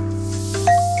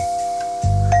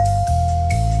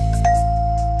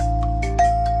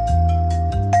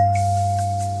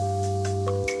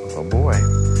 Oh boy.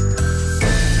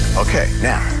 Okay,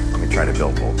 now let me try to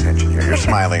build a little tension here. You're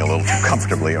smiling a little too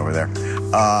comfortably over there.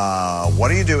 What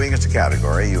are you doing as a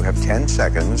category? You have 10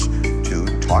 seconds to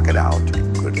talk it out.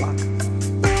 Good luck.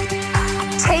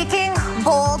 Taking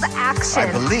bold action.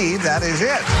 I believe that is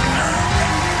it.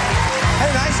 Hey,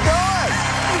 nice going.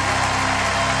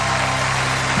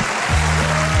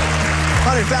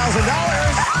 $100,000.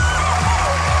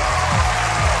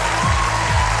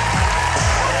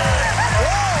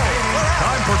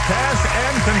 Time for cash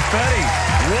and confetti.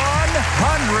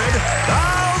 $100,000.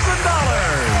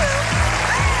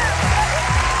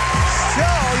 So,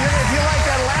 if you like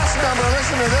that last number,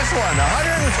 listen to this one. $120,570.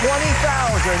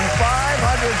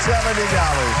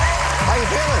 How you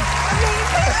feeling?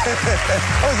 That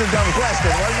was a dumb question,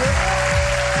 wasn't it?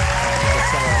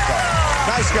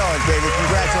 Nice going, Katie.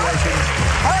 Congratulations.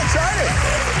 How exciting.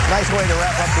 Nice way to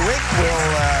wrap up the week.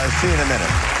 We'll see you in a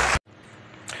minute.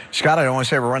 Scott, I don't want to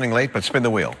say we're running late, but spin the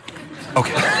wheel.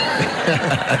 Okay.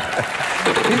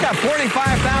 He's got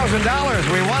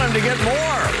 $45,000. We want him to get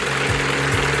more.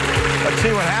 Let's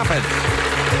see what happens.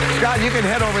 Scott, you can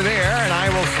head over there, and I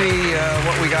will see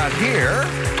what we got here.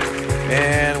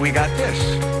 And we got this.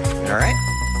 All right?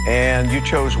 And you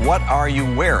chose What Are You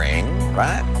Wearing,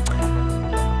 right?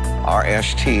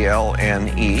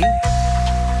 R-S-T-L-N-E.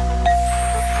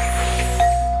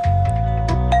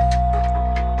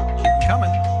 Keep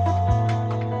coming.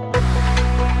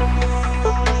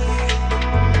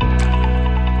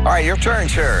 All right, your turn,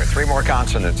 sir. 3 more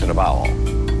consonants and a vowel.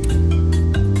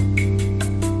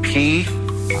 P.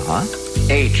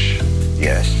 H.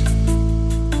 Yes.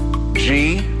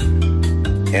 G.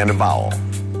 And a vowel.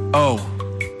 O.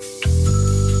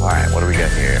 All right, what do we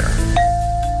got here?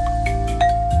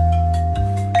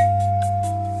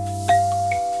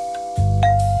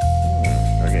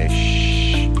 Okay,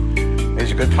 shh.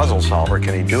 He's a good puzzle solver.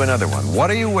 Can he do another one? What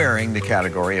are you wearing? The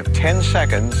category of 10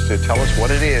 seconds to tell us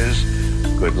what it is.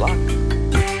 Good luck.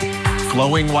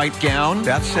 Flowing white gown.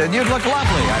 That's it. You'd look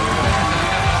lovely.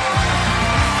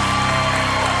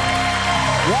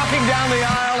 Walking down the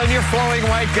aisle in your flowing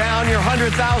white gown, your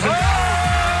 $100,000.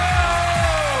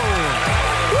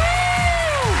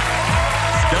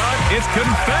 Scott, it's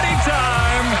confetti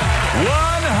time. $100,000.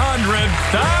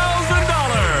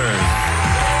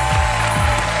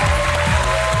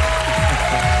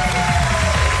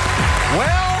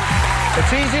 Well,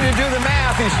 it's easy to do the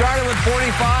math. He started with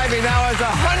 45. He now has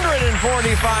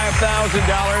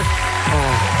 $145,000.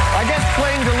 I guess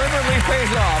playing deliberately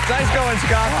pays off. Nice going,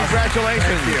 Scott.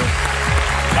 Congratulations. Thank you.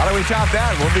 How do we top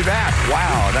that? We'll be back.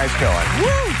 Wow, nice going.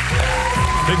 Woo!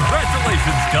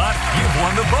 Congratulations, Scott. You've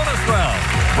won the bonus round.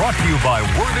 Brought to you by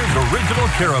Werther's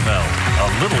Original Caramel. A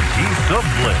little piece of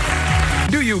bliss.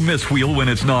 Do you miss Wheel when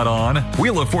it's not on?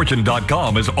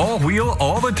 WheelOfFortune.com is all wheel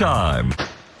all the time.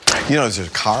 You know, there's a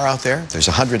car out there, there's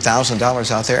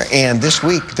 $100,000 out there, and this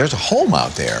week there's a home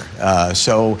out there.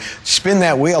 So spin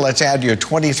that wheel. Let's add your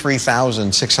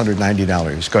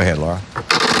 $23,690. Go ahead, Laura.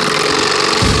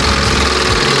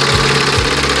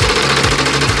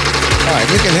 All right,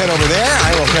 you can head over there.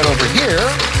 I will head over here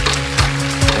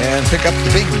and pick up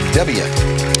the big W.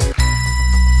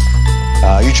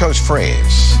 You chose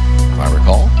phrase, if I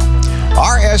recall.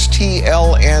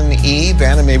 R-S-T-L-N-E.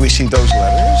 Vanna, may we see those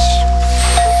letters?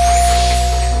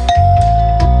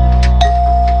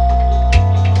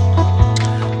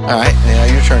 All right, now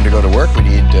your turn to go to work. We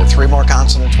need 3 more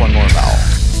consonants, 1 more vowel.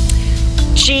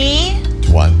 G.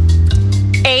 1.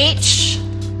 H.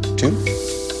 2.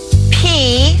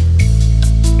 P.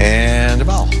 And a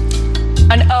vowel.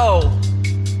 An O.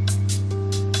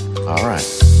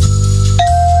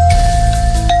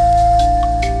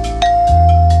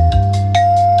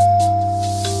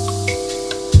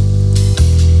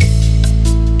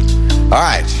 All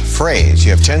right, phrase.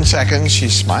 You have 10 seconds.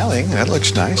 She's smiling. That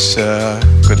looks nice.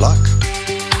 Good luck.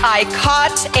 I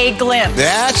caught a glimpse.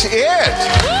 That's it.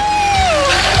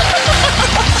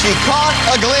 She caught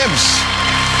a glimpse.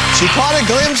 She caught a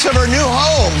glimpse of her new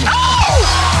home.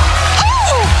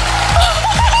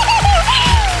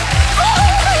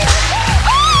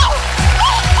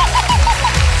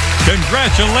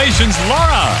 Congratulations,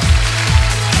 Laura.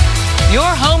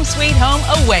 Your home sweet home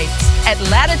awaits at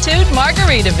Latitude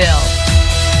Margaritaville.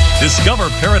 Discover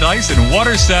paradise in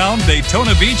Watersound,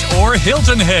 Daytona Beach, or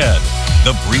Hilton Head.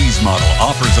 The Breeze model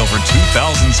offers over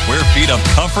 2,000 square feet of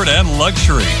comfort and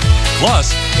luxury.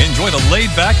 Plus, enjoy the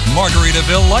laid-back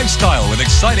Margaritaville lifestyle with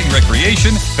exciting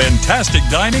recreation, fantastic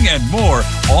dining, and more,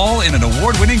 all in an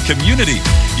award-winning community.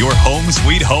 Your home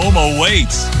sweet home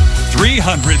awaits.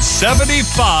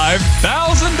 $375,000. Well,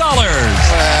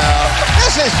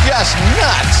 this is just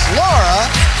nuts. Laura,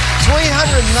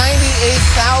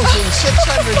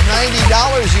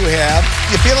 $398,690 you have.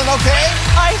 You feeling okay?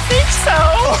 I think so.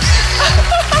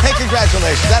 Hey,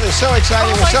 congratulations. That is so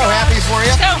exciting. We're so happy for you.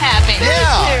 So happy.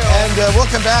 Yeah. And we'll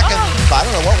come back and I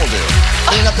don't know what we'll do.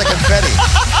 Clean up the confetti.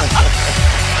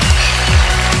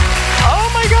 Oh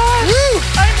my gosh. Woo.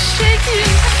 I'm shaking.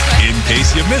 In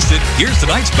case you missed it, here's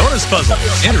tonight's bonus puzzle.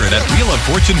 Enter it at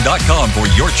wheeloffortune.com for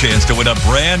your chance to win a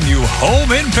brand new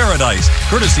home in paradise,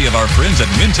 courtesy of our friends at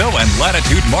Minto and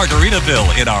Latitude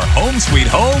Margaritaville in our Home Sweet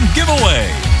Home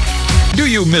giveaway. Do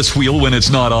you miss Wheel when it's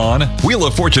not on?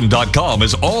 Wheeloffortune.com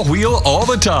is all wheel all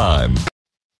the time.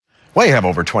 Well, you have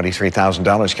over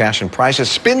 $23,000 cash and prizes.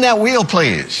 Spin that wheel,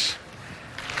 please.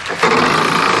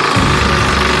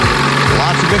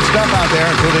 Lots of good stuff out there,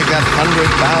 including that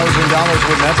 $100,000.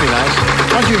 Wouldn't that be nice?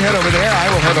 Why don't you head over there? I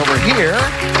will head over here.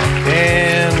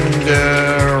 And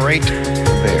right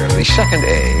there, the second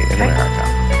A in America.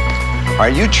 All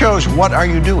right, you chose What Are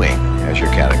You Doing as your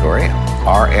category.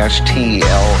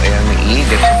 R-S-T-L-N-E.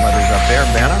 Get some letters up there,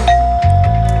 Bannon.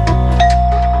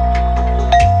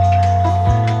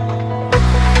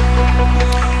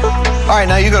 All right,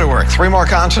 now you go to work. 3 more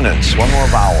consonants, 1 more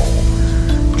vowel.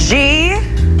 G.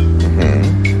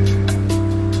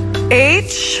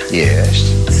 H. Yes.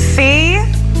 C.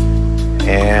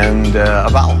 And a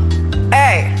vowel.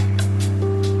 A.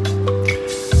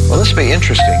 Well, this will be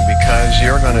interesting because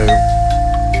you're going to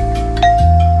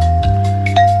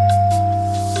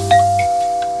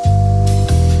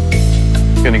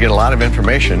get a lot of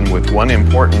information with one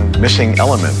important missing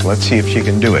element. Let's see if she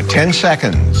can do it. 10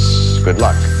 seconds. Good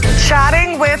luck.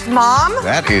 Chatting with mom.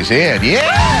 That is it.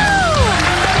 Yeah!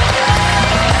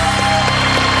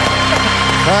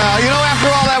 You know, after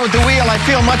all that with the wheel, I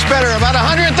feel much better. About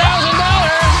 $100,000.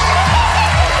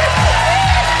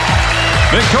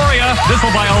 Victoria, this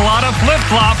will buy a lot of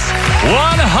flip-flops.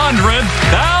 $100,000.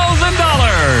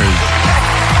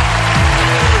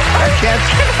 I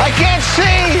can't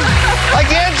see. I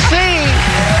can't see.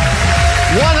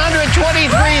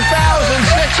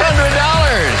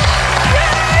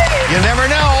 $123,600. You never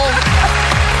know.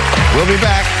 We'll be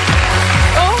back.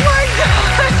 Oh my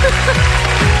God.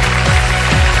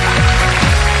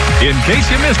 In case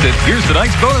you missed it, here's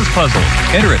tonight's bonus puzzle.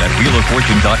 Enter it at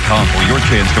wheeloffortune.com for your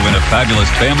chance to win a fabulous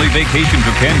family vacation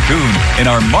to Cancun in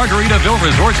our Margaritaville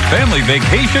Resorts Family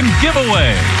Vacation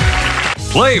Giveaway.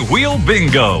 Play Wheel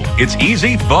Bingo. It's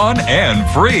easy, fun, and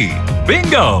free.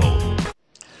 Bingo!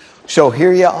 So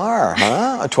here you are,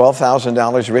 huh?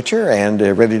 $12,000 richer and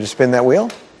ready to spin that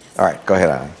wheel? All right, go ahead,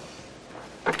 Alan.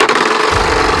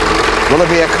 Will it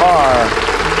be a car?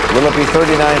 Will it be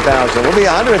 $39,000? Will it be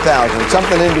 $100,000?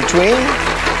 Something in between?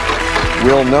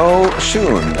 We'll know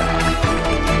soon.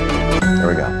 There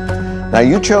we go. Now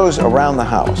you chose Around the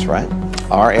House, right?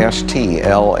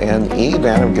 R-S-T-L-N-E.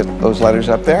 Bannon, get those letters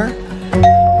up there.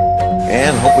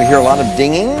 And hope we hear a lot of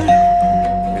dinging.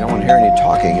 We don't want to hear any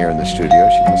talking here in the studio.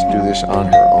 She must do this on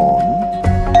her own.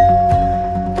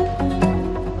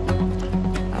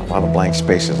 A lot of blank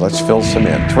spaces. Let's fill some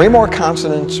in. 3 more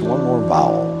consonants, 1 more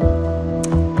vowel.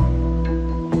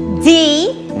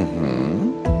 D.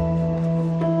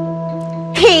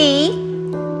 P.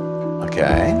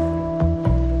 Okay.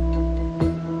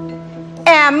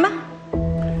 M.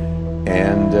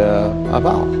 And a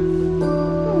vowel.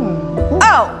 O.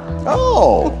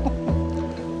 Oh.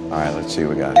 All right, let's see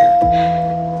what we got here.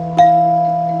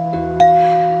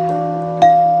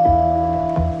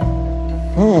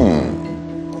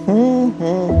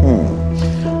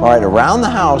 All right, Around the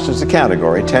House is the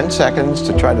category. 10 seconds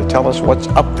to try to tell us what's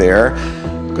up there.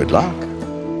 Good luck.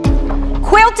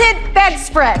 Quilted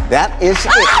bedspread. That is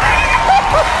it.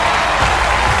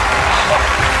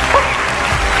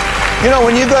 You know,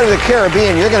 when you go to the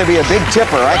Caribbean, you're going to be a big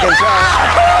tipper, I can tell.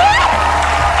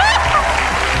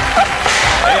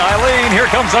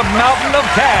 comes a mountain of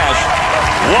cash.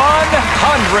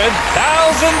 $100,000.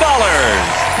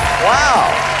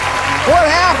 Wow. What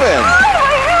happened?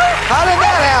 How did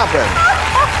that happen?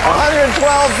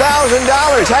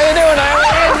 $112,000. How you doing,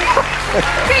 Eileen?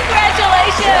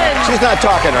 Congratulations! She's not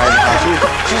talking right now.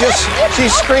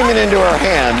 She's screaming into her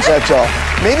hands, that's all.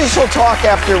 Maybe she'll talk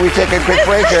after we take a quick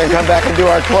break here and come back and do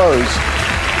our close.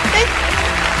 Thank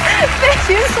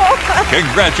you so much.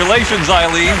 Congratulations,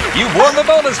 Eileen. You've won the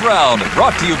bonus round.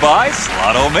 Brought to you by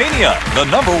Slotomania, the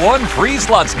 #1 free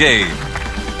slots game.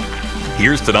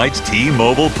 Here's tonight's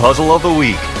T-Mobile Puzzle of the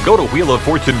Week. Go to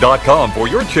WheelOfFortune.com for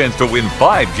your chance to win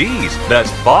 5 Gs.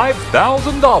 That's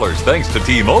 $5,000 thanks to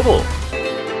T-Mobile.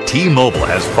 T-Mobile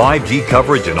has 5G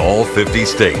coverage in all 50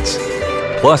 states.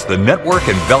 Plus, the network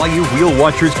and value wheel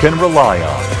watchers can rely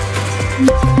on.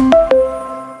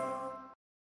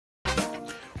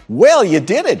 Well, you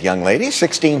did it, young lady.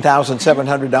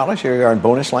 $16,700. Here you are in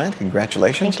bonus land.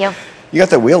 Congratulations. Thank you. You got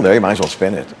the wheel there. You might as well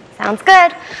spin it. Sounds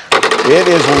good. It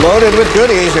is loaded with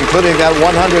goodies, including that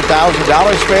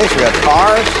 $100,000 space. We got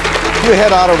cars. You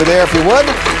head out over there if you would.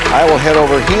 I will head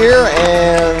over here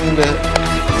and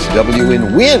it's W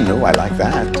in win. Oh, I like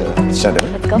that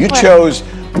sentiment. Let's go You for it. chose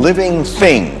living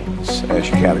things as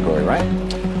your category, right?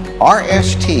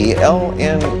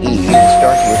 RSTLNE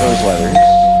starts with those letters.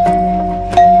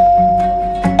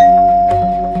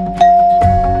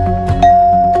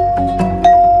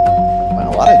 Wow,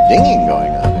 a lot of dinging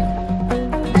going on there.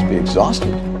 Must be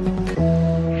exhausted.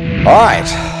 All right.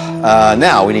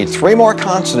 Now we need 3 more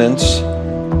consonants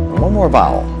and 1 more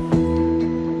vowel.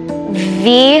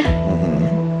 V,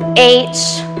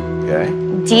 H, Okay.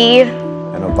 D,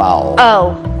 And a vowel.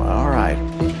 O. All right.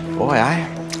 Boy,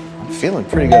 I'm feeling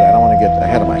pretty good. I don't want to get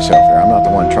ahead of myself here. I'm not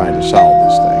the one trying to solve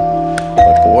this thing.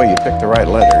 But boy, you picked the right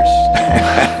letters.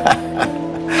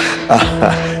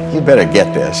 You better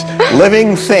get this.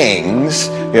 Living things.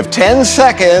 You have 10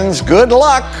 seconds. Good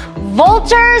luck.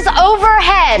 Vultures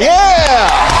overhead. Yeah!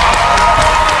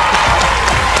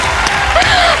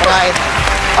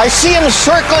 I see them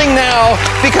circling now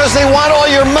because they want all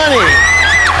your money.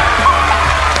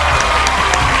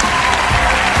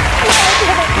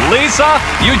 Lisa,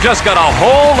 you just got a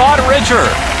whole lot richer.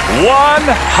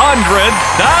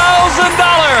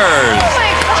 $100,000.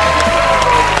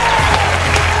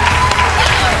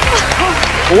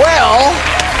 Well,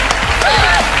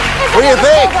 what do you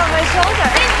think?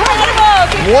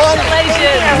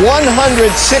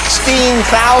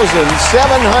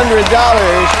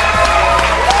 $116,700.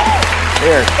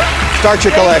 Here, start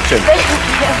your collection.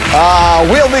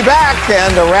 We'll be back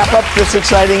and wrap up this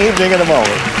exciting evening in a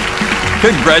moment.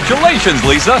 Congratulations,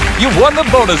 Lisa. You've won the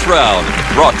bonus round.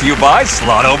 Brought to you by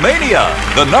Slotomania,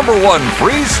 the #1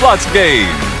 free slots game.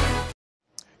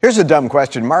 Here's a dumb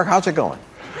question. Mark, how's it going?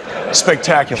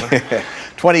 Spectacular.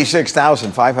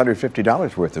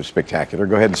 $26,550 worth of spectacular.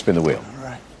 Go ahead and spin the wheel. All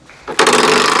right.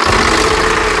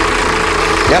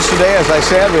 Yesterday, as I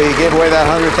said, we gave away that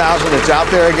 $100,000. It's out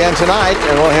there again tonight,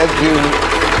 and we'll head to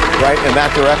right in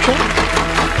that direction.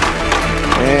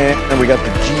 And we got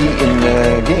the G in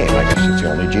the game. I guess it's the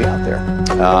only G out there.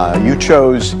 You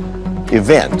chose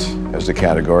event as the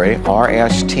category.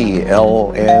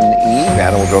 RSTLNE.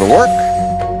 That will go to work.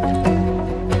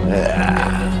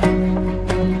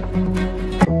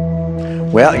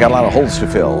 Well, you got a lot of holes to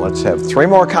fill. Let's have 3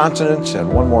 more consonants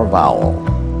and 1 more vowel.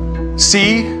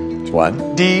 C. It's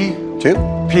 1. D. 2.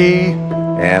 P.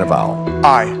 And a vowel.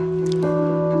 I.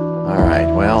 All right,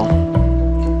 well, I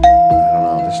don't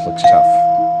know. This looks tough.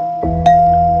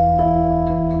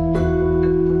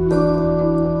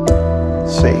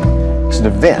 Let's see. It's an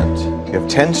event. You have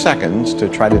 10 seconds to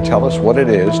try to tell us what it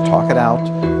is. Talk it out.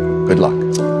 Good luck.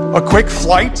 A quick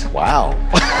flight. Wow.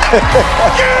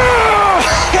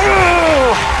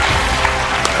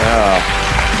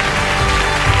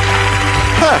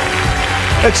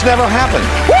 It's never happened.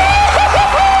 I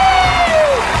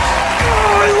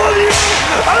love you.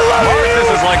 I love Mark, you.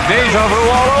 this is like deja vu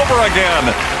all over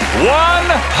again.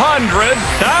 $100,000.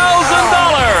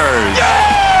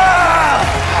 Yeah!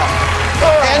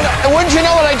 And wouldn't you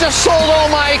know it, I just sold all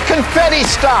my confetti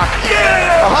stock.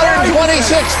 Yeah!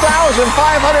 $126,550.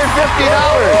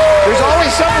 There's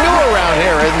always something new around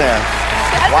here, isn't there?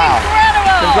 That's Wow. incredible.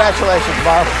 Congratulations,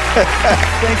 Bob.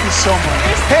 Thank you so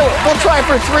much. Hey, we'll try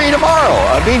for 3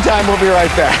 tomorrow. Meantime, we'll be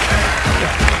right back.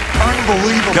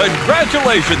 Unbelievable.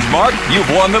 Congratulations, Mark. You've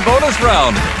won the bonus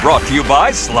round. Brought to you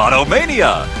by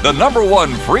Slotomania, the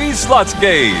 #1 free slots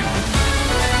game.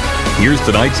 Here's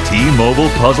tonight's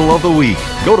T-Mobile Puzzle of the Week.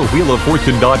 Go to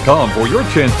WheelOfFortune.com for your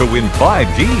chance to win 5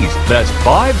 Gs. That's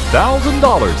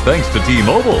 $5,000 thanks to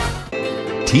T-Mobile.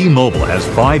 T-Mobile has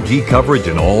 5G coverage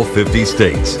in all 50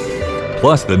 states.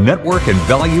 Plus, the network and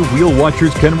value wheel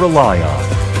watchers can rely on.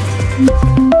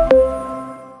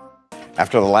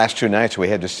 After the last 2 nights, we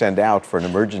had to send out for an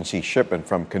emergency shipment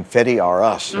from Confetti R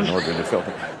Us in order to fill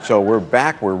it. So we're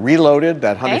back. We're reloaded.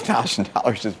 That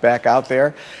 $100,000 is back out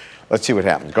there. Let's see what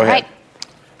happens. Go ahead.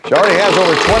 She already has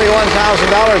over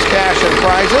 $21,000 cash and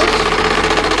prizes.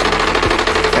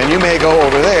 And you may go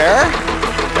over there,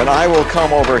 and I will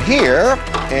come over here,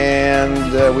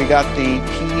 and we got the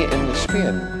key in the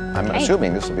spin. I'm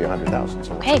assuming this will be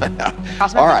 $100,000.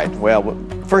 So all right. Well,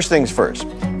 first things first.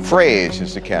 Phrase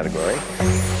is the category.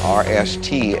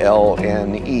 RSTLNE.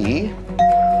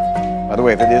 By the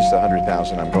way, if it is the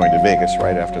 $100,000, I'm going to Vegas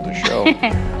right after the show.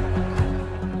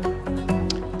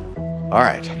 All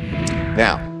right.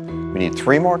 Now, we need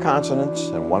 3 more consonants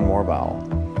and 1 more vowel.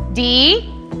 D.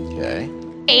 Okay.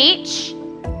 H.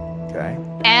 Okay.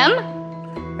 M.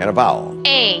 And a vowel.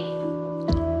 A.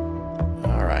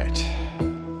 All right.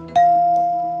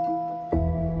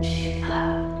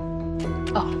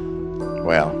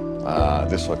 Well,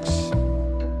 this looks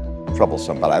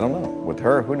troublesome, but I don't know. With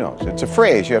her, who knows? It's a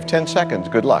phrase. You have 10 seconds.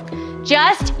 Good luck.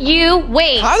 Just you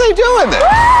wait. How are they doing this?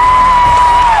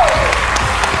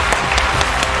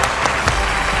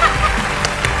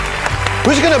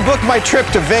 Who's going to book my trip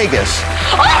to Vegas?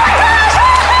 Oh my gosh!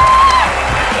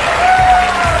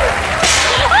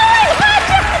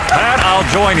 Pat, I'll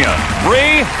join you.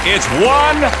 Bree, it's $100,000.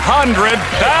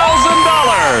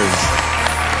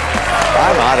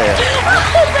 I'm out of here.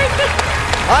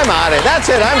 I'm out of here. That's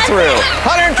it. I'm through.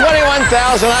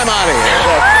 $121,000. I'm out of here.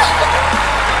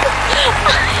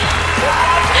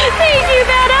 Thank you,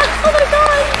 Nana. Oh my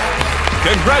God.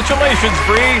 Congratulations,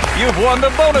 Bree. You've won the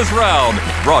bonus round.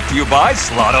 Brought to you by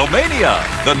Slotomania,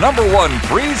 the #1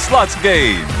 free slots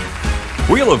game.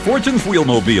 Wheel of Fortune's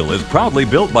Wheelmobile is proudly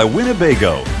built by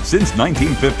Winnebago. Since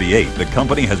 1958, the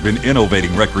company has been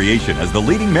innovating recreation as the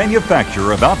leading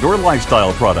manufacturer of outdoor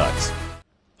lifestyle products.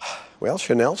 Well,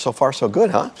 Chanel, so far so good,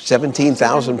 huh?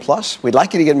 17,000 plus. We'd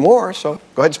like you to get more, so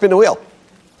go ahead and spin the wheel.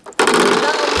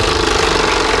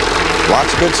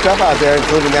 Lots of good stuff out there,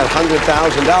 including that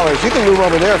 $100,000. You can move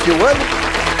over there if you would.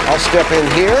 I'll step in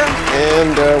here,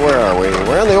 and where are we?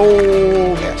 We're on the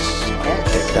old, yes, I'll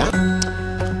take that.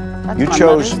 That's you my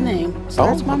chose, mother's name. So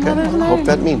that's my okay. mother's I name. hope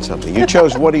that means something. You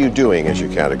chose what are you doing as your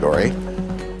category.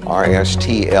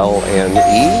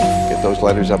 RSTLNE. Get those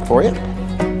letters up for you.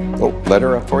 Oh,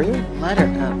 letter up for you? Letter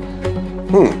up.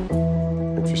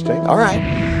 Interesting. All right.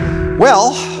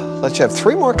 Well, let's have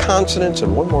 3 more consonants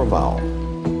and 1 more vowel.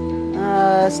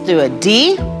 Let's do a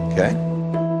D. Okay.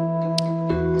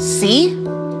 C.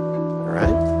 All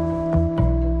right.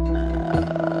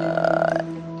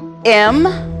 M.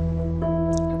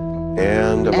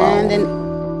 And a vowel. And an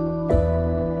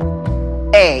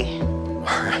A.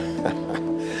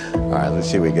 All right, let's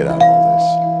see what we get out of all this.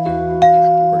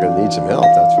 We're going to need some help,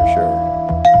 that's for sure.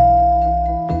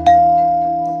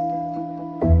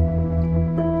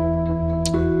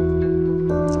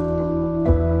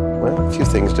 Well, a few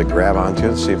things to grab onto.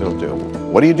 Let's see if it'll do.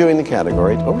 What are you doing in the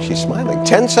category? Oh, she's smiling.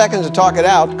 10 seconds to talk it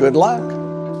out. Good luck.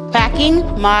 Packing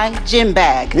my gym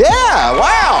bag. Yeah,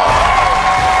 wow.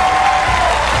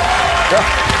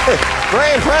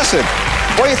 Very impressive.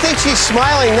 Well, you think she's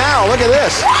smiling now. Look at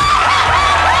this.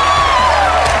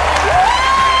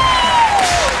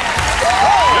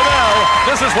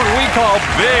 This is what we call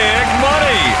big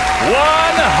money.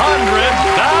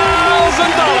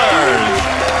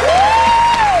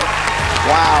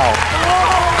 $100,000. Wow.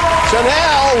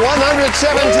 Chanel,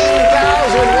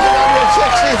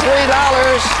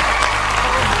 $117,163.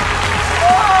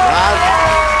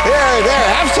 There,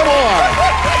 have some more.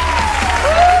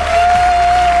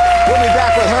 We'll be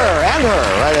back with her and her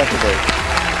right after this.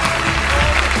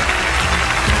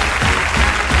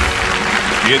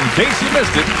 In case you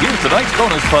missed it, here's tonight's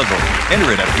bonus puzzle.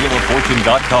 Enter it at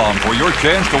wheeloffortune.com for your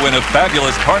chance to win a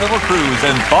fabulous Carnival cruise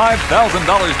and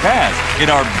 $5,000 cash in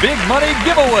our big money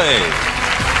giveaway.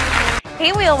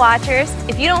 Hey Wheel Watchers,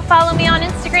 if you don't follow me on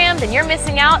Instagram, then you're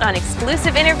missing out on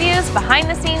exclusive interviews, behind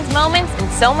the scenes moments, and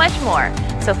so much more.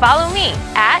 So follow me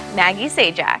at Maggie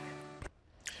Sajak.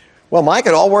 Well, Mike,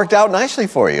 it all worked out nicely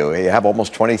for you. You have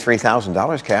almost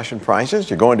 $23,000 cash and prizes.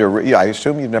 You're going to, I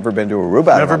assume you've never been to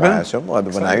Aruba. Never been. I assume, well,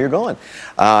 but now you're going.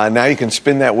 Now you can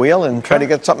spin that wheel and try to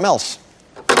get something else.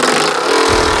 Will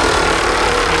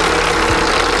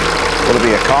it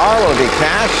be a car? Will it be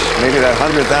cash? Maybe that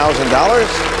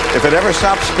 $100,000? If it ever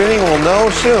stops spinning, we'll know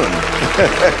soon.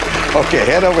 Okay,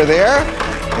 head over there,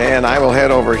 and I will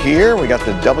head over here. We got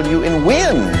the W in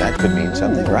win. That could mean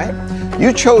something, right?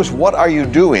 You chose what are you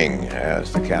doing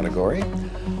as the category.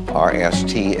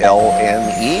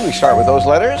 R-S-T-L-N-E. We start with those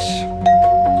letters.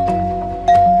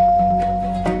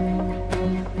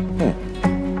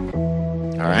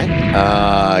 All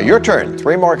right. Your turn.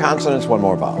 3 more consonants, 1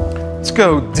 more vowel. Let's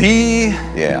go D.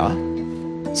 Yeah.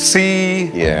 C.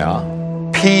 Yeah.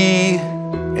 P.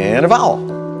 And a vowel.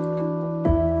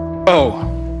 O.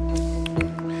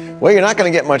 Well, you're not going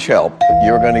to get much help.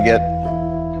 You're going to get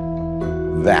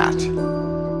that.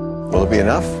 Will it be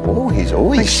enough? He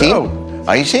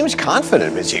seems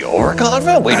confident. Is he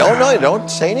overconfident? We don't know. Don't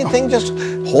say anything. Just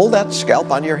hold that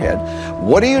scalp on your head.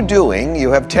 What are you doing?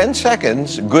 You have 10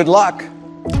 seconds. Good luck.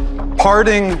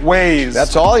 Parting ways.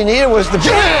 That's all he needed was the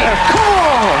beat. Yeah, come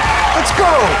on. Let's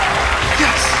go.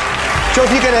 Yes. So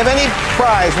if you could have any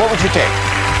prize, what would you take?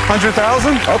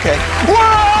 100,000? Okay.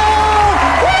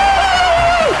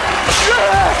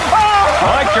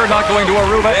 Like you're not going to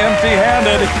Aruba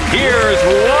empty-handed. Here's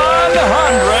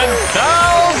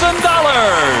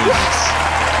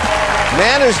 $100,000.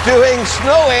 Man is doing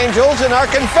snow angels in our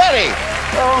confetti.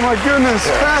 Oh my goodness.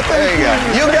 There you go.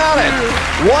 You got it.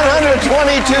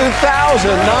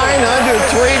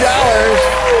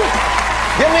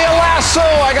 $122,903. Give me a lasso.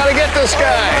 I got to get this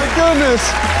guy. Oh my goodness.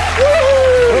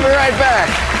 We'll be right back.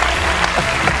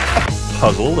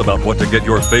 Puzzled about what to get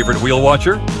your favorite wheel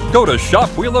watcher? Go to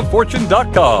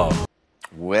shopwheeloffortune.com.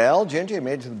 Well, Ginger, you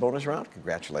made it to the bonus round.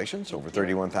 Congratulations. Over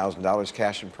 $31,000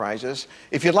 cash and prizes.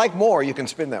 If you'd like more, you can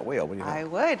spin that wheel. What do you think? I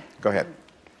would. Go ahead.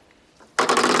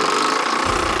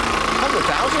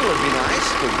 100,000 would be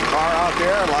nice. There's a car out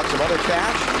there, lots of other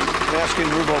cash. I'm asking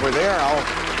to move over there. I'll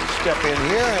step in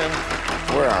here, and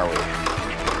where are we?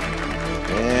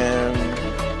 And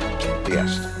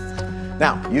yes.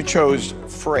 Now, you chose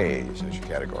phrase as your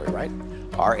category, right?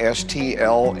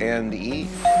 R-S-T-L-N-E.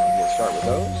 We'll start with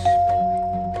those.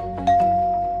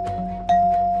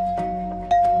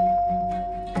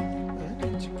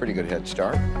 It's a pretty good head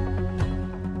start.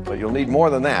 But you'll need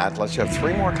more than that. Let's have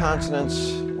 3 more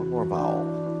consonants, 1 more vowel.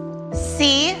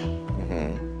 C.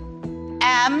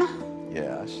 M.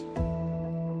 Yes.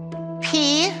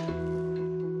 P.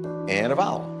 And a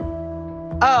vowel.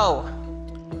 O.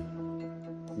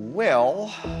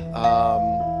 Well,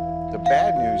 the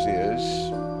bad news is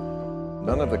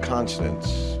none of the consonants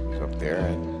is up there,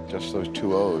 and just those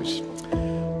 2 O's.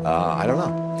 I don't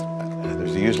know.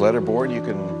 There's the used letter board. You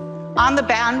can... On the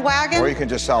bandwagon? Or you can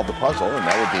just solve the puzzle, and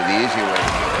that would be the easy way to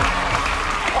do it.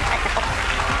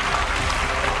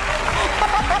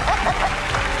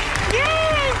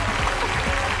 Yay!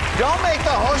 Don't make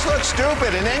the host look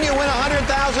stupid, and then you win $100,000.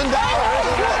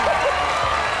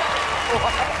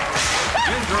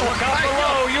 Ginger, look out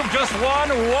below. You've just won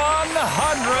 $100,000.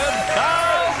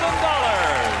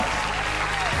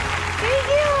 Thank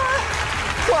you.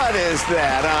 What is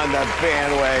that on the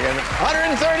bandwagon?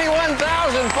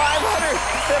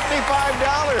 $131,555.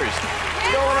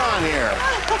 What's going on here?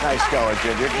 Nice going,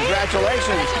 Ginger.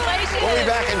 Congratulations. We'll be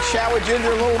back and chat with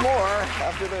Ginger a little more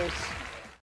after this.